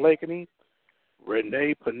Tim Blakeney,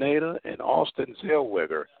 Renee Pineda, and Austin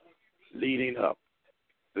Zellweger leading up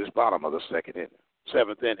this bottom of the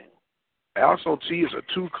 7th inning. Also, tea is a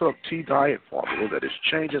 2-cup tea diet formula that is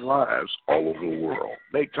changing lives all over the world.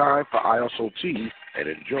 Make time for ISO tea and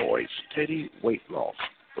enjoy steady weight loss.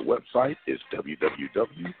 The website is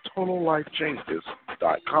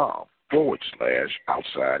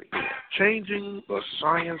www.totallifechanges.com/outside in. Changing the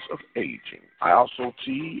science of aging. ISO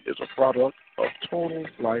tea is a product of Total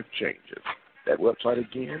Life Changes. That website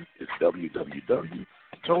again is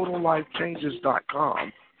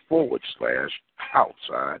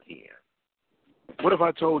www.totallifechanges.com/outside in. What if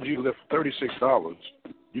I told you that for $36,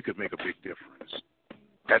 you could make a big difference?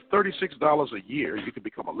 At $36 a year, you could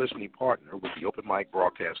become a listening partner with the Open Mic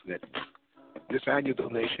Broadcast Network. This annual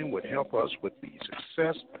donation would help us with the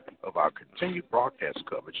success of our continued broadcast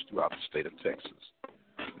coverage throughout the state of Texas.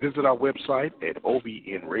 Visit our website at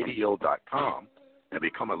obnradio.com and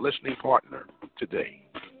become a listening partner today.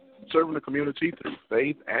 Serving the community through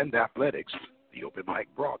faith and athletics, the Open Mic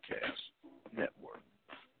Broadcast Network.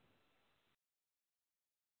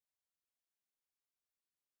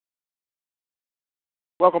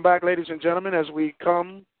 Welcome back, ladies and gentlemen, as we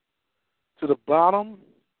come to the bottom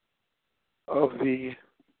of the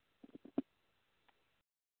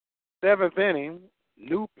seventh inning.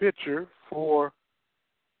 New pitcher for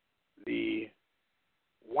the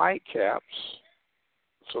Whitecaps.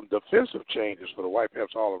 Some defensive changes for the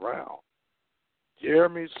Whitecaps all around.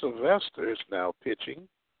 Jeremy Sylvester is now pitching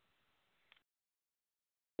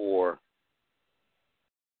for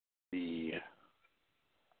the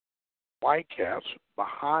Whitecaps.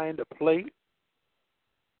 Behind the plate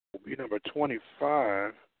will be number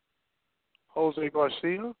 25, Jose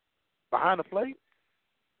Garcia, behind the plate.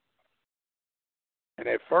 And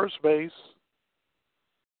at first base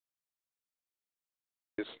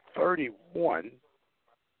is 31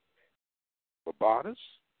 for Bottas.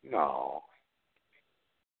 No.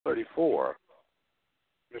 34,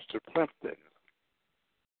 Mr. Plimpton.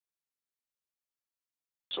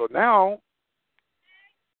 So now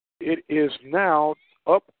it is now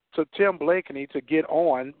up to Tim Blakeney to get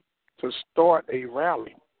on to start a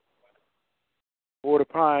rally for the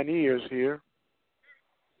Pioneers here.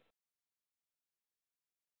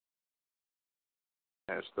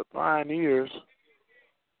 As the Pioneers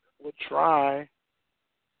will try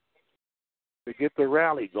to get the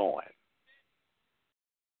rally going.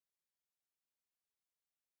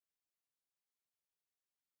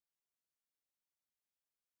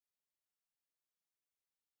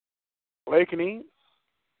 Blakeney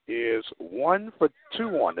is 1 for 2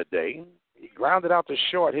 on the day. He grounded out to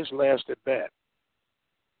short his last at bat.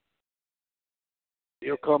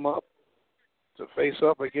 He'll come up to face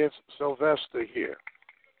up against Sylvester here.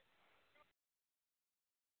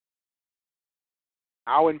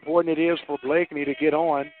 How important it is for Blakeney to get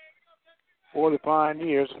on for the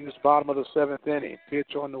Pioneers in this bottom of the seventh inning.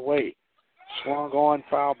 Pitch on the way. Swung on,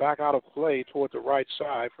 foul back out of play toward the right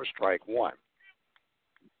side for strike one.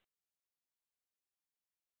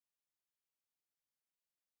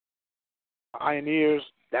 Pioneers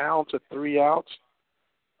down to 3 outs.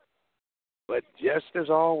 But just as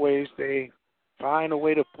always, they find a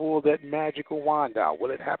way to pull that magical wand out.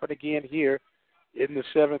 Will it happen again here in the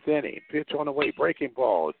seventh inning? Pitch on the way, breaking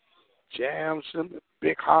ball. Jams him,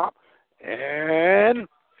 big hop, and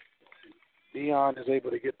Dion is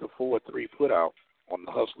able to get the 4-3 put out on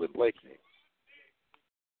the hustling Blakeney.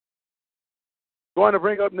 Going to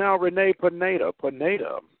bring up now Rene Pineda.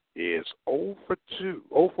 Pineda is 0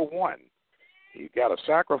 for 1. He got a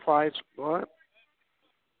sacrifice bunt,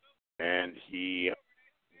 and he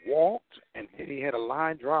walked, and then he had a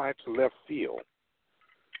line drive to left field.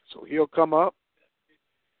 So he'll come up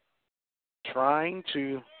trying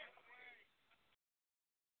to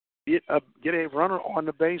get a runner on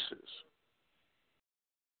the bases.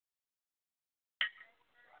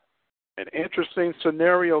 An interesting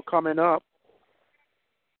scenario coming up.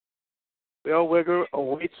 Bellwigger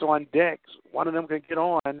awaits on decks. One of them can get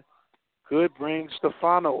on. Could bring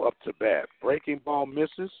Stefano up to bat. Breaking ball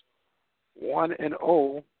misses.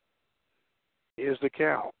 1-0 is the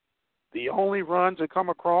count. The only runs that come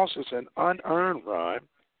across is an unearned run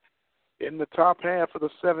in the top half of the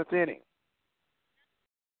seventh inning.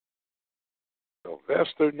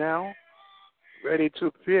 Sylvester now ready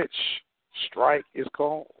to pitch. Strike is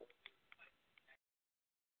called.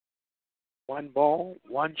 1 ball,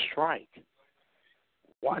 1 strike.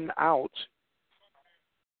 1 out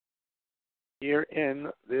here in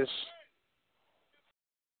this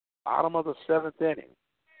bottom of the seventh inning.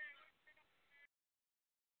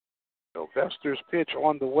 Sylvester's pitch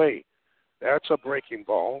on the way. That's a breaking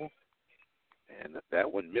ball. And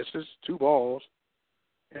that one misses. 2 balls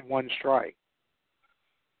and 1 strike.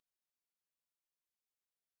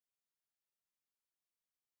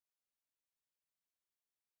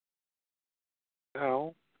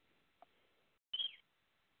 Now,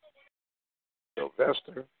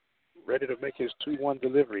 Sylvester ready to make his 2-1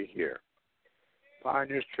 delivery here.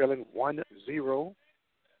 Pioneers trailing 1-0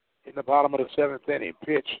 in the bottom of the seventh inning.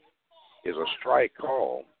 Pitch is a strike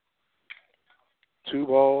call. 2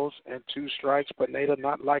 balls and 2 strikes. Pineda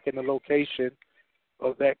not liking the location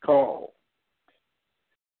of that call.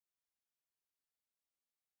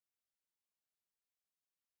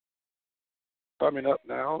 Coming up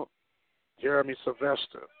now, Jeremy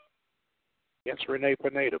Sylvester against Rene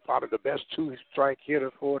Pineda, part of the best 2-strike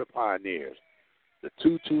hitter for the Pioneers. The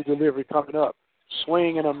 2-2 delivery coming up.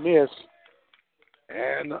 Swing and a miss,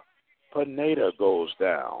 and Pineda goes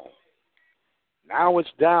down. Now it's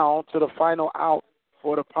down to the final out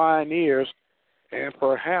for the Pioneers, and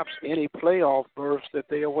perhaps any playoff berths that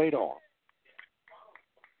they await on.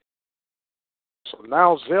 So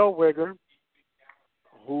now Zellweger,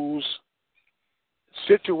 whose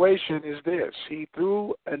situation is this. He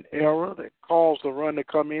threw an error that caused the run to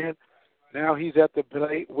come in. Now he's at the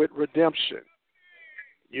plate with redemption.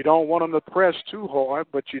 You don't want him to press too hard,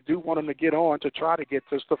 but you do want him to get on to try to get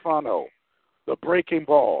to Stefano. The breaking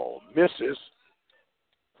ball misses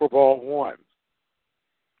for ball one.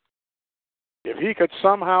 If he could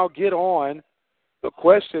somehow get on, the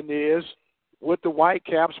question is, would the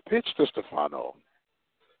Whitecaps pitch to Stefano?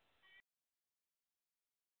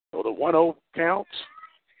 So the 1-0 counts.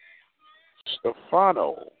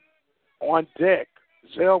 Stefano on deck.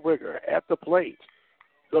 Zellweger at the plate.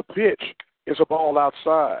 The pitch is a ball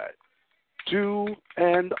outside. 2-0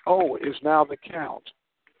 is now the count.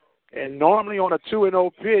 And normally on a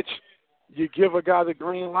 2-0 pitch, you give a guy the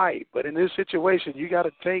green light. But in this situation, you got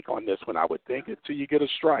to take on this one, I would think, until you get a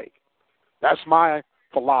strike. That's my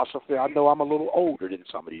philosophy. I know I'm a little older than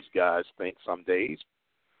some of these guys think some days.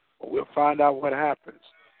 But we'll find out what happens.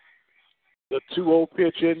 The 2-0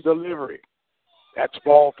 pitch in delivery. That's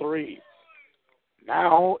ball three.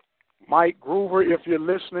 Now, Mike Groover, if you're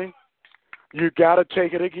listening, you got to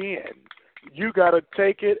take it again. You got to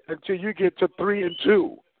take it until you get to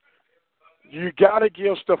 3-2. You got to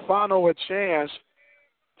give Stefano a chance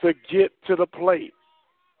to get to the plate.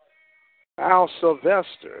 Now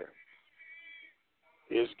Sylvester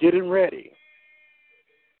is getting ready.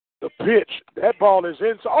 The pitch, that ball is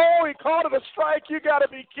in. Oh, he called it a strike. You got to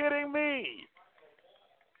be kidding me.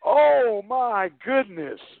 Oh, my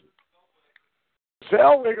goodness.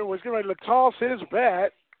 Zellweger was getting ready to toss his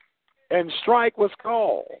bat, and strike was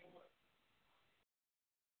called.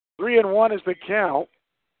 3-1 is the count.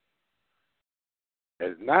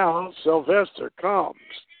 And now Sylvester comes.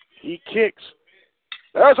 He kicks.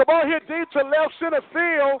 There's a ball hit deep to left center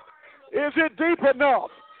field. Is it deep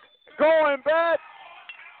enough? Going back.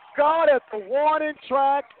 Got at the warning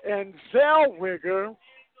track, and Zellweger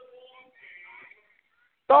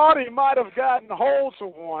thought he might have gotten hold to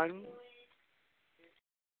one.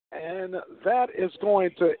 And that is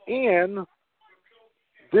going to end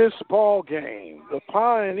this ball game. The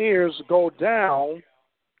Pioneers go down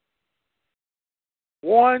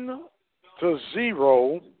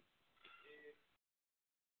 1-0.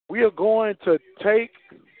 We are going to take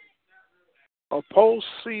a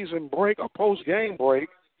postseason break, a post-game break,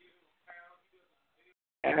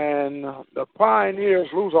 and the Pioneers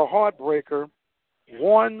lose a heartbreaker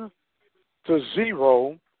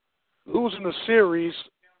 1-0, losing the series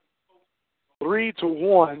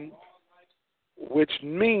 3-1, which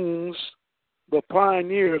means the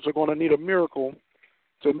Pioneers are going to need a miracle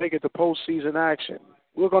to make it to postseason action.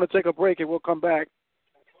 We're going to take a break, and we'll come back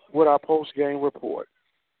with our post-game report.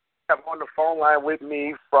 I have on the phone line with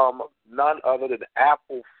me from none other than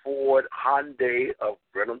Apple Ford Hyundai of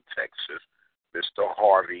Brenham, Texas, Mr.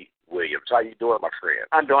 Harvey Williams. How you doing, my friend?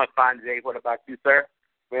 I'm doing fine, Jay. What about you, sir?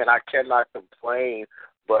 Man, I cannot complain,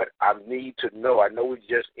 but I need to know. I know we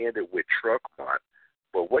just ended with Truck Month,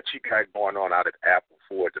 but what you got going on out at Apple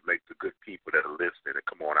Ford to make the good people that are listening to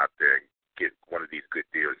come on out there and get one of these good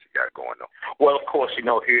deals you got going on? Well, of course,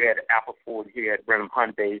 here at Apple Ford, here at Brenham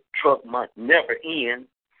Hyundai, Truck Month never ends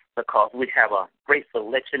because we have a great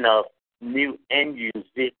selection of new and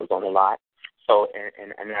used vehicles on the lot. So,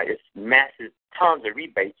 and it's massive tons of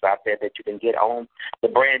rebates out there that you can get on the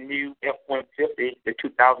brand new F-150, the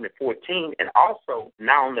 2014, and also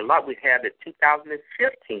now on the lot we have the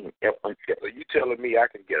 2015 F-150. So you telling me I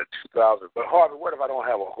can get a 2000? But Harvey, what if I don't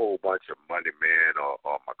have a whole bunch of money, man, or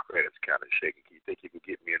my credit's kind of shaky? Do you think you can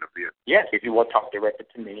get me in a vehicle? Yes, if you want to talk directly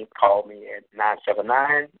to me, call me at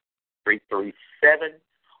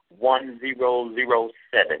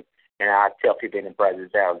 979-337-1007. And I tell people in the Brazos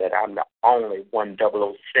Valley that I'm the only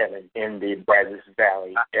 1007 in the Brazos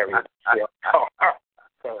Valley area.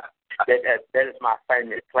 So that is my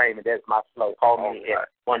famous claim, and that's my slow. Call me at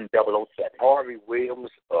 1007. Harvey Williams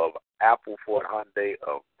of Apple Ford Hyundai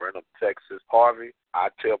of Brenham, Texas. Harvey, I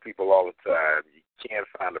tell people all the time, you can't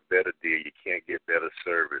find a better deal. You can't get better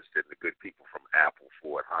service than the good people from Apple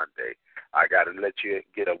Ford Hyundai. I got to let you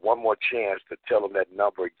get one more chance to tell them that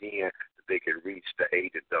number again. They can reach the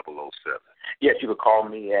 8007. Yes, you can call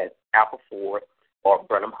me at Apple Ford or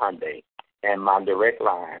Brenham Hyundai, and my direct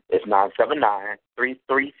line is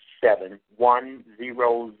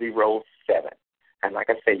 979-337-1007. And like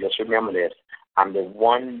I say, just remember this: I'm the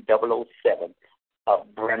 1007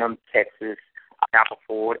 of Brenham, Texas, Apple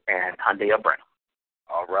Ford and Hyundai of Brenham.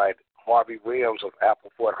 All right, Harvey Williams of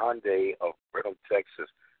Apple Ford Hyundai of Brenham, Texas,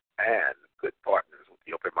 and good partners with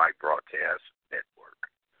the Open Mic Broadcast Network.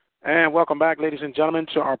 And welcome back, ladies and gentlemen,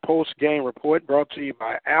 to our post-game report brought to you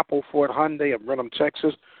by Apple Ford Hyundai of Brenham,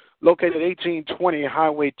 Texas, located 1820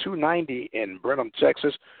 Highway 290 in Brenham,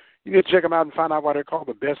 Texas. You can check them out and find out why they're called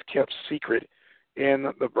the best-kept secret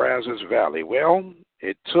in the Brazos Valley. Well,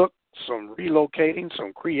 it took some relocating,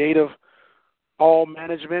 some creative ball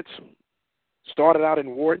management. Started out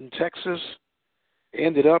in Wharton, Texas,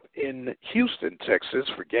 ended up in Houston, Texas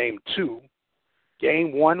for Game 2.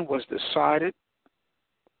 Game 1 was decided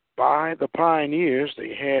by the Pioneers.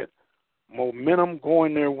 They had momentum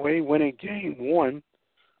going their way, winning Game 1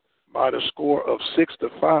 by the score of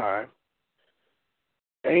 6-5.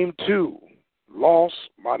 Game 2 lost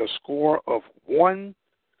by the score of 1-0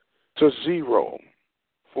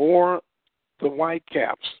 for the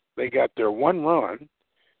Whitecaps. They got their one run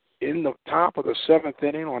in the top of the 7th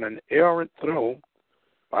inning on an errant throw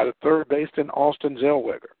by the third baseman Austin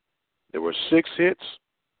Zellweger. There were 6 hits,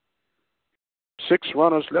 6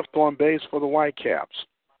 runners left on base for the Whitecaps.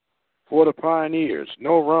 For the Pioneers,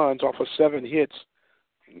 no runs off of 7 hits,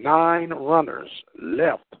 9 runners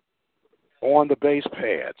left on the base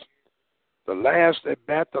pads. The last at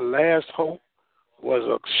bat, the last hope, was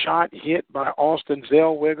a shot hit by Austin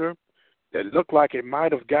Zellweger that looked like it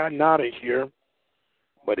might have gotten out of here,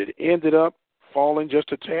 but it ended up falling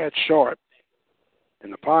just a tad short.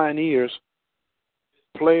 And the Pioneers'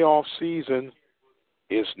 playoff season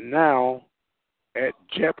is now at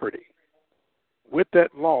jeopardy. With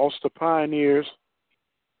that loss, the Pioneers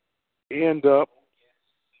end up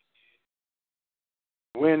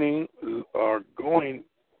winning or going,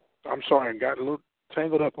 I'm sorry, I got a little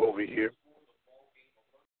tangled up over here.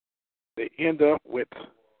 They end up with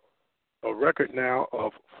a record now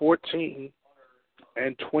of 14-22.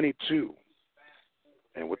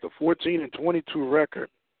 And with the 14-22 record,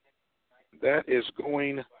 that is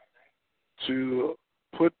going to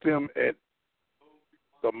put them at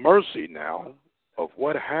the mercy now of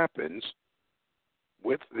what happens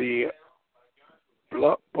with the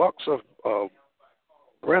Bucks of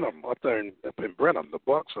Brenham, up in Brenham, the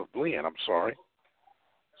Bucks of Glen, I'm sorry.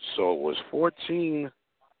 So it was 14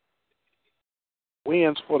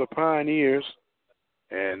 wins for the Pioneers,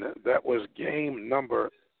 and that was game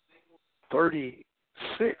number 36,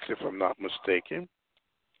 if I'm not mistaken.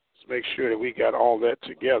 Let's make sure that we got all that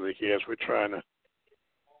together here as we're trying to.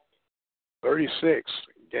 36,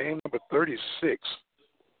 game number 36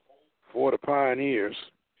 for the Pioneers.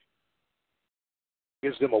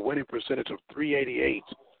 Gives them a winning percentage of .388.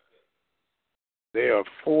 They are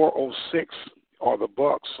 406 are the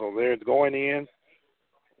Bucks, so they're going in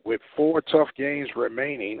with 4 tough games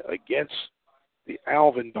remaining against the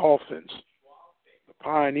Alvin Dolphins. The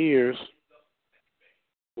Pioneers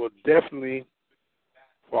will definitely,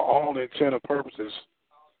 for all intent and purposes,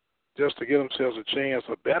 just to give themselves a chance,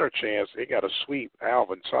 a better chance, they got to sweep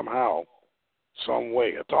Alvin somehow, some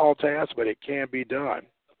way. A tall task, but it can be done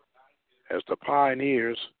as the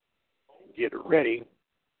Pioneers get ready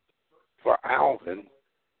for Alvin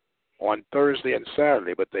on Thursday and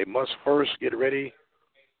Saturday. But they must first get ready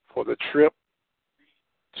for the trip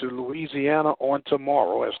to Louisiana on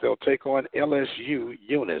tomorrow as they'll take on LSU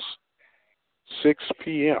Eunice. 6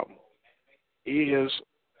 p.m. is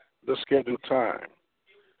the scheduled time.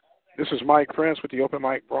 This is Mike Prince with the Open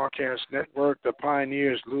Mic Broadcast Network. The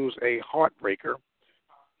Pioneers lose a heartbreaker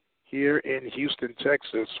here in Houston,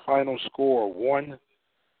 Texas. Final score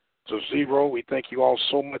 1-0. We thank you all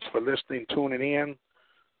so much for listening, tuning in.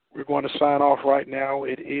 We're going to sign off right now.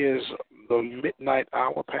 It is the midnight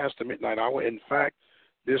hour, past the midnight hour. In fact,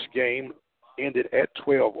 this game ended at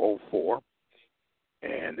 12:04,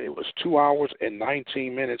 and it was 2 hours and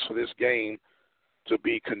 19 minutes for this game to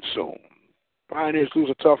be consumed. Pioneers lose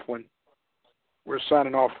a tough one. We're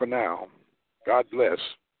signing off for now. God bless,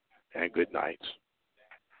 and good night.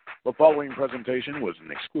 The following presentation was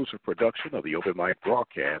an exclusive production of the Open Mic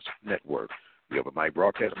Broadcast Network. The Open Mic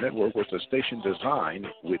Broadcast Network was the station designed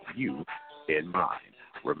with you in mind.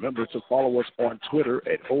 Remember to follow us on Twitter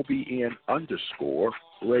at OBN_radio.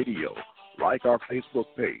 Like our Facebook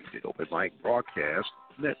page at Open Mic Broadcast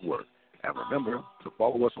Network. And remember to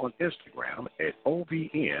follow us on Instagram at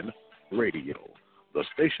OBN Radio. The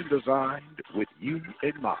station designed with you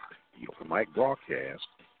in mind. The Open Mic Broadcast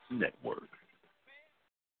Network.